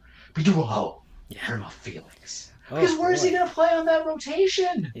year. But you will hurt my feelings. Because where's he going to play on that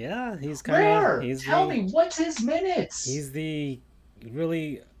rotation? Yeah, he's kind of... Tell me, what's his minutes? He's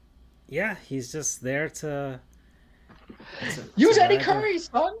he's just there to use Eddie Curry,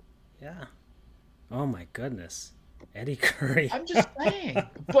 son. Yeah. Oh my goodness. Eddie Curry. I'm just saying.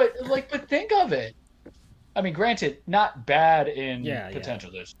 but think of it. I mean, granted, not bad in potential.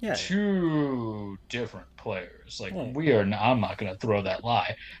 There's two different players. Like I'm not going to throw that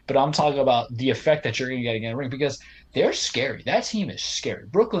lie, but I'm talking about the effect that you're going to get in a ring because they're scary. That team is scary.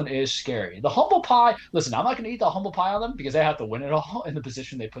 Brooklyn is scary. The humble pie. Listen, I'm not going to eat the humble pie on them because they have to win it all in the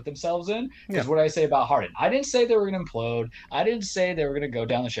position they put themselves in. Because what did I say about Harden? I didn't say they were going to implode. I didn't say they were going to go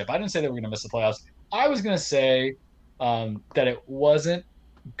down the ship. I didn't say they were going to miss the playoffs. I was going to say that it wasn't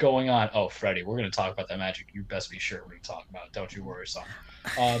going on. Oh, Freddie, we're going to talk about that Magic. You best be sure we're going to talk about it. Don't you worry, son.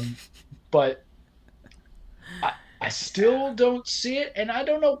 But I still don't see it, and I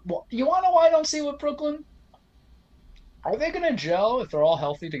don't know. You want to know why I don't see it with Brooklyn? Are they going to gel if they're all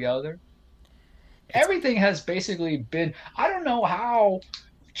healthy together? Everything has basically been. I don't know how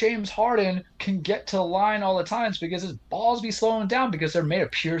James Harden can get to the line all the times because his balls be slowing down because they're made of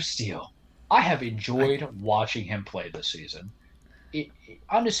pure steel. I have enjoyed watching him play this season.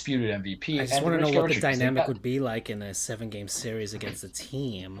 Undisputed MVP. I just want to know what the dynamic would be like in a 7-game series against a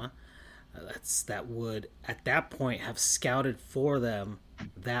team that would, at that point, have scouted for them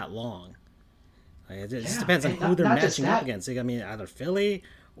that long. It just depends on who they're matching up against. I mean, either Philly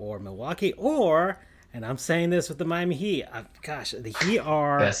or Milwaukee or, and I'm saying this with the Miami Heat, the Heat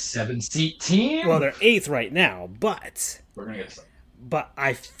are... Best 7-seat team? Well, they're 8th right now, but... We're going to get some. But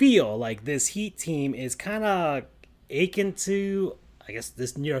I feel like this Heat team is kind of akin to... I guess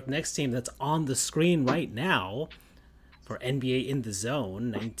this New York Knicks team that's on the screen right now for NBA in the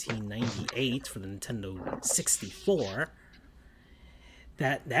Zone 1998 for the Nintendo 64.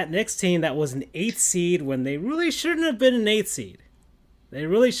 That Knicks team that was an 8th seed when they really shouldn't have been an 8th seed. They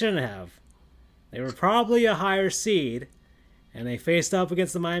really shouldn't have. They were probably a higher seed, and they faced up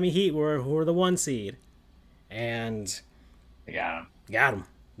against the Miami Heat who were the 1 seed. And they got them.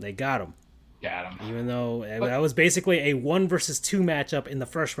 They got them. Got him. Even though that was basically a 1 versus 2 matchup in the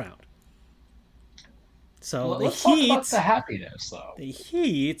first round. So let's talk about the happiness, though. The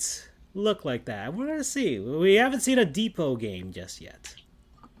Heat look like that. We're going to see. We haven't seen a Depot game just yet.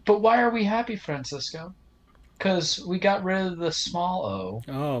 But why are we happy, Francisco? Because we got rid of the small O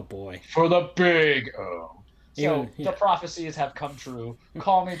Oh boy. for the big O. So Even, yeah. the prophecies have come true.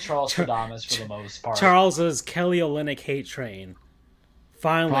 Call me Charles Stradamus for the most part. Charles's Kelly Olynyk hate train Ride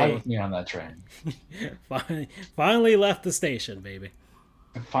finally with me on that train. finally left the station, baby.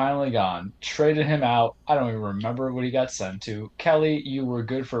 Finally gone. Traded him out. I don't even remember what he got sent to. Kelly, you were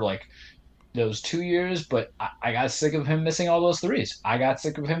good for like those 2 years, but I got sick of him missing all those threes. I got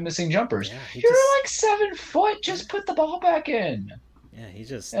sick of him missing jumpers. Yeah, You're like 7 foot. Just put the ball back in. Yeah, he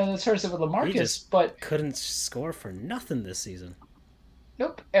just And it's hurts it with LaMarcus, but couldn't score for nothing this season.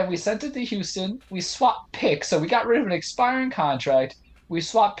 nope. And we sent it to Houston. We swapped picks, so we got rid of an expiring contract. We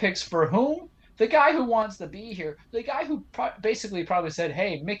swapped picks for whom? The guy who wants to be here. The guy who basically probably said,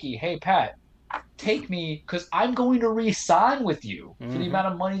 "Hey, Mickey. Hey, Pat. Take me because I'm going to re-sign with you for the amount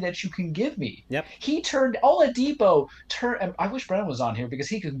of money that you can give me." Yep. He turned Oladipo. I wish Brennan was on here because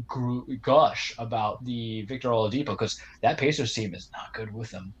he could gush about the Victor Oladipo because that Pacers team is not good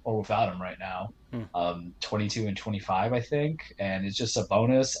with him or without him right now. 22 and 25, I think, and it's just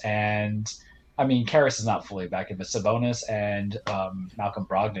Sabonis and. I mean, Karras is not fully back in, but Sabonis and Malcolm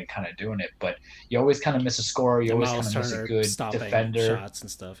Brogdon kind of doing it. But you always kind of miss a scorer. You always kind of miss a good defender. Shots and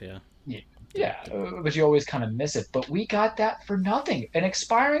stuff, yeah. Yeah, but you always kind of miss it. But we got that for nothing. An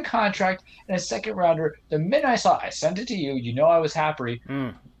expiring contract and a second rounder. The minute I sent it to you. You know I was happy.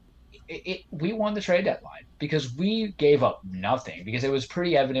 We won the trade deadline because we gave up nothing because it was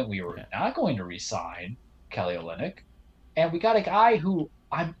pretty evident we were not going to re-sign Kelly Olynyk. And we got a guy who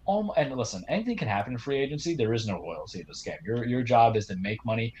I'm almost, and listen, anything can happen in free agency. There is no loyalty in this game. Your job is to make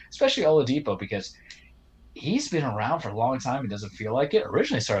money, especially Oladipo, because he's been around for a long time. He doesn't feel like it.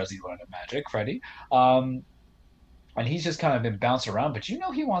 Originally started as the Orlando Magic, Freddie. And he's just kind of been bounced around. But you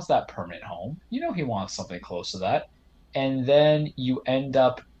know he wants that permanent home. You know he wants something close to that. And then you end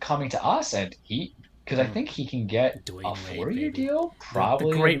up coming to us, and because I think he can get a 4-year deal,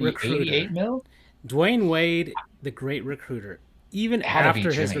 probably the great recruiter. 88 mil. Dwayne Wade, the great recruiter. Even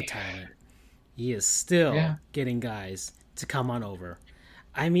after his retirement, he is still getting guys to come on over.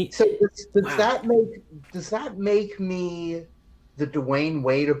 I mean, so does that make me the Dwayne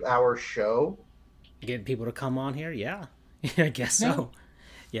Wade of our show? Getting people to come on here, yeah, I guess so.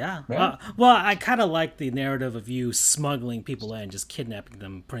 Yeah. Well, I kind of like the narrative of you smuggling people in, just kidnapping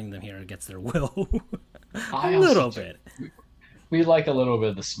them, bringing them here against their will. a little bit. We like a little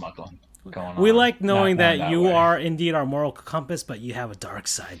bit of the smuggling. We like knowing that you are indeed our moral compass, but you have a dark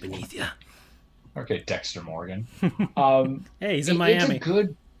side beneath you. Okay, Dexter Morgan. Hey, he's in Miami.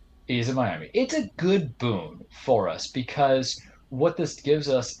 He's in Miami. It's a good boon for us because what this gives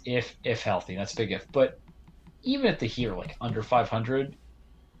us, if healthy, that's a big if, but even at the here, like under 500,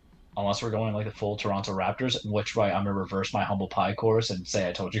 unless we're going like the full Toronto Raptors, in which way I'm going to reverse my humble pie course and say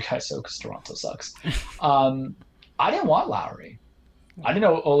I told you guys so because Toronto sucks. I didn't want Lowry. I didn't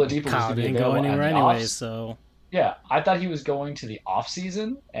know Oladipo was going to be available anywhere anyway, so yeah, I thought he was going to the off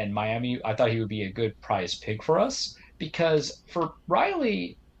season, and Miami. I thought he would be a good prize pick for us because for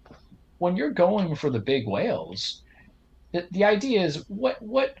Riley, when you're going for the big whales, the idea is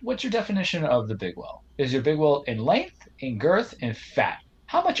what's your definition of the big whale? Is your big whale in length, in girth, in fat?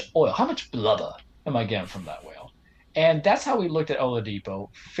 How much oil, how much blubber am I getting from that whale? And that's how we looked at Oladipo.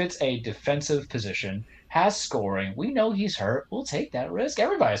 Fits a defensive position. Has scoring. We know he's hurt. We'll take that risk.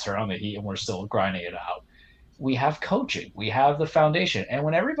 Everybody's hurt on the Heat, and we're still grinding it out. We have coaching. We have the foundation. And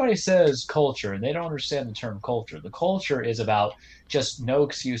when everybody says culture, and they don't understand the term culture, the culture is about just no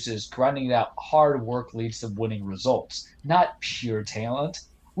excuses, grinding it out. Hard work leads to winning results, not pure talent.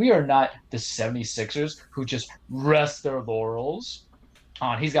 We are not the 76ers who just rest their laurels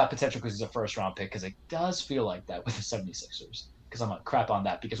on he's got potential because he's a first-round pick, because it does feel like that with the 76ers. Because I'm going to crap on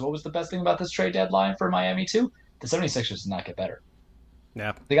that. Because what was the best thing about this trade deadline for Miami, too? The 76ers did not get better.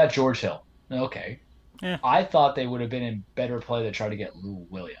 Yeah. They got George Hill. Okay. Yeah. I thought they would have been in better play to try to get Lou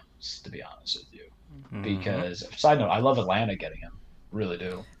Williams, to be honest with you. Because, side note, I love Atlanta getting him. Really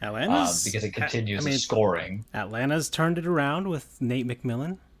do. Atlanta's... because it continues the scoring. Atlanta's turned it around with Nate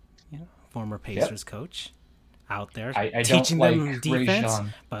McMillan, former Pacers coach, out there I teaching don't them like defense.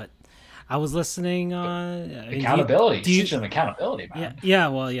 Rajon. But I was listening accountability. Teach them accountability, man. Yeah.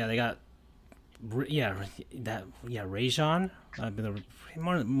 Well, they got Rajon.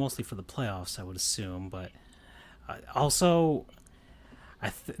 Mostly for the playoffs, I would assume, but also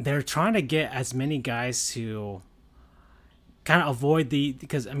they're trying to get as many guys to kind of avoid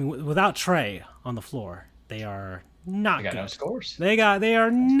because without Trey on the floor, they are not good. No scores. They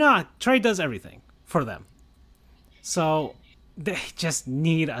are not. Trey does everything for them, so they just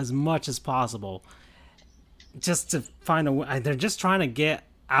need as much as possible just to find a way. They're just trying to get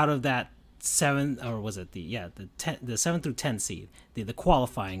out of that 7, or was it the 7 through 10 seed, the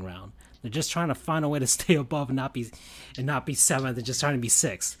qualifying round. They're just trying to find a way to stay above and not be 7th. They're just trying to be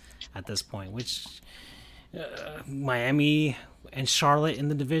 6th at this point. Which Miami and Charlotte in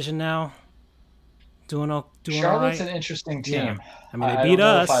the division now doing Charlotte's all right. an interesting team. Yeah. I mean, they I beat don't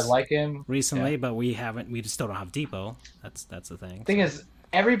know us if I like him recently, but we just still don't have Depot. That's the thing. Thing is,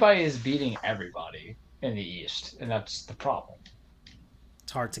 everybody is beating everybody in the East, and that's the problem.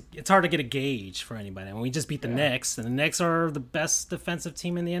 It's hard to get a gauge for anybody. I mean, we just beat the Knicks, and the Knicks are the best defensive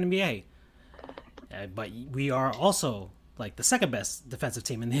team in the NBA. But we are also like the second best defensive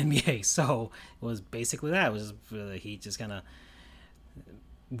team in the NBA. So it was basically that. It was the Heat just kind of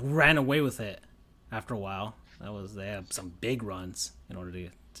ran away with it after a while. They had some big runs in order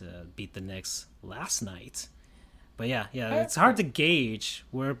to beat the Knicks last night. But yeah, it's hard to gauge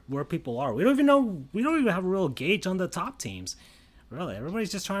where people are. We don't even have a real gauge on the top teams. Really,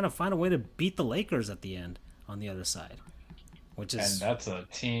 everybody's just trying to find a way to beat the Lakers at the end on the other side, and that's a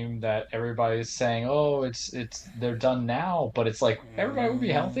team that everybody's saying, "Oh, they're done now," but it's like everybody will be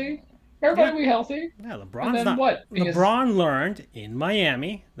healthy. Everybody will be healthy. Yeah, LeBron learned in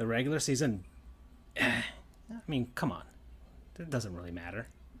Miami the regular season. I mean, come on, it doesn't really matter.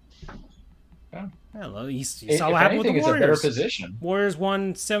 Yeah. You saw what happened with the Warriors. It's a better position. Warriors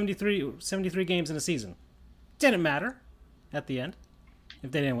won 73 games in a season. Didn't matter at the end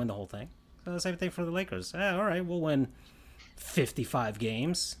if they didn't win the whole thing. So the same thing for the Lakers. All right, we'll win 55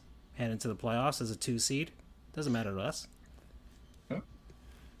 games, head into the playoffs as a 2 seed. Doesn't matter to us. Yeah.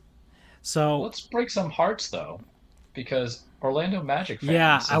 So let's break some hearts though, because Orlando Magic fans.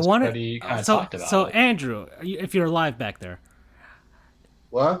 Yeah, I want to. Talked about so it. Andrew, if you're alive back there,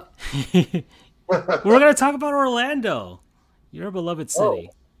 What? we're gonna talk about Orlando, your beloved city.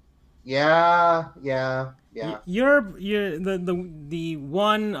 Oh. Yeah. You're the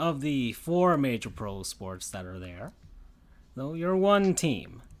one of the 4 major pro sports that are there. No, you're one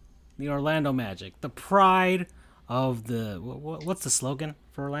team, the Orlando Magic, the pride of the what's the slogan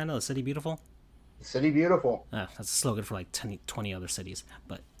for Orlando? The City Beautiful. City Beautiful. That's a slogan for like 20 other cities.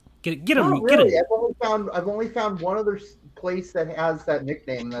 But get them. Not really. I've only found one other place that has that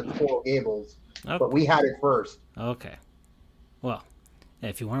nickname. And that's Coral Gables. Okay. But we had it first. Okay. Well,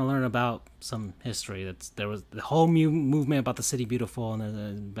 if you want to learn about some history, there was the whole movement about the City Beautiful,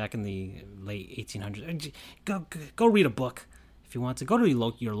 and back in the late 1800s. Go read a book if you want to. Go to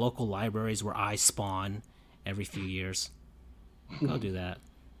your local libraries where I spawn every few years. Go do that.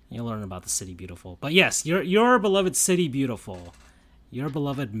 You'll learn about the City Beautiful. But yes, your beloved City Beautiful, your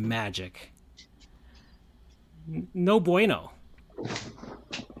beloved Magic. No bueno.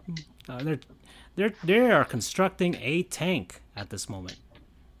 They are constructing a tank at this moment.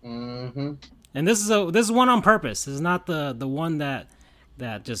 Mm-hmm. And this is one on purpose. This is not the one that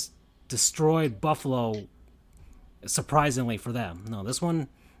just destroyed Buffalo. Surprisingly for them, no. This one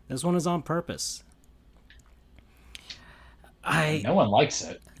is on purpose. No one likes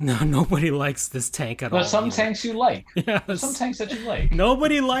it. No, nobody likes this tank at all. But some tanks you like. Yes. There's some tanks that you like.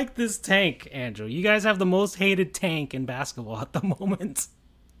 Nobody liked this tank, Andrew. You guys have the most hated tank in basketball at the moment.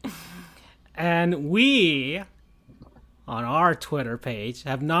 And we, on our Twitter page,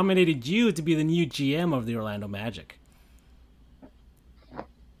 have nominated you to be the new GM of the Orlando Magic.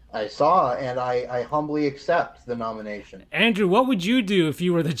 I saw, and I humbly accept the nomination. Andrew, what would you do if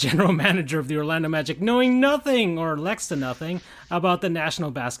you were the general manager of the Orlando Magic, knowing nothing or next to nothing about the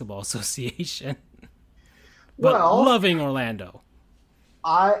National Basketball Association, but loving Orlando?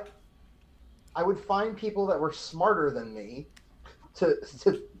 I would find people that were smarter than me to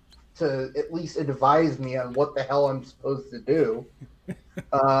at least advise me on what the hell I'm supposed to do.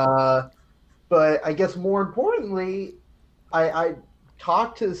 But I guess more importantly, I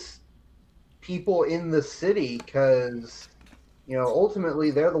talk to people in the city because, ultimately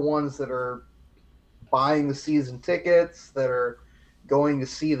they're the ones that are buying the season tickets, that are going to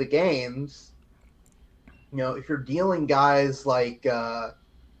see the games. If you're dealing guys like Nikola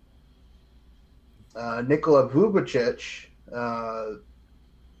Vucevic,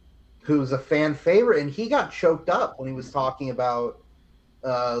 who's a fan favorite, and he got choked up when he was talking about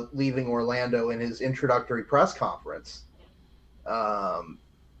leaving Orlando in his introductory press conference.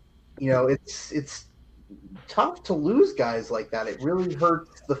 It's tough to lose guys like that. It really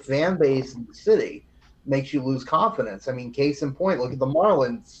hurts the fan base in the city, makes you lose confidence. I mean, case in point, look at the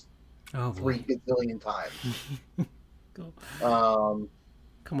Marlins 3 gazillion times.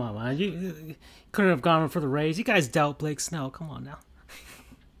 Come on, man. You couldn't have gone for the Rays. You guys dealt Blake Snell. Come on now.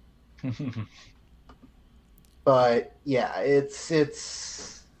 But yeah, it's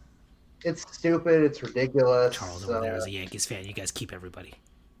stupid. It's ridiculous. Charles over there is a Yankees fan. You guys keep everybody.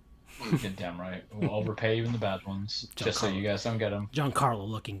 Get damn right. We'll overpay even the bad ones, just so you guys don't get them. Giancarlo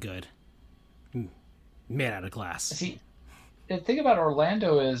looking good. Made out of glass. See, the thing about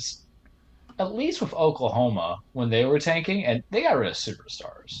Orlando is, at least with Oklahoma, when they were tanking, and they got rid of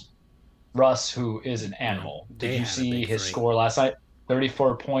superstars. Russ, who is an animal. Did you see his score last night?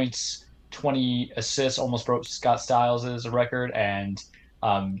 34 points, 20 assists, almost broke Scott Styles' record, and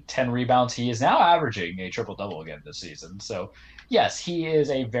 10 rebounds. He is now averaging a triple-double again this season. So, yes, he is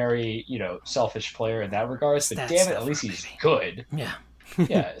a very, selfish player in that regard. But damn it, at least he's good. Yeah.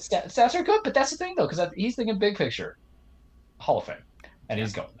 Yeah, stats are good, but that's the thing, though, because he's thinking big picture. Hall of Fame. And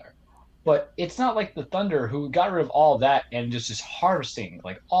he's going there. But it's not like the Thunder, who got rid of all that and just harvesting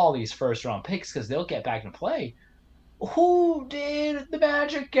like all these first-round picks because they'll get back into play. Who did the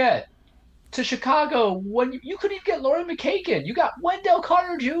Magic get to Chicago when you couldn't even get Lauren McKagan? You got Wendell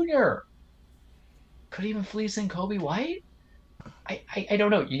Carter Jr. Could even fleece in Kobe White? I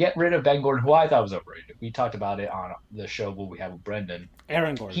don't know. You get rid of Ben Gordon, who I thought was overrated. We talked about it on the show we have with Brendan.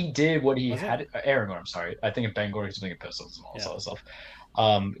 Aaron Gordon. He did what he had. Aaron Gordon, I'm sorry. I think of Ben Gordon, he's thinking Pistons and all this other stuff.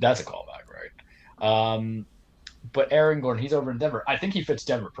 That's a callback, right? But Aaron Gordon, he's over in Denver. I think he fits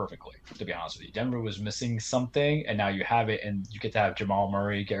Denver perfectly, to be honest with you. Denver was missing something, and now you have it, and you get to have Jamal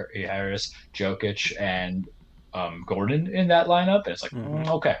Murray, Gary Harris, Jokic, and Gordon in that lineup. And it's like,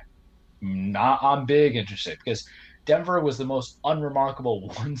 okay, I'm big interested because Denver was the most unremarkable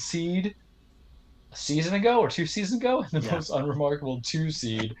 1 seed a season ago or 2 seasons ago, and the most unremarkable 2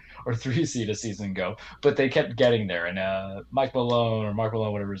 seed or 3 seed a season ago. But they kept getting there, and Mark Malone,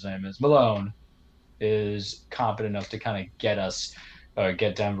 whatever his name is, Malone, is competent enough to kind of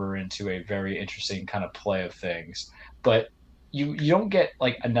get Denver into a very interesting kind of play of things. But you don't get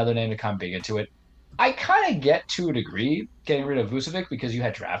like another name to come big into it. I kind of get to a degree getting rid of Vucevic because you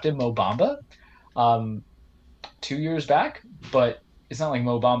had drafted Mo Bamba 2 years back, but it's not like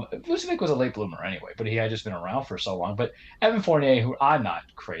Mo Bamba. Vucevic was a late bloomer anyway, but he had just been around for so long. But Evan Fournier, who I'm not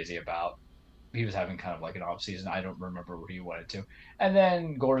crazy about, he was having kind of like an off season. I don't remember where he wanted to. And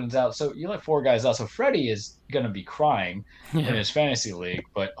then Gordon's out. So you let 4 guys out. So Freddie is going to be crying in his fantasy league,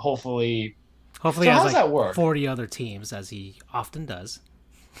 but hopefully so he has like that work? 40 other teams, as he often does.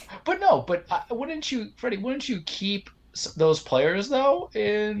 But wouldn't you keep those players, though,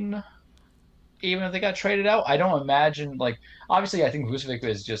 even if they got traded out? I don't imagine, obviously I think Vucevic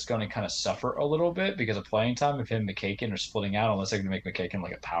is just going to kind of suffer a little bit because of playing time if him and McKagan are splitting out, unless they're going to make McKagan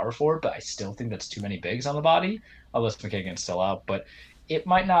like a power forward, but I still think that's too many bigs on the body, unless McKagan's still out. But it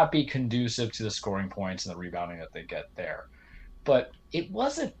might not be conducive to the scoring points and the rebounding that they get there. But it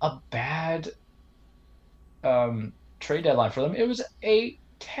wasn't a bad trade deadline for them. It was a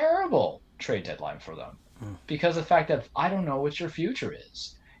terrible trade deadline for them because of the fact that I don't know what your future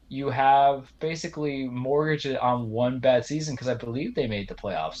is. You have basically mortgaged it on one bad season because I believe they made the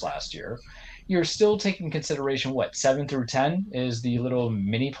playoffs last year. You're still taking consideration 7 through 10 is the little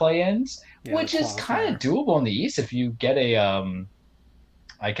mini play-ins, which is kind of doable in the East if you get a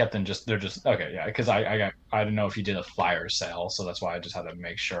I kept them just because I don't know if you did a fire sale, so that's why I just had to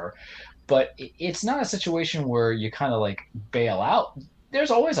make sure. But it's not a situation where you kind of bail out.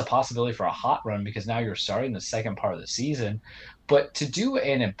 There's always a possibility for a hot run because now you're starting the second part of the season. But to do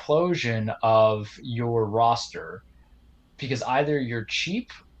an implosion of your roster because either you're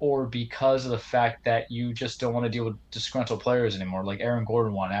cheap or because of the fact that you just don't want to deal with disgruntled players anymore, like Aaron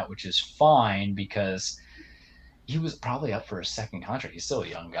Gordon won out, which is fine because he was probably up for a second contract. He's still a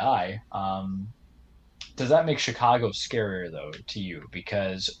young guy. Does that make Chicago scarier, though, to you?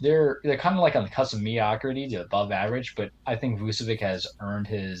 Because they're kind of on the cusp of mediocrity to above average, but I think Vucevic has earned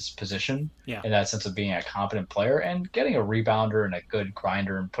his position in that sense of being a competent player and getting a rebounder and a good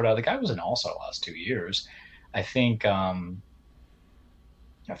grinder and put out. The guy was an all-star last 2 years. I think that's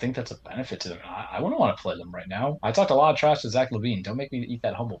a benefit to them. I wouldn't want to play them right now. I talked a lot of trash to Zach LaVine. Don't make me eat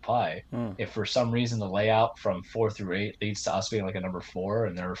that humble pie. If for some reason the layout from 4 through 8 leads to us being a number 4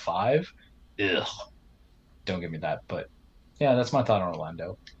 and they're 5, ugh. Don't give me that, but yeah, that's my thought on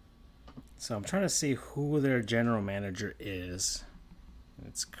Orlando. So I'm trying to see who their general manager is.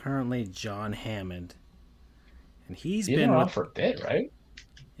 It's currently John Hammond, and he's been around for a bit, right?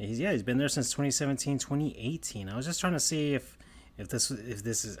 He's been there since 2017, 2018. I was just trying to see if this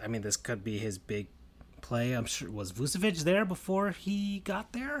is. I mean, this could be his big play. I'm sure. Was Vucevic there before he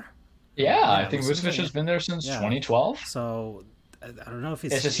got there? Yeah, I think Vucevic has been there since 2012. So. I don't know if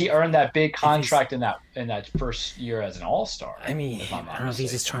it's just he earned that big contract in that first year as an all-star. I mean, I don't know if he's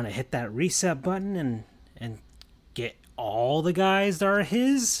just trying to hit that reset button and get all the guys that are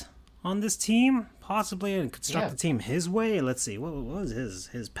his on this team, possibly, and construct the team his way. Let's see, what was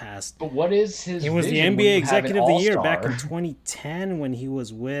his past? But what is his? He was the NBA Executive of the Year back in 2010 when he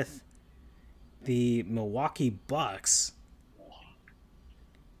was with the Milwaukee Bucks,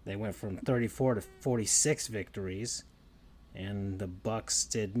 they went from 34 to 46 victories, and the Bucks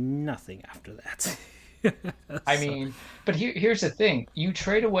did nothing after that. I mean, but here's the thing. You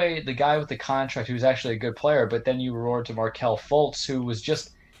trade away the guy with the contract who's actually a good player, but then you reward to Markelle Fultz, who was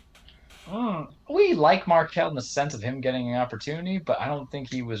just we like Markelle in the sense of him getting an opportunity, but I don't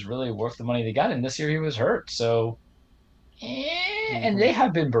think he was really worth the money they got. And this year he was hurt. So, and they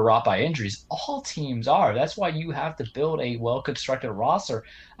have been brought by injuries. All teams are. That's why you have to build a well-constructed roster.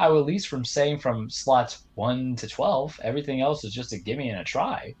 I would at least from saying from slots 1 to 12, everything else is just a gimme and a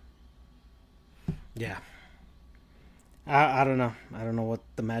try. Yeah. I don't know. I don't know what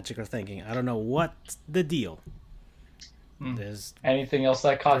the Magic are thinking. I don't know what's the deal. There's anything else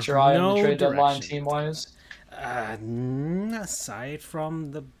that caught your eye on the trade deadline team-wise? Aside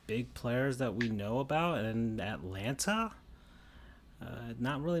from the big players that we know about in Atlanta,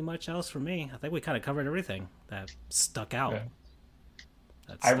 not really much else for me. I think we kind of covered everything that stuck out. Okay.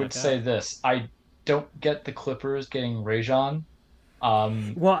 I would say this. I don't get the Clippers getting Rajon.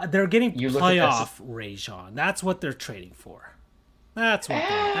 Well, they're getting playoff Rajon. That's what they're trading for. That's what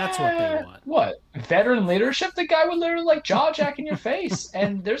they want. What? Veteran leadership? The guy would literally like jaw jack in your face.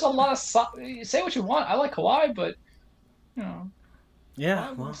 And there's a lot of say what you want. I like Kawhi, but you know.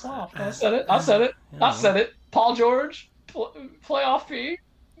 Yeah, well, soft. I said it. Paul George, playoff fee,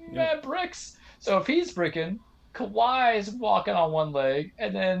 man, bricks. So if he's bricking, Kawhi's walking on one leg,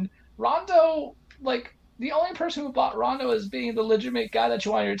 and then Rondo, like the only person who bought Rondo as being the legitimate guy that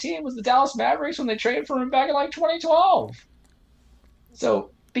you want on your team was the Dallas Mavericks when they traded for him back in like 2012.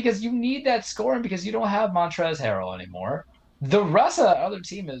 So, because you need that scoring because you don't have Montrezl Harrell anymore. The rest of that other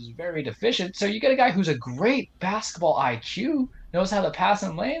team is very deficient. So you get a guy who's a great basketball IQ, knows how to pass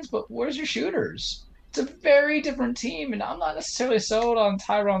in lanes, but where's your shooters? It's a very different team, and I'm not necessarily sold on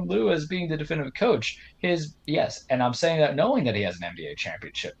Tyronn Lue as being the definitive coach. Yes, and I'm saying that knowing that he has an NBA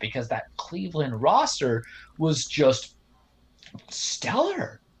championship because that Cleveland roster was just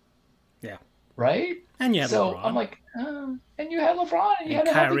stellar. Yeah. Right? And you had so LeBron. I'm like, and you had LeBron, and you had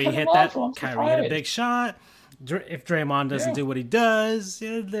Kyrie hit that. Kyrie hit a big shot. If Draymond doesn't do what he does,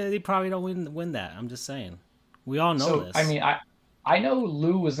 they probably don't win that. I'm just saying. We all know this. I mean, I know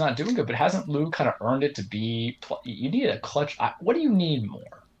Lou was not doing good, but hasn't Lou kind of earned it to be? You need a clutch. What do you need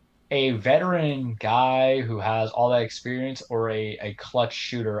more? A veteran guy who has all that experience, or a clutch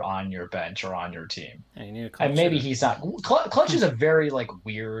shooter on your bench or on your team? Yeah, you need a clutch and maybe shooter. He's not. Clutch is a very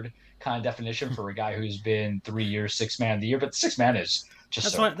weird kind of definition for a guy who's been 3 years 6 man of the year, but 6 man is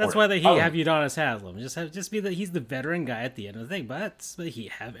just that's why he have Udonis Haslem. Just be that he's the veteran guy at the end of the thing, but he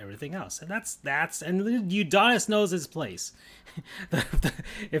have everything else, and that's and Udonis knows his place.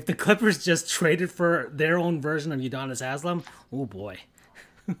 If the Clippers just traded for their own version of Udonis Haslem, oh boy.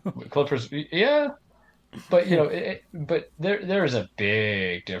 Clippers, yeah, but but there is a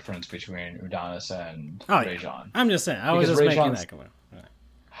big difference between Udonis and Rajon. I'm just saying. I was just making that comment.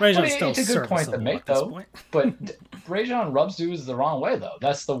 Rajon's still it's a good point to make, though. But Rajon rubs dudes the wrong way, though.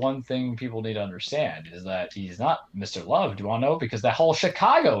 That's the one thing people need to understand is that he's not Mr. Love. Do you want to know? Because that whole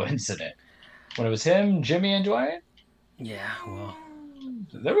Chicago incident, when it was him, Jimmy, and Dwayne. Yeah, well,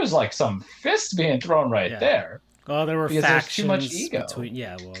 there was some fist being thrown right there. Oh, there were factions too much ego. Between.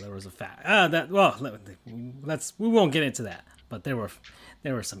 Yeah, well, there was a fact. We won't get into that. But there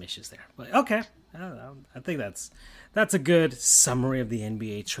were some issues there. But okay, I think that's a good summary of the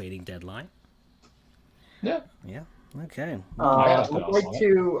NBA trading deadline. Yeah. Yeah. Okay.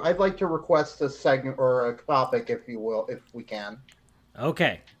 I'd like to request a segment or a topic, if you will, if we can.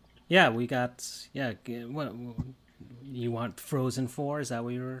 Okay. Yeah, we got. Yeah. What you want? Frozen 4? Is that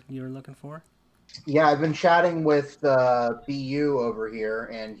what you were looking for? Yeah, I've been chatting with BU over here,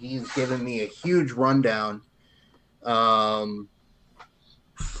 and he's given me a huge rundown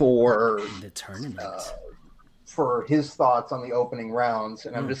for the tournament. For his thoughts on the opening rounds,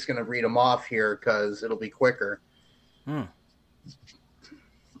 and I'm just going to read them off here because it'll be quicker.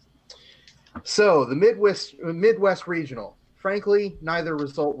 So, the Midwest Regional. Frankly, neither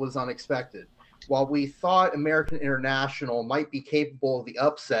result was unexpected. While we thought American International might be capable of the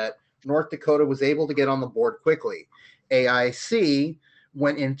upset, North Dakota was able to get on the board quickly. AIC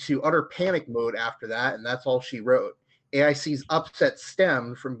went into utter panic mode after that, and that's all she wrote. AIC's upset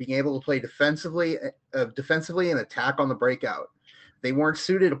stemmed from being able to play defensively and attack on the breakout. They weren't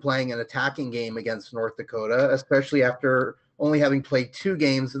suited to playing an attacking game against North Dakota, especially after only having played 2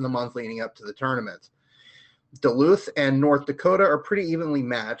 games in the month leading up to the tournament. Duluth and North Dakota are pretty evenly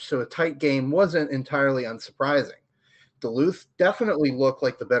matched, so a tight game wasn't entirely unsurprising. Duluth definitely looked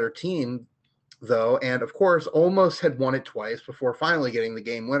like the better team, though, and of course almost had won it twice before finally getting the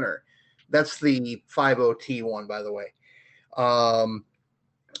game winner. That's the 5-0T one, by the way.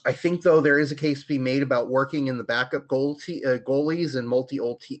 I think, though, there is a case to be made about working in the backup goalies in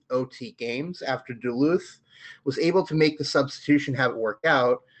multi-OT games after Duluth was able to make the substitution have it work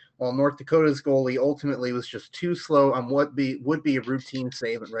out, while North Dakota's goalie ultimately was just too slow on what would be a routine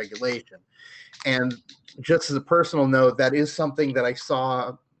save in regulation. And just as a personal note, that is something that I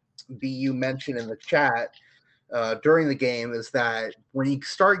saw BU mention in the chat during the game, is that when you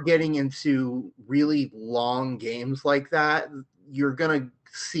start getting into really long games like that, you're going to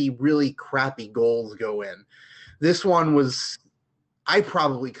see really crappy goals go in. This one was, I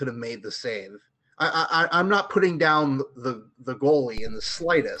probably could have made the save. I'm not putting down the goalie in the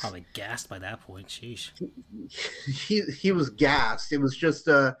slightest. Probably gassed by that point. Sheesh. He was gassed. It was just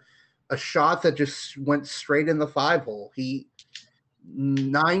a shot that just went straight in the 5-hole.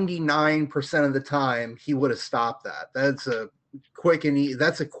 99% of the time he would have stopped that. That's a quick and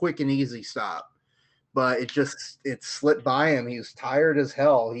easy stop. But it slipped by him. He was tired as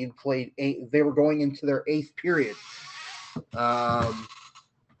hell. He'd played 8. They were going into their 8th period.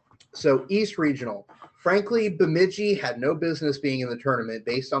 So East Regional. Frankly, Bemidji had no business being in the tournament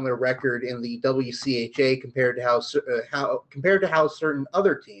based on their record in the WCHA compared to how certain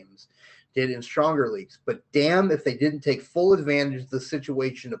other teams did in stronger leagues. But damn if they didn't take full advantage of the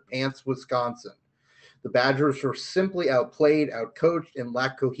situation of Pants, Wisconsin. The Badgers were simply outplayed, outcoached, and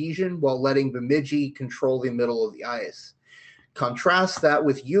lacked cohesion while letting Bemidji control the middle of the ice. Contrast that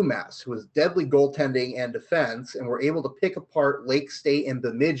with UMass, who was deadly goaltending and defense, and were able to pick apart Lake State and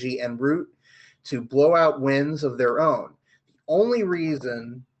Bemidji en route to blowout wins of their own. The only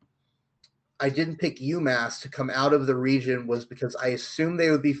reason I didn't pick UMass to come out of the region was because I assumed they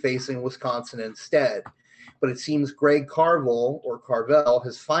would be facing Wisconsin instead. But it seems Greg Carvel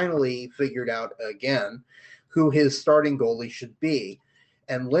has finally figured out again who his starting goalie should be.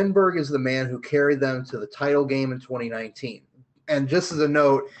 And Lindbergh is the man who carried them to the title game in 2019. And just as a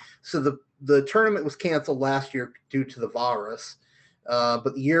note, so the tournament was canceled last year due to the virus.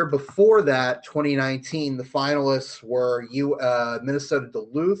 But the year before that, 2019, the finalists were Minnesota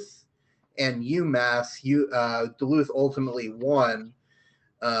Duluth and UMass. Duluth ultimately won.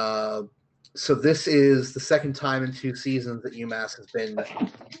 So this is the second time in 2 seasons that UMass has been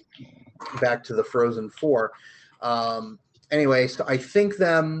back to the Frozen Four. Anyway, so I think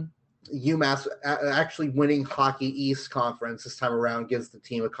UMass actually winning Hockey East Conference this time around gives the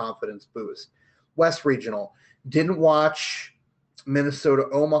team a confidence boost. West Regional. Didn't watch Minnesota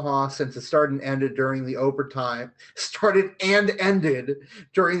Omaha since it started and ended during the overtime. Started and ended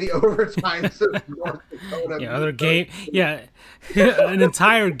during the overtime. North Dakota. Yeah, other game. Yeah, an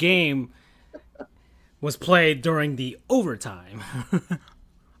entire game was played during the overtime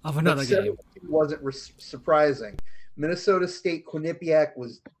of another game. It wasn't surprising. Minnesota State Quinnipiac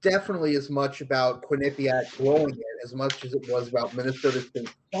was definitely as much about Quinnipiac blowing it as much as it was about Minnesota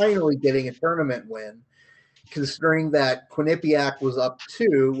State finally getting a tournament win, considering that Quinnipiac was up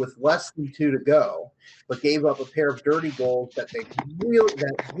 2 with less than 2 to go, but gave up a pair of dirty goals that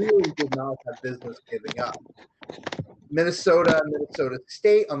really did not have business giving up. Minnesota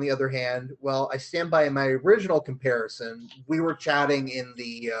State, on the other hand, well, I stand by my original comparison. We were chatting in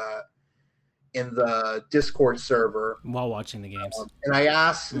the Discord server while watching the games, and I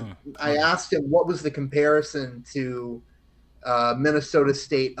asked him what was the comparison to Minnesota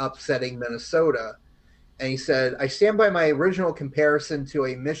State upsetting Minnesota, and he said, "I stand by my original comparison to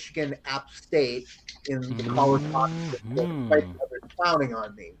a Michigan App State in the college hockey. They're clowning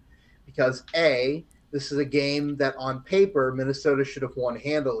on me because A, this is a game that on paper Minnesota should have won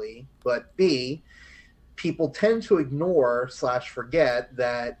handily, but B, people tend to ignore / forget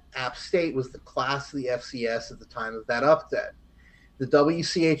that App State was the class of the FCS at the time of that upset. The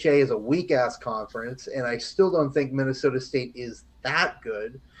WCHA is a weak-ass conference, and I still don't think Minnesota State is that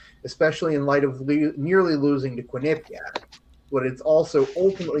good, especially in light of nearly losing to Quinnipiac. But it's also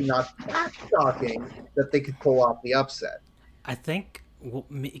ultimately not that shocking that they could pull off the upset." I think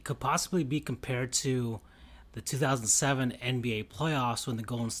it could possibly be compared to the 2007 NBA playoffs when the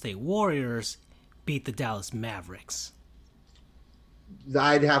Golden State Warriors beat the Dallas Mavericks.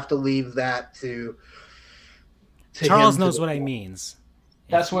 I'd have to leave that to Charles knows what I means.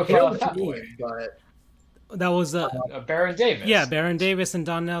 That's what but that was Baron Davis. Yeah, Baron Davis and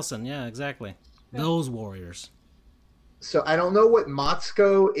Don Nelson. Yeah, exactly. Yeah. Those Warriors. So I don't know what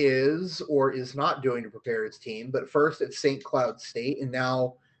Motzko is or is not doing to prepare his team, but first it's St. Cloud State, and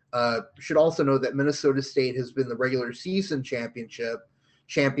now should also know that Minnesota State has been the regular season champion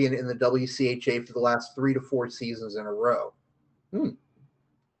in the WCHA for the last 3 to 4 seasons in a row.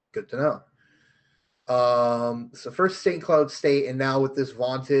 Good to know. So first St. Cloud State, and now with this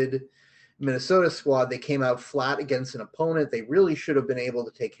vaunted Minnesota squad, they came out flat against an opponent they really should have been able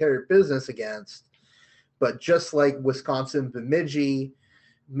to take care of business against. But just like Wisconsin Bemidji,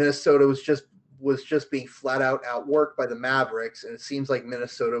 Minnesota was just being flat out outworked by the Mavericks, and it seems like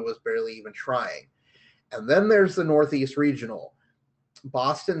Minnesota was barely even trying. And then there's the Northeast Regional.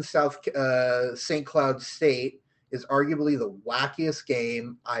 Boston St. Cloud State is arguably the wackiest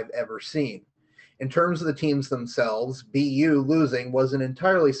game I've ever seen. In terms of the teams themselves, BU losing wasn't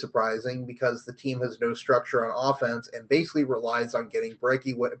entirely surprising because the team has no structure on offense and basically relies on getting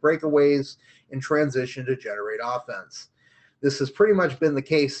breakaways in transition to generate offense. This has pretty much been the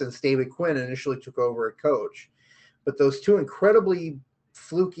case since David Quinn initially took over at coach. But those two incredibly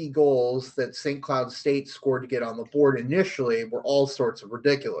fluky goals that St. Cloud State scored to get on the board initially were all sorts of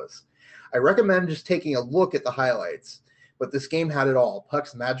ridiculous. I recommend just taking a look at the highlights. But this game had it all.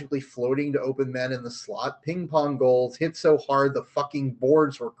 Pucks magically floating to open men in the slot, ping-pong goals, hit so hard the fucking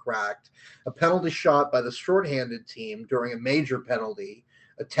boards were cracked, a penalty shot by the shorthanded team during a major penalty,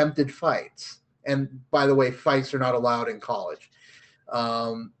 attempted fights. And by the way, fights are not allowed in college.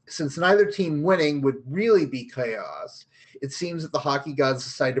 Since neither team winning would really be chaos, it seems that the hockey gods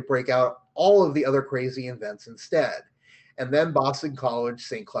decided to break out all of the other crazy events instead. And then Boston College,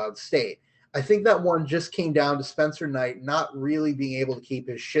 St. Cloud State. I think that one just came down to Spencer Knight not really being able to keep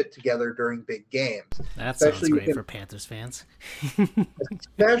his shit together during big games. That sounds great for Panthers fans.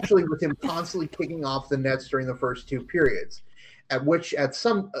 Especially with him constantly kicking off the nets during the first two periods, it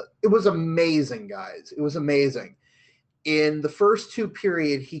was amazing, guys. It was amazing. In the first two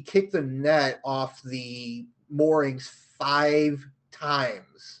periods, he kicked the net off the moorings 5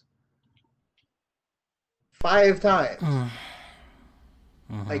 times. 5 times.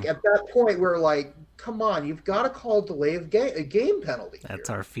 Like, at that point, we're like, come on, you've got to call a delay of a game penalty. That's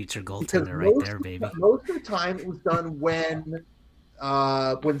here. Our feature goaltender right there, baby. Most of the time, it was done when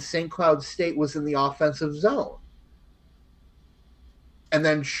St. Cloud State was in the offensive zone. And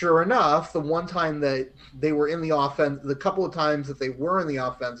then, sure enough, the one time that they were in the couple of times that they were in the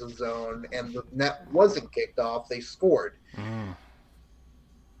offensive zone and the net wasn't kicked off, they scored.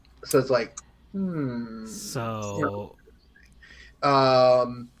 So it's like, So...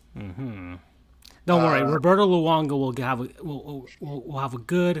 Don't worry, Roberto Luongo will have a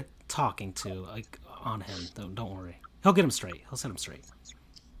good talking to on him. Don't worry, he'll get him straight. He'll set him straight.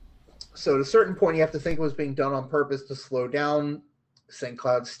 So at a certain point, you have to think it was being done on purpose to slow down St.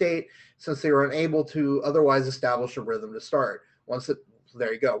 Cloud State, since they were unable to otherwise establish a rhythm to start.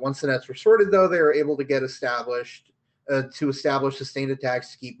 There you go. Once the nets were sorted, though, they were able to get established to establish sustained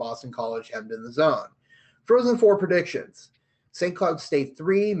attacks to keep Boston College hemmed in the zone. Frozen Four predictions. St. Cloud State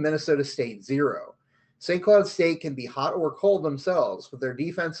 3, Minnesota State 0. St. Cloud State can be hot or cold themselves, but their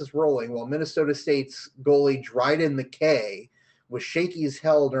defense is rolling, while Minnesota State's goalie Dryden McKay was shaky as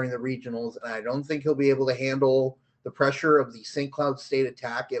hell during the regionals, and I don't think he'll be able to handle the pressure of the St. Cloud State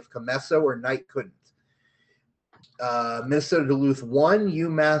attack if Comesso or Knight couldn't. Minnesota Duluth 1,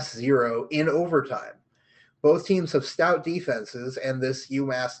 UMass 0 in overtime. Both teams have stout defenses, and this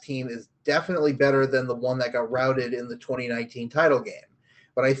UMass team is definitely better than the one that got routed in the 2019 title game.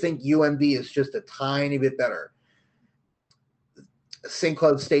 But I think UMD is just a tiny bit better. St.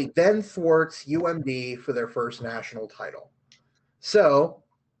 Cloud State then thwarts UMD for their first national title. So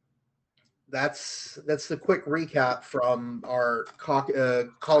that's the quick recap from our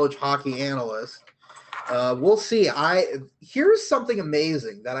college hockey analyst. We'll see. Here's something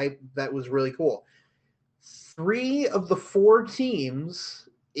amazing that was really cool. 3 of the 4 teams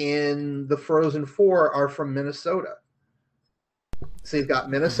in the Frozen Four are from Minnesota. So you've got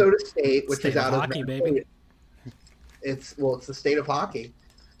Minnesota State, which is out of hockey, baby. It's the state of hockey.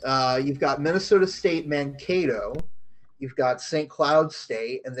 You've got Minnesota State Mankato, you've got St. Cloud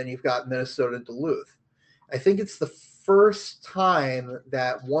State, and then you've got Minnesota Duluth. I think it's the first time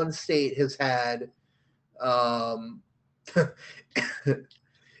that one state has had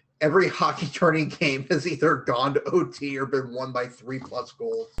every hockey tourney game has either gone to OT or been won by 3+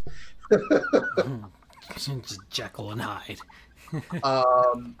 goals. Just Jekyll and Hyde.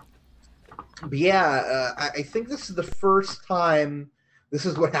 But yeah, I think this is the first time. This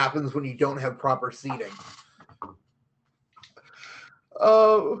is what happens when you don't have proper seating.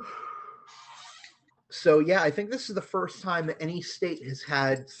 So yeah, I think this is the first time that any state has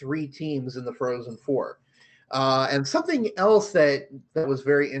had 3 teams in the Frozen Four. And something else that was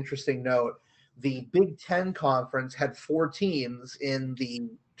very interesting note, the Big Ten Conference had 4 teams in the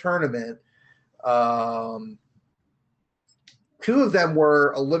tournament. 2 of them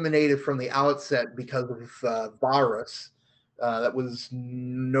were eliminated from the outset because of virus. That was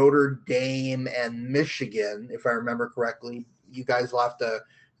Notre Dame and Michigan, if I remember correctly. You guys will have to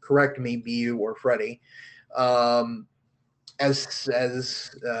correct me, BU or Freddie. As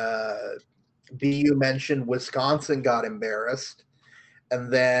BU mentioned, Wisconsin got embarrassed,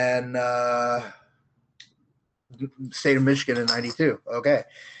 and then state of Michigan in '92. Okay,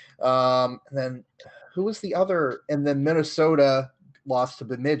 and then who was the other? And then Minnesota lost to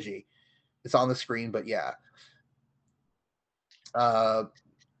Bemidji. It's on the screen, but yeah. So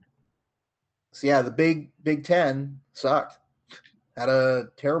yeah, the Big Ten sucked. Had a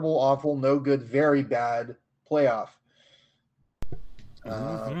terrible, awful, no good, very bad playoff.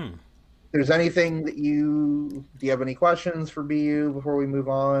 There's anything that do you have any questions for BU before we move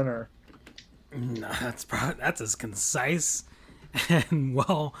on, or? No, that's as concise and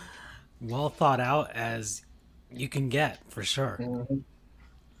well thought out as you can get, for sure.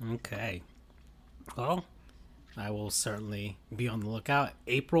 Mm-hmm. Okay. Well, I will certainly be on the lookout.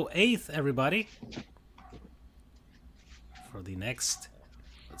 April 8th, everybody, for the next,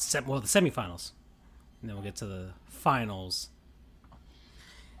 the semifinals. And then we'll get to the finals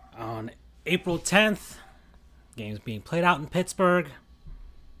on April 10th. Games being played out in Pittsburgh.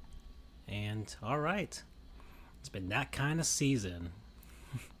 And, all right. It's been that kind of season.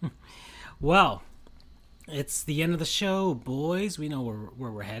 Well, it's the end of the show, boys. We know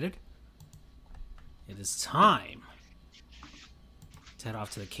where we're headed. It is time to head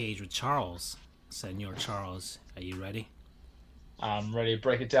off to the cage with Charles. Senor Charles, are you ready? I'm ready to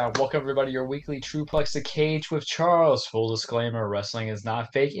break it down. Welcome, everybody, your weekly Truplex The Cage with Charles. Full disclaimer, wrestling is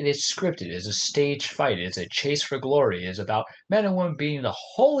not fake. It is scripted. It is a stage fight. It is a chase for glory. It is about men and women beating the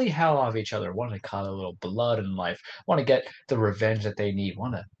holy hell out of each other, wanting to cut a little blood in life, want to get the revenge that they need,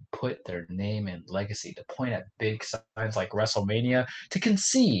 want to put their name and legacy, to point at big signs like WrestleMania, to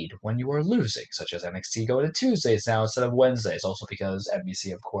concede when you are losing, such as NXT going to Tuesdays now instead of Wednesdays, also because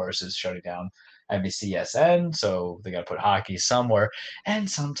NBC, of course, is shutting down NBCSN, so they got to put hockey somewhere. And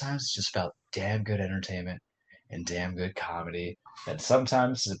sometimes it's just about damn good entertainment and damn good comedy. And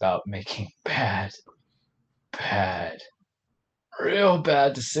sometimes it's about making bad, real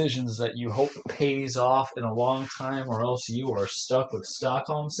bad decisions that you hope pays off in a long time, or else you are stuck with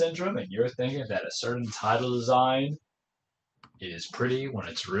Stockholm Syndrome and you're thinking that a certain title design is pretty when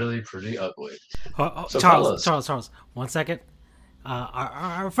it's really pretty ugly. So Charles, 1 second.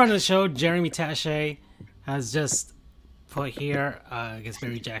 Our friend of the show, Jeremy Taché, has just put here, I guess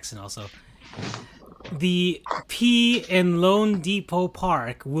Barry Jackson also, the P in Lone Depot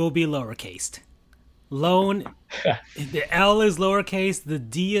Park will be lowercased. Lone, the L is lowercase, the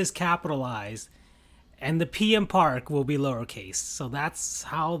D is capitalized, and the P in Park will be lowercase. So that's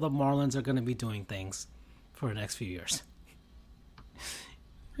how the Marlins are going to be doing things for the next few years.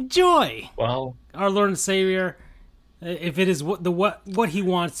 Enjoy! Well, our Lord and Savior, if it is what he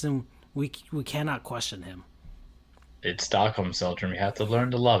wants, and we cannot question him. It's Stockholm Syndrome. You have to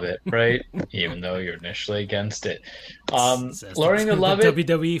learn to love it, right? Even though you're initially against it. Learning to love it.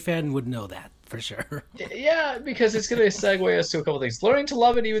 WWE fan would know that for sure. Yeah, because it's going to segue us to a couple things. Learning to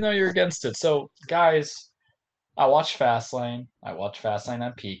love it even though you're against it. So, guys, I watched Fastlane. I watched Fastlane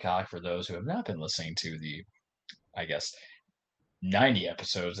on Peacock for those who have not been listening to the, I guess, 90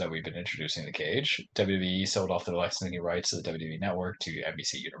 episodes that we've been introducing the cage. WWE sold off their licensing rights to the WWE Network to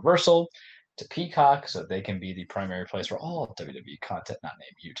NBC Universal, to Peacock, so they can be the primary place for all WWE content, not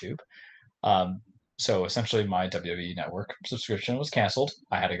named YouTube. So essentially, my WWE Network subscription was canceled.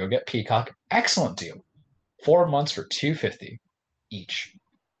 I had to go get Peacock. Excellent deal. 4 months for $250 each.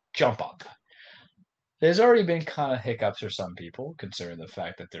 Jump on that. There's already been kind of hiccups for some people, considering the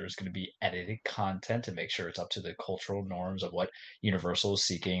fact that there's going to be edited content to make sure it's up to the cultural norms of what Universal is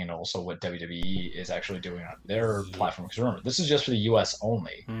seeking and also what WWE is actually doing on their platform. Because remember, this is just for the US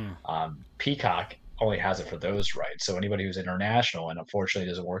only. Peacock only has it for those rights. So anybody who's international, and unfortunately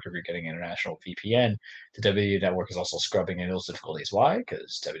it doesn't work if you're getting international VPN, the WWE Network is also scrubbing in those difficulties. Why?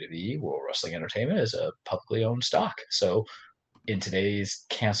 Because WWE, World Wrestling Entertainment, is a publicly owned stock. So in today's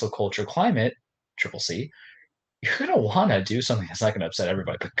cancel culture climate, Triple C, you're going to want to do something that's not going to upset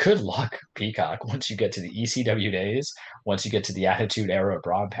everybody. But good luck, Peacock, once you get to the ECW days, once you get to the Attitude Era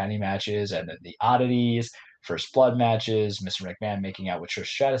bra and panty matches, and then the oddities, First Blood matches, Mr. McMahon making out with Trish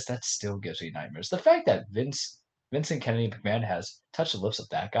Stratus, that still gives me nightmares. The fact that Vincent Kennedy McMahon has touched the lips of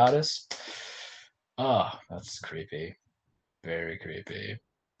that goddess, that's creepy. Very creepy.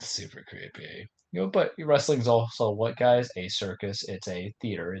 Super creepy. But wrestling's also what, guys? A circus. It's a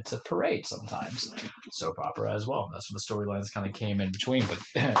theater. It's a parade sometimes. Soap opera as well. That's when the storylines kind of came in between. But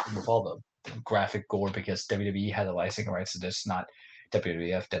with all the graphic gore, because WWE had the licensing rights to this, not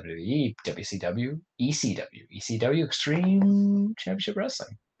WWF, WWE, WCW, ECW, Extreme Championship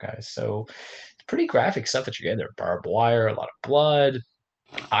Wrestling, guys. So it's pretty graphic stuff that you get there. Barbed wire, a lot of blood.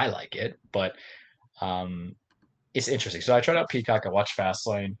 I like it, but um, it's interesting. So I tried out Peacock. I watched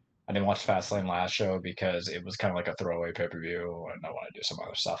Fastlane. I didn't watch Fastlane last show because it was kind of like a throwaway pay per view, and I want to do some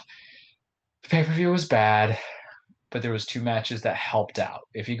other stuff. The pay per view was bad, but there was two matches that helped out.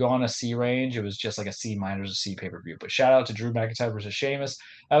 If you go on a C range, it was just like a C minus, a C pay per view. But shout out to Drew McIntyre versus Sheamus.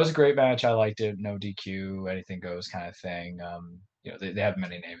 That was a great match. I liked it. No DQ, anything goes kind of thing. They have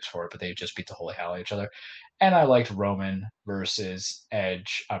many names for it, but they just beat the holy hell out of each other. And I liked Roman versus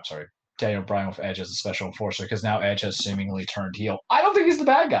Edge. I'm sorry, Daniel Bryan with Edge as a special enforcer because now Edge has seemingly turned heel. I don't think he's the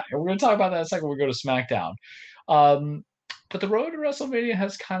bad guy. We're going to talk about that in a second when we go to SmackDown. Um, but the road to WrestleMania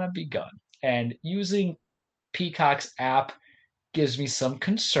has kind of begun. And using Peacock's app gives me some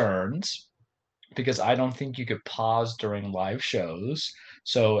concerns because I don't think you could pause during live shows.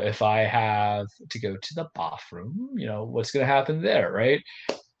 So if I have to go to the bathroom, what's going to happen there, right?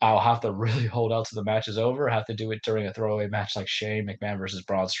 I'll have to really hold out till the match is over. Have to do it during a throwaway match like Shane McMahon versus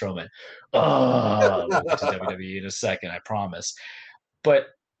Braun Strowman. Oh, we'll get to WWE in a second, I promise. But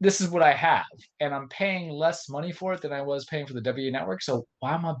this is what I have, and I'm paying less money for it than I was paying for the WWE Network. So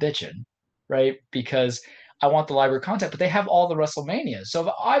why am I bitching, right? Because I want the library content, but they have all the WrestleManias. So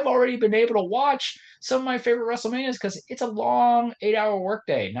if I've already been able to watch some of my favorite WrestleManias because it's a long 8-hour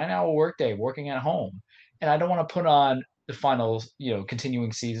workday, 9-hour workday working at home, and I don't want to put on the final,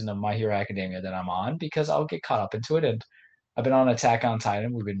 continuing season of My Hero Academia that I'm on because I'll get caught up into it. And I've been on Attack on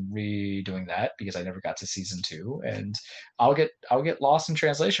Titan. We've been redoing that because I never got to season 2, and I'll get lost in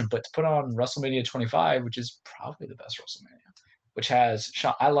translation. But to put on WrestleMania 25, which is probably the best WrestleMania, which has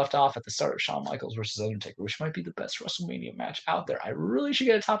I left off at the start of Shawn Michaels versus Undertaker, which might be the best WrestleMania match out there. I really should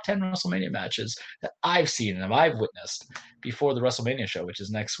get a top 10 WrestleMania matches that I've seen and I've witnessed before the WrestleMania show, which is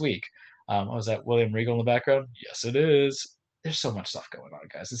next week. Was that William Regal in the background? Yes, it is. There's so much stuff going on,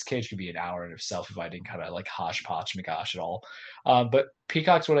 guys. This cage could be an hour in itself if I didn't kind of like hodgepodge McGosh at all. But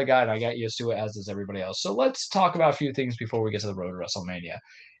Peacock's what I got, and I got used to it, as does everybody else. So let's talk about a few things before we get to the road to WrestleMania.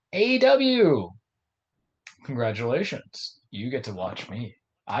 AEW, congratulations. You get to watch me.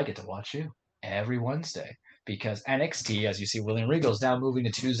 I get to watch you every Wednesday because NXT, as you see, William Regal is now moving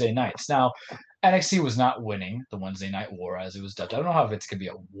to Tuesday nights. Now, NXT was not winning the Wednesday Night War as it was dubbed. I don't know if it's going to be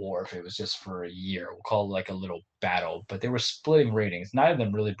a war if it was just for a year. We'll call it like a little battle, but they were splitting ratings. Neither of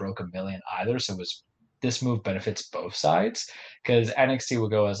them really broke a million either, so this move benefits both sides because NXT will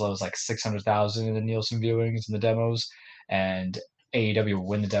go as low as like 600,000 in the Nielsen viewings and the demos, and AEW will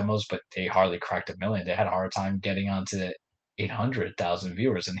win the demos, but they hardly cracked a million. They had a hard time getting onto 800,000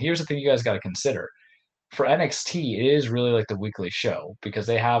 viewers. And here's the thing you guys got to consider for NXT, it is really like the weekly show because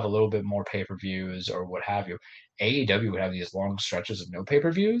they have a little bit more pay per views or what have you. AEW would have these long stretches of no pay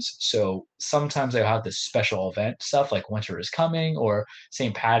per views. So sometimes they'll have this special event stuff like Winter is Coming or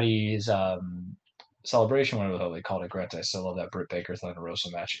St. Patty's celebration, whatever the hell they called it. Granted, I still love that Britt Baker Thunder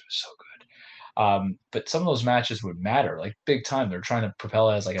Rosa match. It was so good. But some of those matches would matter, like big time. They're trying to propel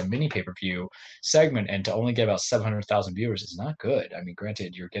it as like a mini pay per view segment, and to only get about 700,000 viewers is not good. I mean,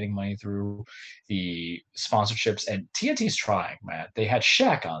 granted, you're getting money through the sponsorships, and TNT's trying, man. They had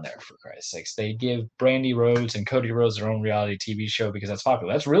Shaq on there for Christ's sakes. They give Brandy Rhodes and Cody Rhodes their own reality TV show because that's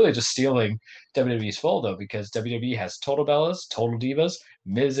popular. That's really just stealing WWE's fold, though, because WWE has Total Bellas, Total Divas,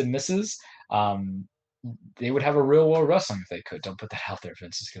 Miz and Mrs. They would have a real world wrestling if they could. Don't put that out there.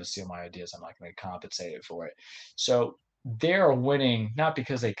 Vince is going to steal my ideas. I'm not going to compensate it for it. So they're winning not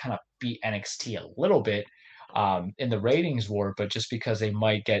because they kind of beat NXT a little bit in the ratings war, but just because they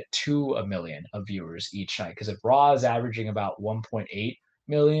might get to a million of viewers each night. Because if Raw is averaging about 1.8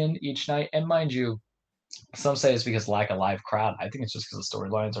 million each night, and mind you, some say it's because lack of live crowd. I think it's just because the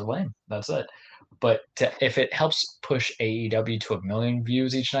storylines are lame. That's it. But if it helps push AEW to a million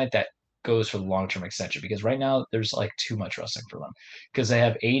views each night, that goes for the long term extension because right now there's like too much wrestling for them because they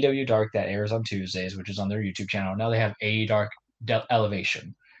have AEW Dark that airs on Tuesdays, which is on their YouTube channel. Now they have AE Dark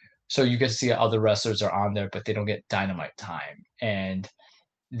Elevation. So you get to see other wrestlers are on there, but they don't get Dynamite time. And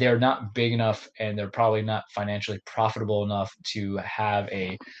they're not big enough and they're probably not financially profitable enough to have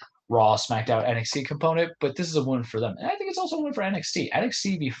a Raw, SmackDown, NXT component, but this is a win for them. And I think it's also a win for NXT.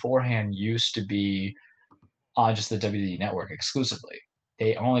 NXT beforehand used to be on just the WWE network exclusively.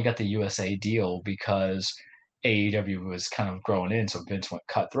 They only got the USA deal because AEW was kind of growing in, so Vince went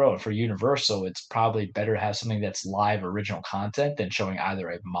cutthroat. For Universal, it's probably better to have something that's live original content than showing either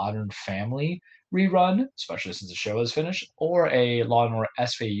a Modern Family rerun, especially since the show is finished, or a Law and Order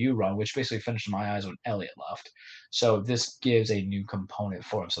SVU run, which basically finished in my eyes when Elliot left. So this gives a new component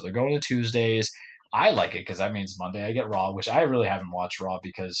for them. So they're going to Tuesdays. I like it because that means Monday I get Raw, which I really haven't watched Raw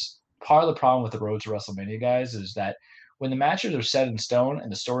because part of the problem with the road to WrestleMania, guys, is that when the matches are set in stone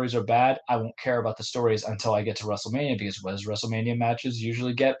and the stories are bad, I won't care about the stories until I get to WrestleMania, because what does WrestleMania matches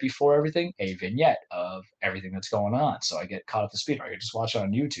usually get before everything? A vignette of everything that's going on. So I get caught up to speed, or I can just watch it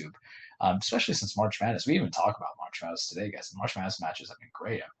on YouTube. Especially since March Madness. We even talk about March Madness today, guys. The March Madness matches have been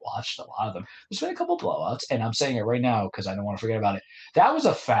great. I've watched a lot of them. There's been a couple blowouts, and I'm saying it right now because I don't want to forget about it. That was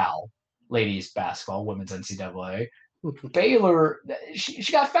a foul, ladies basketball, women's NCAA. Baylor,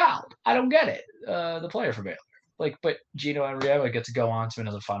 she got fouled. I don't get it. The player for Baylor. But Gino and Rieva get to go on to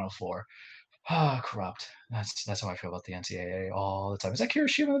another Final Four. Corrupt. That's how I feel about the NCAA all the time. Is that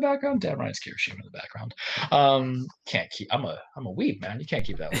Kirishima in the background? Damn right, it's Kirishima in the background. Can't keep. I'm a weeb, man. You can't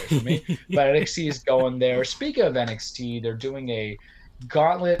keep that away from me. But NXT is going there. Speaking of NXT, they're doing a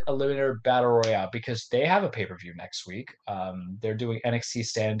Gauntlet Eliminator Battle Royale because they have a pay-per-view next week. They're doing NXT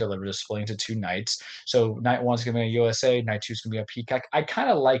Stand and Deliver. They're splitting to 2 nights. So night 1's going to be on USA. Night 2's going to be on Peacock. I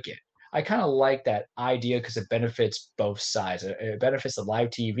kind of like it. I kind of like that idea because it benefits both sides. It benefits the live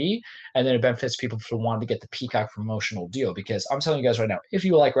TV, and then it benefits people who want to get the Peacock promotional deal. Because I'm telling you guys right now, if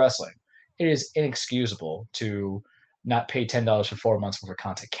you like wrestling, it is inexcusable to not pay $10 for 4 months worth of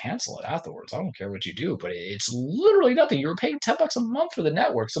content, cancel it afterwards. I don't care what you do, but it's literally nothing. You were paying $10 a month for the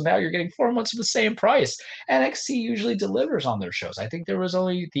network, so now you're getting 4 months for the same price. NXT usually delivers on their shows. I think there was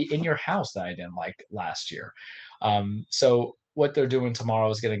only the In Your House that I didn't like last year. So what they're doing tomorrow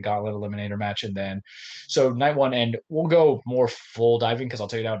is getting Gauntlet Eliminator match, and then so night 1, and we'll go more full diving because I'll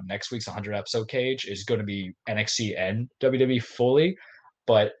tell you now next week's 100 episode cage is going to be NXT and WWE fully,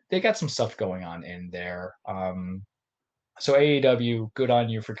 but they got some stuff going on in there. So AEW, good on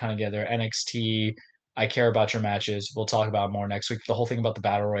you for kind of getting there. NXT, I care about your matches. We'll talk about more next week. The whole thing about the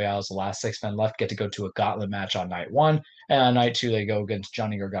Battle Royale is the last 6 men left get to go to a gauntlet match on night 1. And on night 2, they go against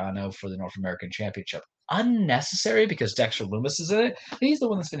Johnny Gargano for the North American Championship. Unnecessary because Dexter Lumis is in it. He's the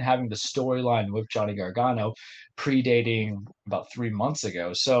one that's been having the storyline with Johnny Gargano predating about 3 months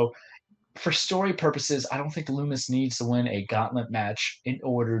ago. So for story purposes, I don't think Lumis needs to win a gauntlet match in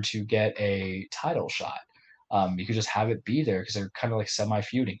order to get a title shot. You could just have it be there because they're kind of like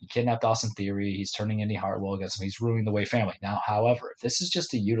semi-feuding. He kidnapped Austin Theory. He's turning Indy Hartwell against him. He's ruining the Way family. Now, however, if this is just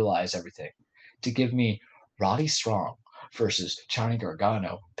to utilize everything to give me Roddy Strong versus Johnny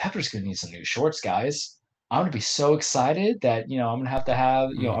Gargano, Pepper's going to need some new shorts, guys. I'm going to be so excited that, I'm going to have,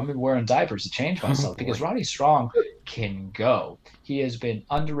 I'm going to be wearing diapers to change myself because Roddy Strong can go. He has been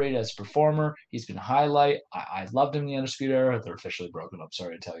underrated as a performer. He's been a highlight. I loved him in the Undisputed Era. They're officially broken up.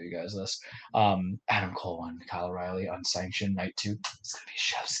 Sorry to tell you guys this. Adam Cole and Kyle O'Reilly, unsanctioned night 2. It's going to be a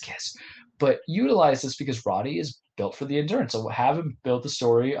chef's kiss. But utilize this because Roddy is built for the endurance. So have him build the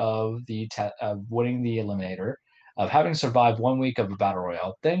story of winning the Eliminator, of having survived 1 week of a battle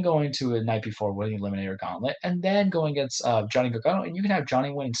royale, then going to a night before winning Eliminator Gauntlet, and then going against Johnny Gargano. And you can have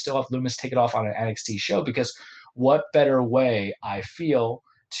Johnny win and still have Lumis take it off on an NXT show, because what better way, I feel,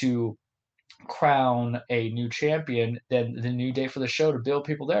 to crown a new champion than the New Day for the show to build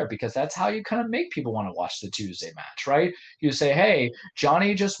people there, because that's how you kind of make people want to watch the Tuesday match, right? You say, hey,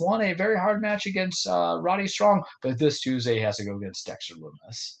 Johnny just won a very hard match against Roddy Strong, but this Tuesday he has to go against Dexter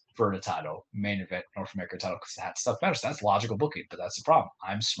Lumis for the title, main event, North American title, because that stuff matters. That's logical booking, but that's the problem.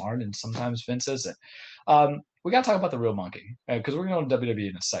 I'm smart, and sometimes Vince isn't. We got to talk about the real monkey, because we're going to go to WWE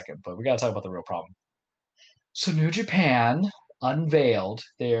in a second, but we got to talk about the real problem. So New Japan unveiled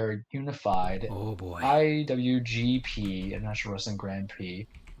their unified IWGP, International Wrestling Grand Prix,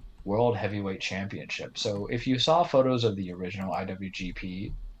 World Heavyweight Championship. So if you saw photos of the original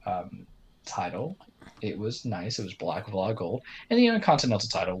IWGP title, it was nice. It was black with a lot of gold. And the Intercontinental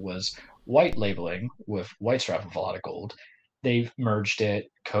title was white labeling with white strap with a lot of gold. They've merged it.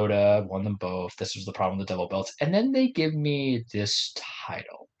 Coda won them both. This was the problem with the double belts. And then they give me this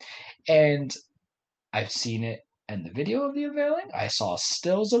title. And I've seen it in the video of the unveiling. I saw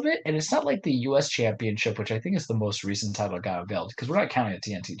stills of it, and it's not like the U.S. Championship, which I think is the most recent title that got unveiled, because we're not counting the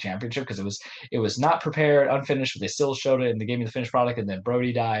TNT Championship because it was not prepared, unfinished, but they still showed it, and they gave me the finished product, and then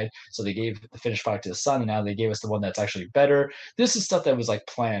Brody died, so they gave the finished product to his son, and now they gave us the one that's actually better. This is stuff that was like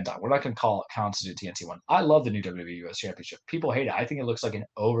planned on. We're not going to call it count to do TNT one. I love the new WWE U.S. Championship. People hate it. I think it looks like an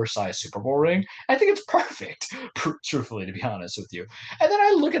oversized Super Bowl ring. I think it's perfect, truthfully, to be honest with you. And then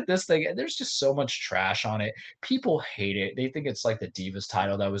I look at this thing, and there's just so much trash on it. People hate it. They think it's like the Divas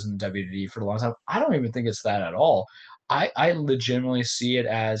title that was in WWE for a long time. I don't even think it's that at all. I legitimately see it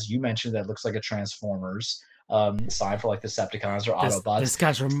as, you mentioned, that looks like a Transformers sign for like the Decepticons or Autobots. This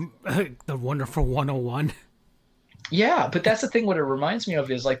guy's from the Wonderful 101. Yeah, but that's the thing. What it reminds me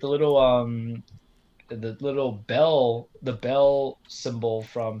of is like the little bell symbol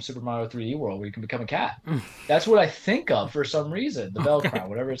from Super Mario 3D World, where you can become a cat. That's what I think of for some reason. The bell crown,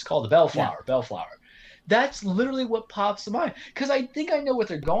 whatever it's called, the bellflower. That's literally what pops to mind. Because I think I know what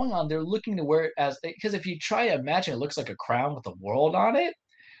they're going on. They're looking to wear it as, because if you try to imagine, it looks like a crown with a world on it,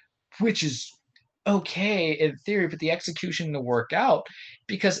 which is okay in theory, but the execution to work out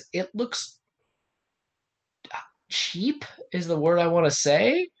because it looks cheap is the word I want to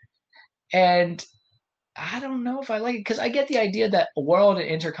say. And I don't know if I like it because I get the idea that World and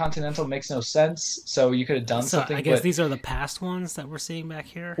Intercontinental makes no sense. So you could have done So I something, guess but these are the past ones that we're seeing back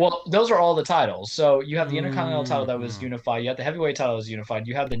here. well, those are all the titles. So you have the Intercontinental title that was Mm-hmm. unified. You have the Heavyweight title that was unified.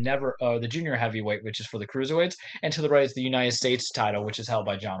 You have the Junior Heavyweight, which is for the cruiserweights, and to the right is the United States title, which is held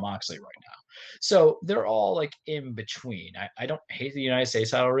by Jon Moxley right now. So they're all like in between. I don't hate the United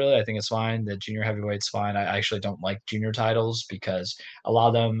States title really. I think it's fine. The Junior Heavyweight's fine. I actually don't like junior titles because a lot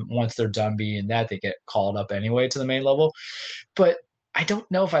of them, once they're done being that, they get called up anyway to the main level. But I don't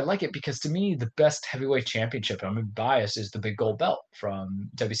know if I like it because to me, the best heavyweight championship, and I'm biased, is the big gold belt from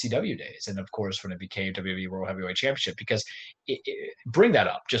WCW days. And of course, when it became WWE World Heavyweight Championship, because bring that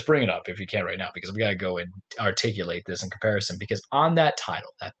up, just bring it up if you can right now, because we got to go and articulate this in comparison. Because on that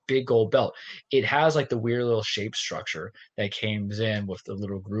title, that big gold belt, it has like the weird little shape structure that comes in with the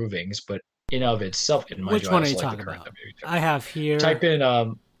little groovings, but in of itself, and mind Which you, one I are you also like the talking current about? WWE. I have here. Type in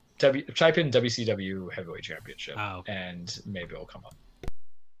type in WCW Heavyweight Championship, okay. and maybe it'll come up.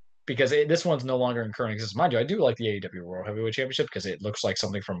 Because this one's no longer in current existence. Mind you, I do like the AEW World Heavyweight Championship because it looks like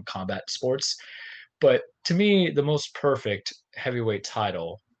something from combat sports. But to me, the most perfect heavyweight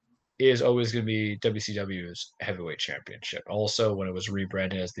title is always going to be WCW's Heavyweight Championship. Also, when it was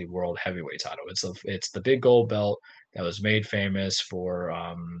rebranded as the World Heavyweight title, it's the big gold belt that was made famous for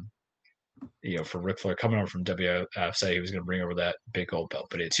for Ric Flair coming over from WWF, said he was going to bring over that big gold belt.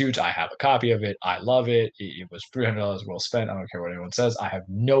 But it's huge. I have a copy of it. I love it. It was $300 well spent. I don't care what anyone says. I have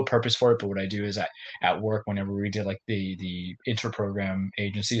no purpose for it. But what I do is at work, whenever we did like the inter-program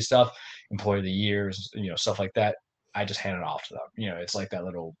agency stuff, employee of the years, stuff like that, I just hand it off to them. It's like that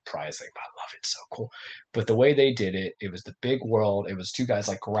little prize thing. But I love it. It's so cool. But the way they did it, it was the big world. It was two guys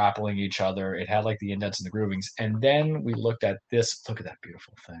like grappling each other. It had like the indents and the groovings. And then we looked at this. Look at that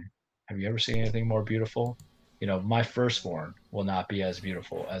beautiful thing. Have you ever seen anything more beautiful? My firstborn will not be as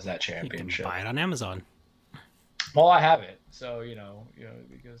beautiful as that championship. You can buy it on Amazon. Well, I have it, so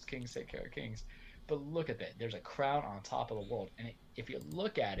because kings take care of kings. But look at that. There's a crown on top of the world, and if you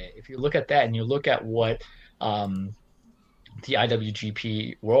look at it, if you look at that, and you look at what the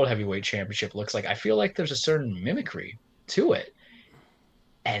IWGP World Heavyweight Championship looks like, I feel like there's a certain mimicry to it.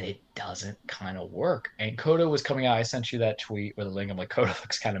 And it doesn't kind of work. And Coda was coming out. I sent you that tweet with a link. I'm like, Coda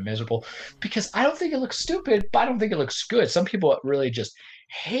looks kind of miserable because I don't think it looks stupid, but I don't think it looks good. Some people really just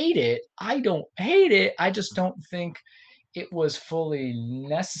hate it. I don't hate it. I just don't think it was fully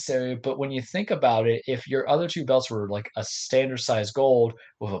necessary. But when you think about it, if your other two belts were like a standard size gold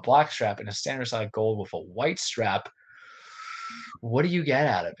with a black strap and a standard size gold with a white strap, what do you get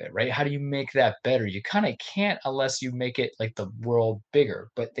out of it, right? How do you make that better? You kind of can't unless you make it like the world bigger,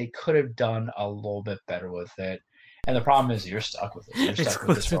 but they could have done a little bit better with it. And the problem is you're stuck with it. You're stuck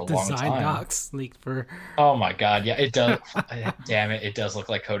with this for a long time. Docs leaked for. Oh my God. Yeah, it does. Damn it. It does look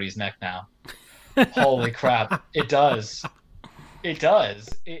like Cody's neck now. Holy crap. It does. It does.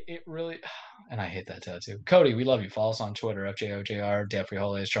 It really. And I hate that tattoo. Cody, we love you. Follow us on Twitter, FJOJR, Dan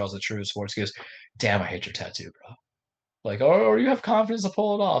Frijoles, Charles the True, Sports Goose. Damn, I hate your tattoo, bro. Like, or you have confidence to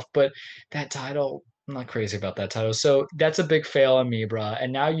pull it off. But that title, I'm not crazy about that title. So that's a big fail on me, bro.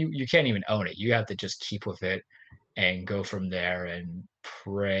 And now you can't even own it. You have to just keep with it and go from there and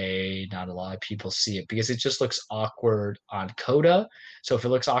pray not a lot of people see it because it just looks awkward on Coda. So if it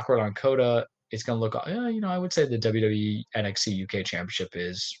looks awkward on Coda, it's going to look, I would say the WWE NXT UK Championship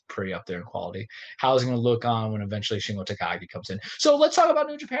is pretty up there in quality. How's it going to look on when eventually Shingo Takagi comes in? So let's talk about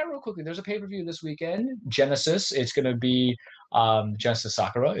New Japan real quickly. There's a pay-per-view this weekend, Genesis. It's going to be Genesis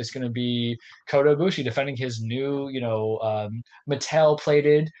Sakura. It's going to be Kota Ibushi defending his new,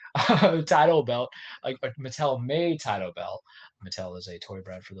 Mattel-plated title belt, like a Mattel-made title belt. Mattel is a toy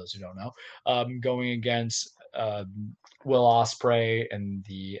brand for those who don't know. Going against Will Ospreay and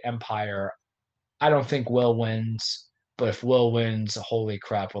the Empire. I don't think Will wins, but if Will wins, holy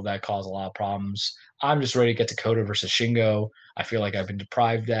crap, will that cause a lot of problems. I'm just ready to get to Kota versus Shingo. I feel like I've been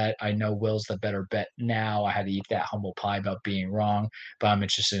deprived that. I know Will's the better bet now. I had to eat that humble pie about being wrong, but I'm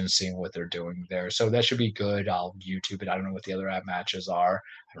interested in seeing what they're doing there. So that should be good. I'll YouTube it. I don't know what the other matches are.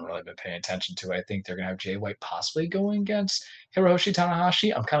 I haven't really been paying attention to it. I think they're going to have Jay White possibly going against Hiroshi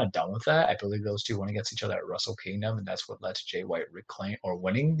Tanahashi. I'm kind of done with that. I believe those two went against each other at Wrestle Kingdom, and that's what led to Jay White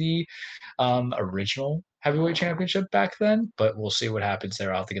winning the original heavyweight championship back then, but we'll see what happens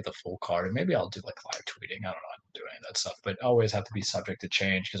there. I'll have to get the full card, and maybe I'll do like live tweeting. I don't know how to do any of that stuff, but always have to be subject to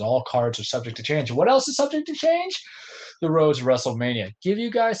change because all cards are subject to change. What else is subject to change? The road to WrestleMania. Give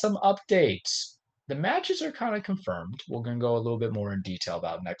you guys some updates. The matches are kind of confirmed. We're going to go a little bit more in detail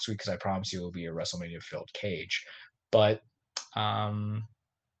about next week because I promise you it will be a WrestleMania filled cage. But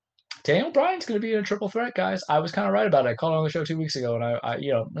Daniel Bryan's going to be in a triple threat, guys. I was kind of right about it. I called on the show 2 weeks ago,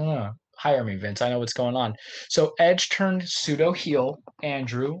 and hire me, Vince. I know what's going on. So Edge turned pseudo heel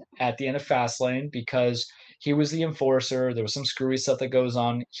Andrew at the end of Fastlane because he was the enforcer. There was some screwy stuff that goes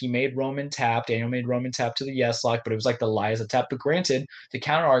on. He made Roman tap. Daniel made Roman tap to the yes lock, but it was like the Liza tap. But granted, the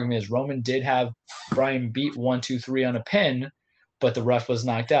counter argument is Roman did have Bryan beat 1, 2, 3 on a pin, but the ref was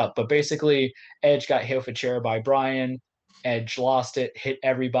knocked out. But basically, Edge got hit with a chair by Bryan. Edge lost it, hit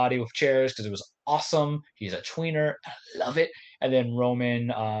everybody with chairs because it was awesome. He's a tweener. I love it. And then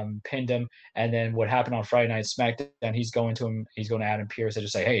Roman pinned him. And then what happened on Friday Night SmackDown, he's going to Adam Pearce and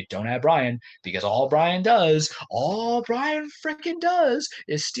just say, hey, don't add Bryan because all Bryan freaking does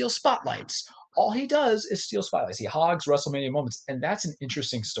is steal spotlights. All he does is steal spotlights. He hogs WrestleMania moments. And that's an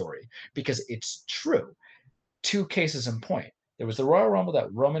interesting story because it's true. 2 cases in point. There was the Royal Rumble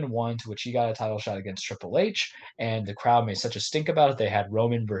that Roman won, to which he got a title shot against Triple H, and the crowd made such a stink about it. They had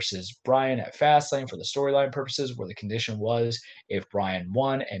Roman versus Bryan at Fastlane for the storyline purposes, where the condition was if Bryan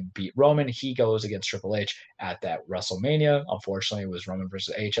won and beat Roman, he goes against Triple H at that WrestleMania. Unfortunately, it was Roman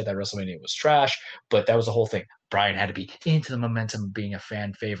versus H at that WrestleMania. It was trash, but that was the whole thing. Bryan had to be into the momentum of being a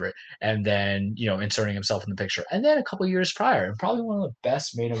fan favorite and then, inserting himself in the picture. And then a couple years prior, and probably one of the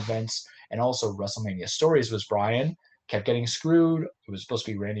best main events and also WrestleMania stories was Bryan kept getting screwed. It was supposed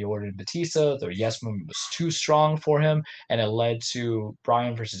to be Randy Orton and Batista. The yes movement was too strong for him, and it led to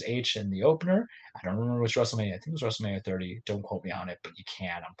Bryan versus H in the opener. I don't remember which WrestleMania. I think it was WrestleMania 30. Don't quote me on it, but you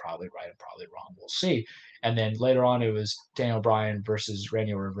can. I'm probably right. I'm probably wrong. We'll see. And then later on, it was Daniel Bryan versus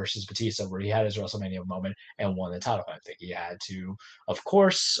Randy Orton versus Batista, where he had his WrestleMania moment and won the title. I think he had to, of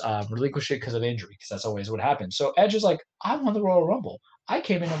course, relinquish it because of injury, because that's always what happens. So Edge is like, I won the Royal Rumble. I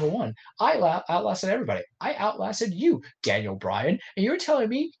came in number 1. I outlasted everybody. I outlasted you, Daniel Bryan. And you're telling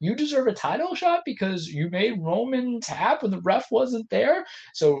me you deserve a title shot because you made Roman tap when the ref wasn't there?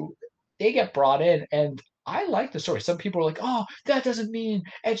 So they get brought in, and I like the story. Some people are like, oh, that doesn't mean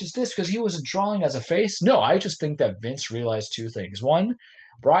Edge is this because he wasn't drawing as a face. No, I just think that Vince realized 2 things. One,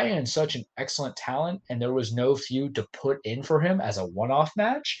 Bryan is such an excellent talent, and there was no feud to put in for him as a one-off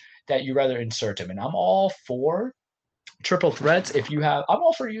match that you rather insert him. And I'm all for triple threats. I'm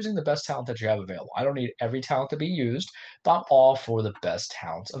all for using the best talent that you have available. I don't need every talent to be used, but I'm all for the best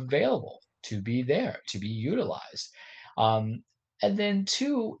talents available to be there, to be utilized. And then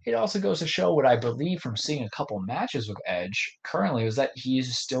 2, it also goes to show what I believe from seeing a couple matches with Edge currently is that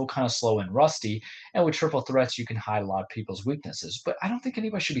he's still kind of slow and rusty. And with triple threats, you can hide a lot of people's weaknesses. But I don't think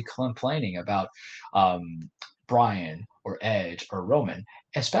anybody should be complaining about Bryan or Edge or Roman,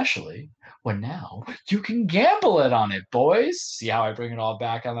 especially when now you can gamble it on it, boys. See how I bring it all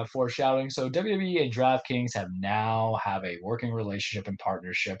back on the foreshadowing? So WWE and DraftKings have a working relationship and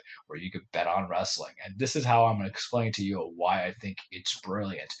partnership where you could bet on wrestling. And this is how I'm going to explain to you why I think it's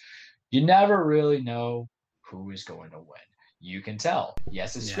brilliant. You never really know who is going to win. You can tell.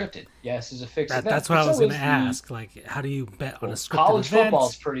 Yes, it's scripted. Yes, it's a fixed event. That's what I was going to ask. Like, how do you bet on a scripted college event?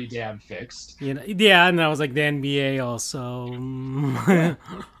 Football's pretty damn fixed. Yeah, and I was like, the NBA also.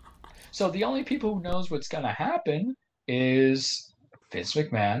 So the only people who knows what's going to happen is Vince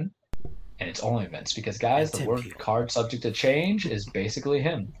McMahon, and it's only Vince. Because, guys, the word card subject to change is basically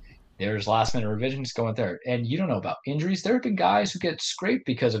him. There's last-minute revisions going there. And you don't know about injuries. There have been guys who get scraped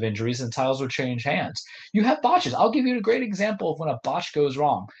because of injuries and titles will change hands. You have botches. I'll give you a great example of when a botch goes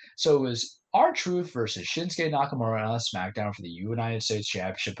wrong. So it was R-Truth versus Shinsuke Nakamura on SmackDown for the United States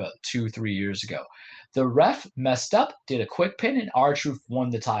Championship 2-3 years ago. The ref messed up, did a quick pin, and R-Truth won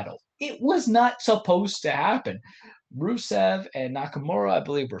the title. It was not supposed to happen. Rusev and Nakamura, I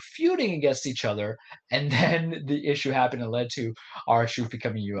believe, were feuding against each other, and then the issue happened and led to R-Truth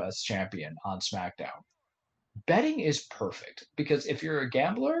becoming U.S. champion on SmackDown. Betting is perfect because if you're a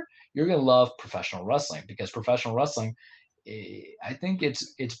gambler, you're going to love professional wrestling because professional wrestling, I think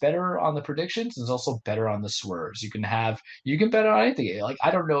it's better on the predictions. It's also better on the swerves. You can bet on anything. Like, I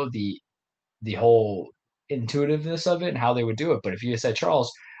don't know the whole intuitiveness of it and how they would do it, but if you said,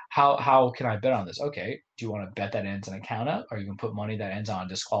 Charles, how can I bet on this? Okay, do you want to bet that ends in a count out, or you can put money that ends on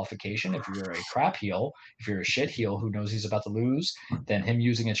disqualification? If you're a crap heel, if you're a shit heel who knows he's about to lose, then him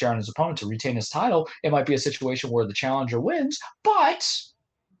using a chair on his opponent to retain his title, it might be a situation where the challenger wins, but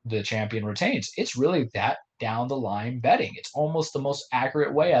the champion retains. It's really that down the line betting. It's almost the most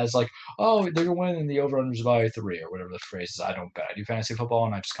accurate way as like, oh, they're winning the over-unders by 3 or whatever the phrase is. I don't bet. I do fantasy football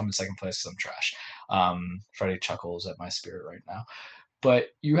and I just come in second place because I'm trash. Freddie chuckles at my spirit right now. But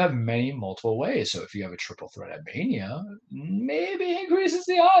you have many multiple ways. So if you have a triple threat at Mania, maybe increases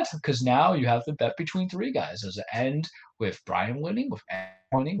the odds because now you have to bet between 3 guys. Does it end with Brian winning, with Ed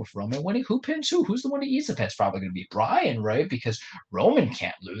winning, with Roman winning? Who pins who? Who's the one who eats the pin? It's probably going to be Brian, right? Because Roman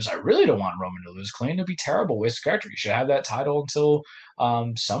can't lose. I really don't want Roman to lose clean. It'd be terrible waste of character. You should have that title until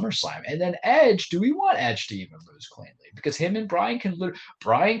SummerSlam. And then Edge, do we want Edge to even lose cleanly? Because him and Brian can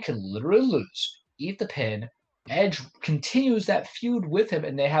literally lose, eat the pin. Edge continues that feud with him,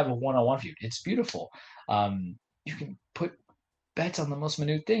 and they have a one-on-one feud. It's beautiful. You can put bets on the most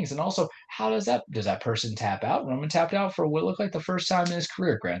minute things, and also, how does that person tap out? Roman tapped out for what looked like the first time in his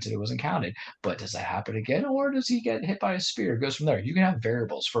career. Granted, it wasn't counted, but does that happen again, or does he get hit by a spear? It goes from there. You can have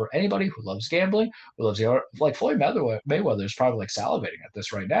variables for anybody who loves gambling, who loves the art. Like Floyd Mayweather is probably like salivating at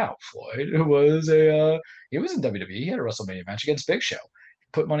this right now. Floyd was he was in WWE. He had a WrestleMania match against Big Show.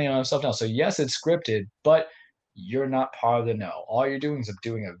 Put money on himself now. So yes, it's scripted, but you're not part of the know. All you're doing is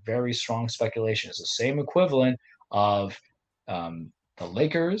doing a very strong speculation. It's the same equivalent of the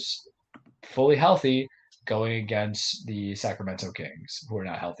Lakers fully healthy going against the Sacramento Kings, who are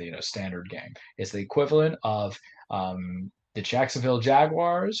not healthy in a standard game. It's the equivalent of the Jacksonville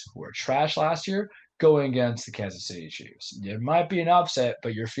Jaguars, who were trash last year, going against the Kansas City Chiefs. It might be an upset,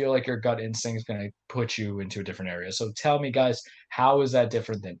 but you feel like your gut instinct is going to put you into a different area. So tell me, guys, how is that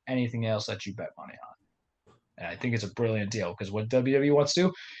different than anything else that you bet money on? And I think it's a brilliant deal because what WWE wants to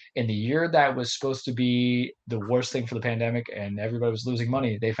do in the year that was supposed to be the worst thing for the pandemic and everybody was losing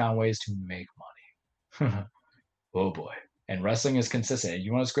money, they found ways to make money. Oh boy. And wrestling is consistent.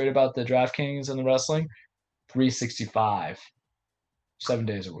 You know what's great about the DraftKings and the wrestling? 365, 7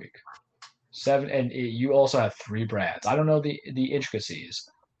 days a week. You also have 3 brands. I don't know the intricacies,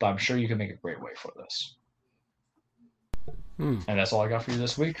 but I'm sure you can make a great way for this. And that's all I got for you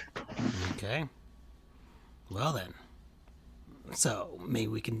this week. Okay. Well then, so maybe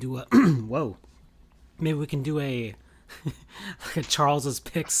we can do a maybe we can do a like a Charles's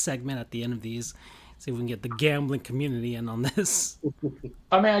picks segment at the end of these. See if we can get the gambling community in on this.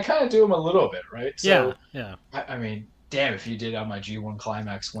 I mean, I kind of do them a little bit, right? So, yeah. I mean, damn, if you did on my G1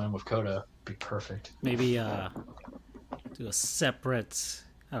 Climax win with Coda, it'd be perfect. Maybe do a separate.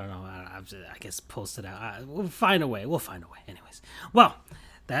 I don't know. I guess post it out. We'll find a way. Anyways, well,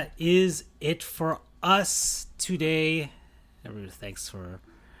 that is it for us today. Everybody, thanks for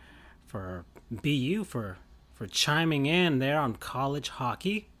BU for chiming in there on college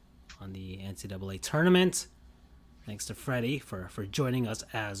hockey on the NCAA tournament. Thanks to Freddie for joining us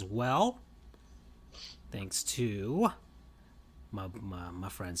as well. Thanks to my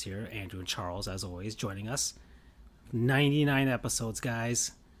friends here, Andrew and Charles, as always, joining us. 99 episodes,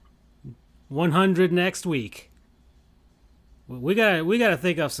 guys. 100 next week. We gotta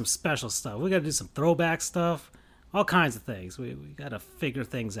think of some special stuff. We gotta do some throwback stuff, all kinds of things. We gotta figure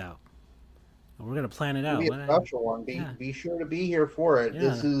things out, and we're gonna plan it out. It'll be a special one. Be sure to be here for it.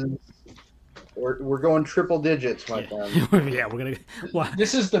 Yeah. We're going triple digits, my friend. Yeah, we're gonna. Well,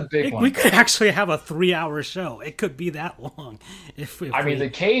 this is the big one. We could actually have a 3-hour show. It could be that long. If the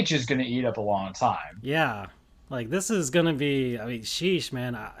cage is gonna eat up a long time. Yeah. Like, this is going to be, I mean, sheesh,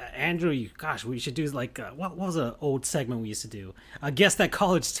 man. Andrew, we should do, like, what was an old segment we used to do? Guess that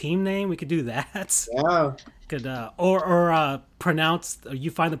college team name? We could do that. Yeah. Could, or you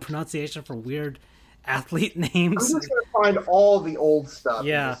find the pronunciation for weird athlete names. I'm just going to find all the old stuff.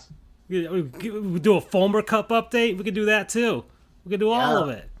 Yeah. We do a Fulmer Cup update. We could do that, too. We could do all of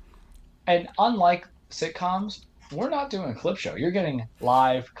it. And unlike sitcoms, we're not doing a clip show. You're getting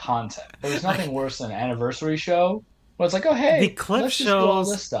live content. There's nothing worse than an anniversary show where it's like, oh, hey, the clip let's shows, just do all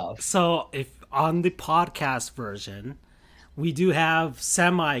this stuff. So if on the podcast version, we do have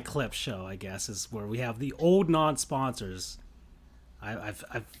semi-clip show, I guess, is where we have the old non-sponsors. I've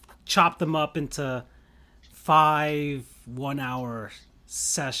chopped them up into 5 1-hour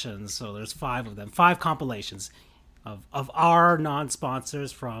sessions. So there's 5 of them, 5 compilations of our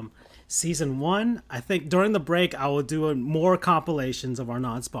non-sponsors from Season 1. I think during the break I will do more compilations of our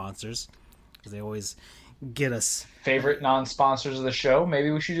non-sponsors because they always get us favorite non-sponsors of the show.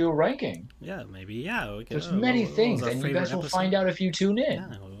 Maybe we should do a ranking. Yeah, maybe. Yeah, there's many things, and you guys will find out if you tune in.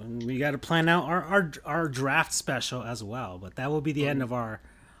 Yeah, we got to plan out our draft special as well. But that will be the end of our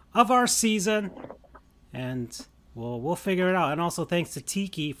season, and we'll figure it out. And also thanks to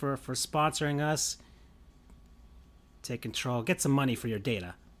Tiki for sponsoring us. Take control. Get some money for your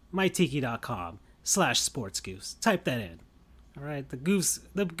data. mytiki.com/sportsgoose. Type that in. All right, the goose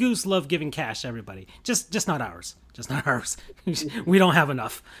love giving cash to everybody. Just not ours. Just not ours. We don't have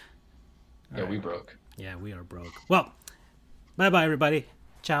enough. Yeah, we broke. Yeah, we are broke. Well, bye everybody.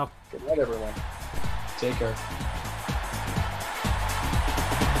 Ciao. Good night, everyone. Take care.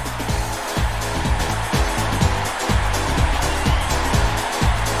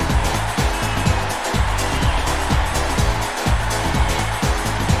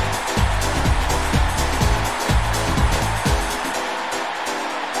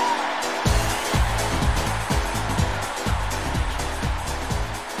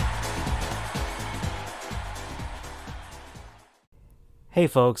 Hey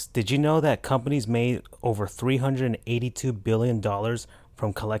folks, did you know that companies made over $382 billion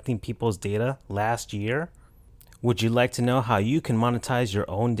from collecting people's data last year? Would you like to know how you can monetize your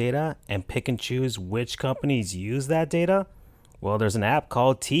own data and pick and choose which companies use that data? Well, there's an app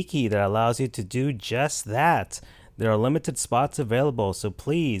called Tiki that allows you to do just that. There are limited spots available, so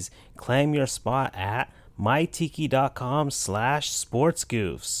please claim your spot at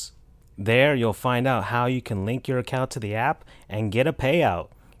mytiki.com/sportsgoofs. There, you'll find out how you can link your account to the app and get a payout.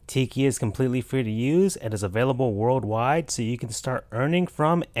 Tiki is completely free to use and is available worldwide, so you can start earning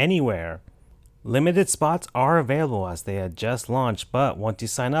from anywhere. Limited spots are available as they had just launched, but once you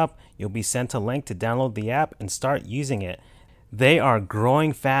sign up, you'll be sent a link to download the app and start using it. They are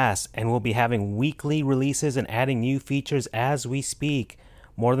growing fast and will be having weekly releases and adding new features as we speak.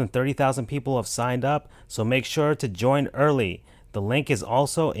 More than 30,000 people have signed up, so make sure to join early. The link is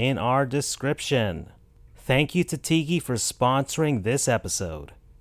also in our description. Thank you to Tiki for sponsoring this episode.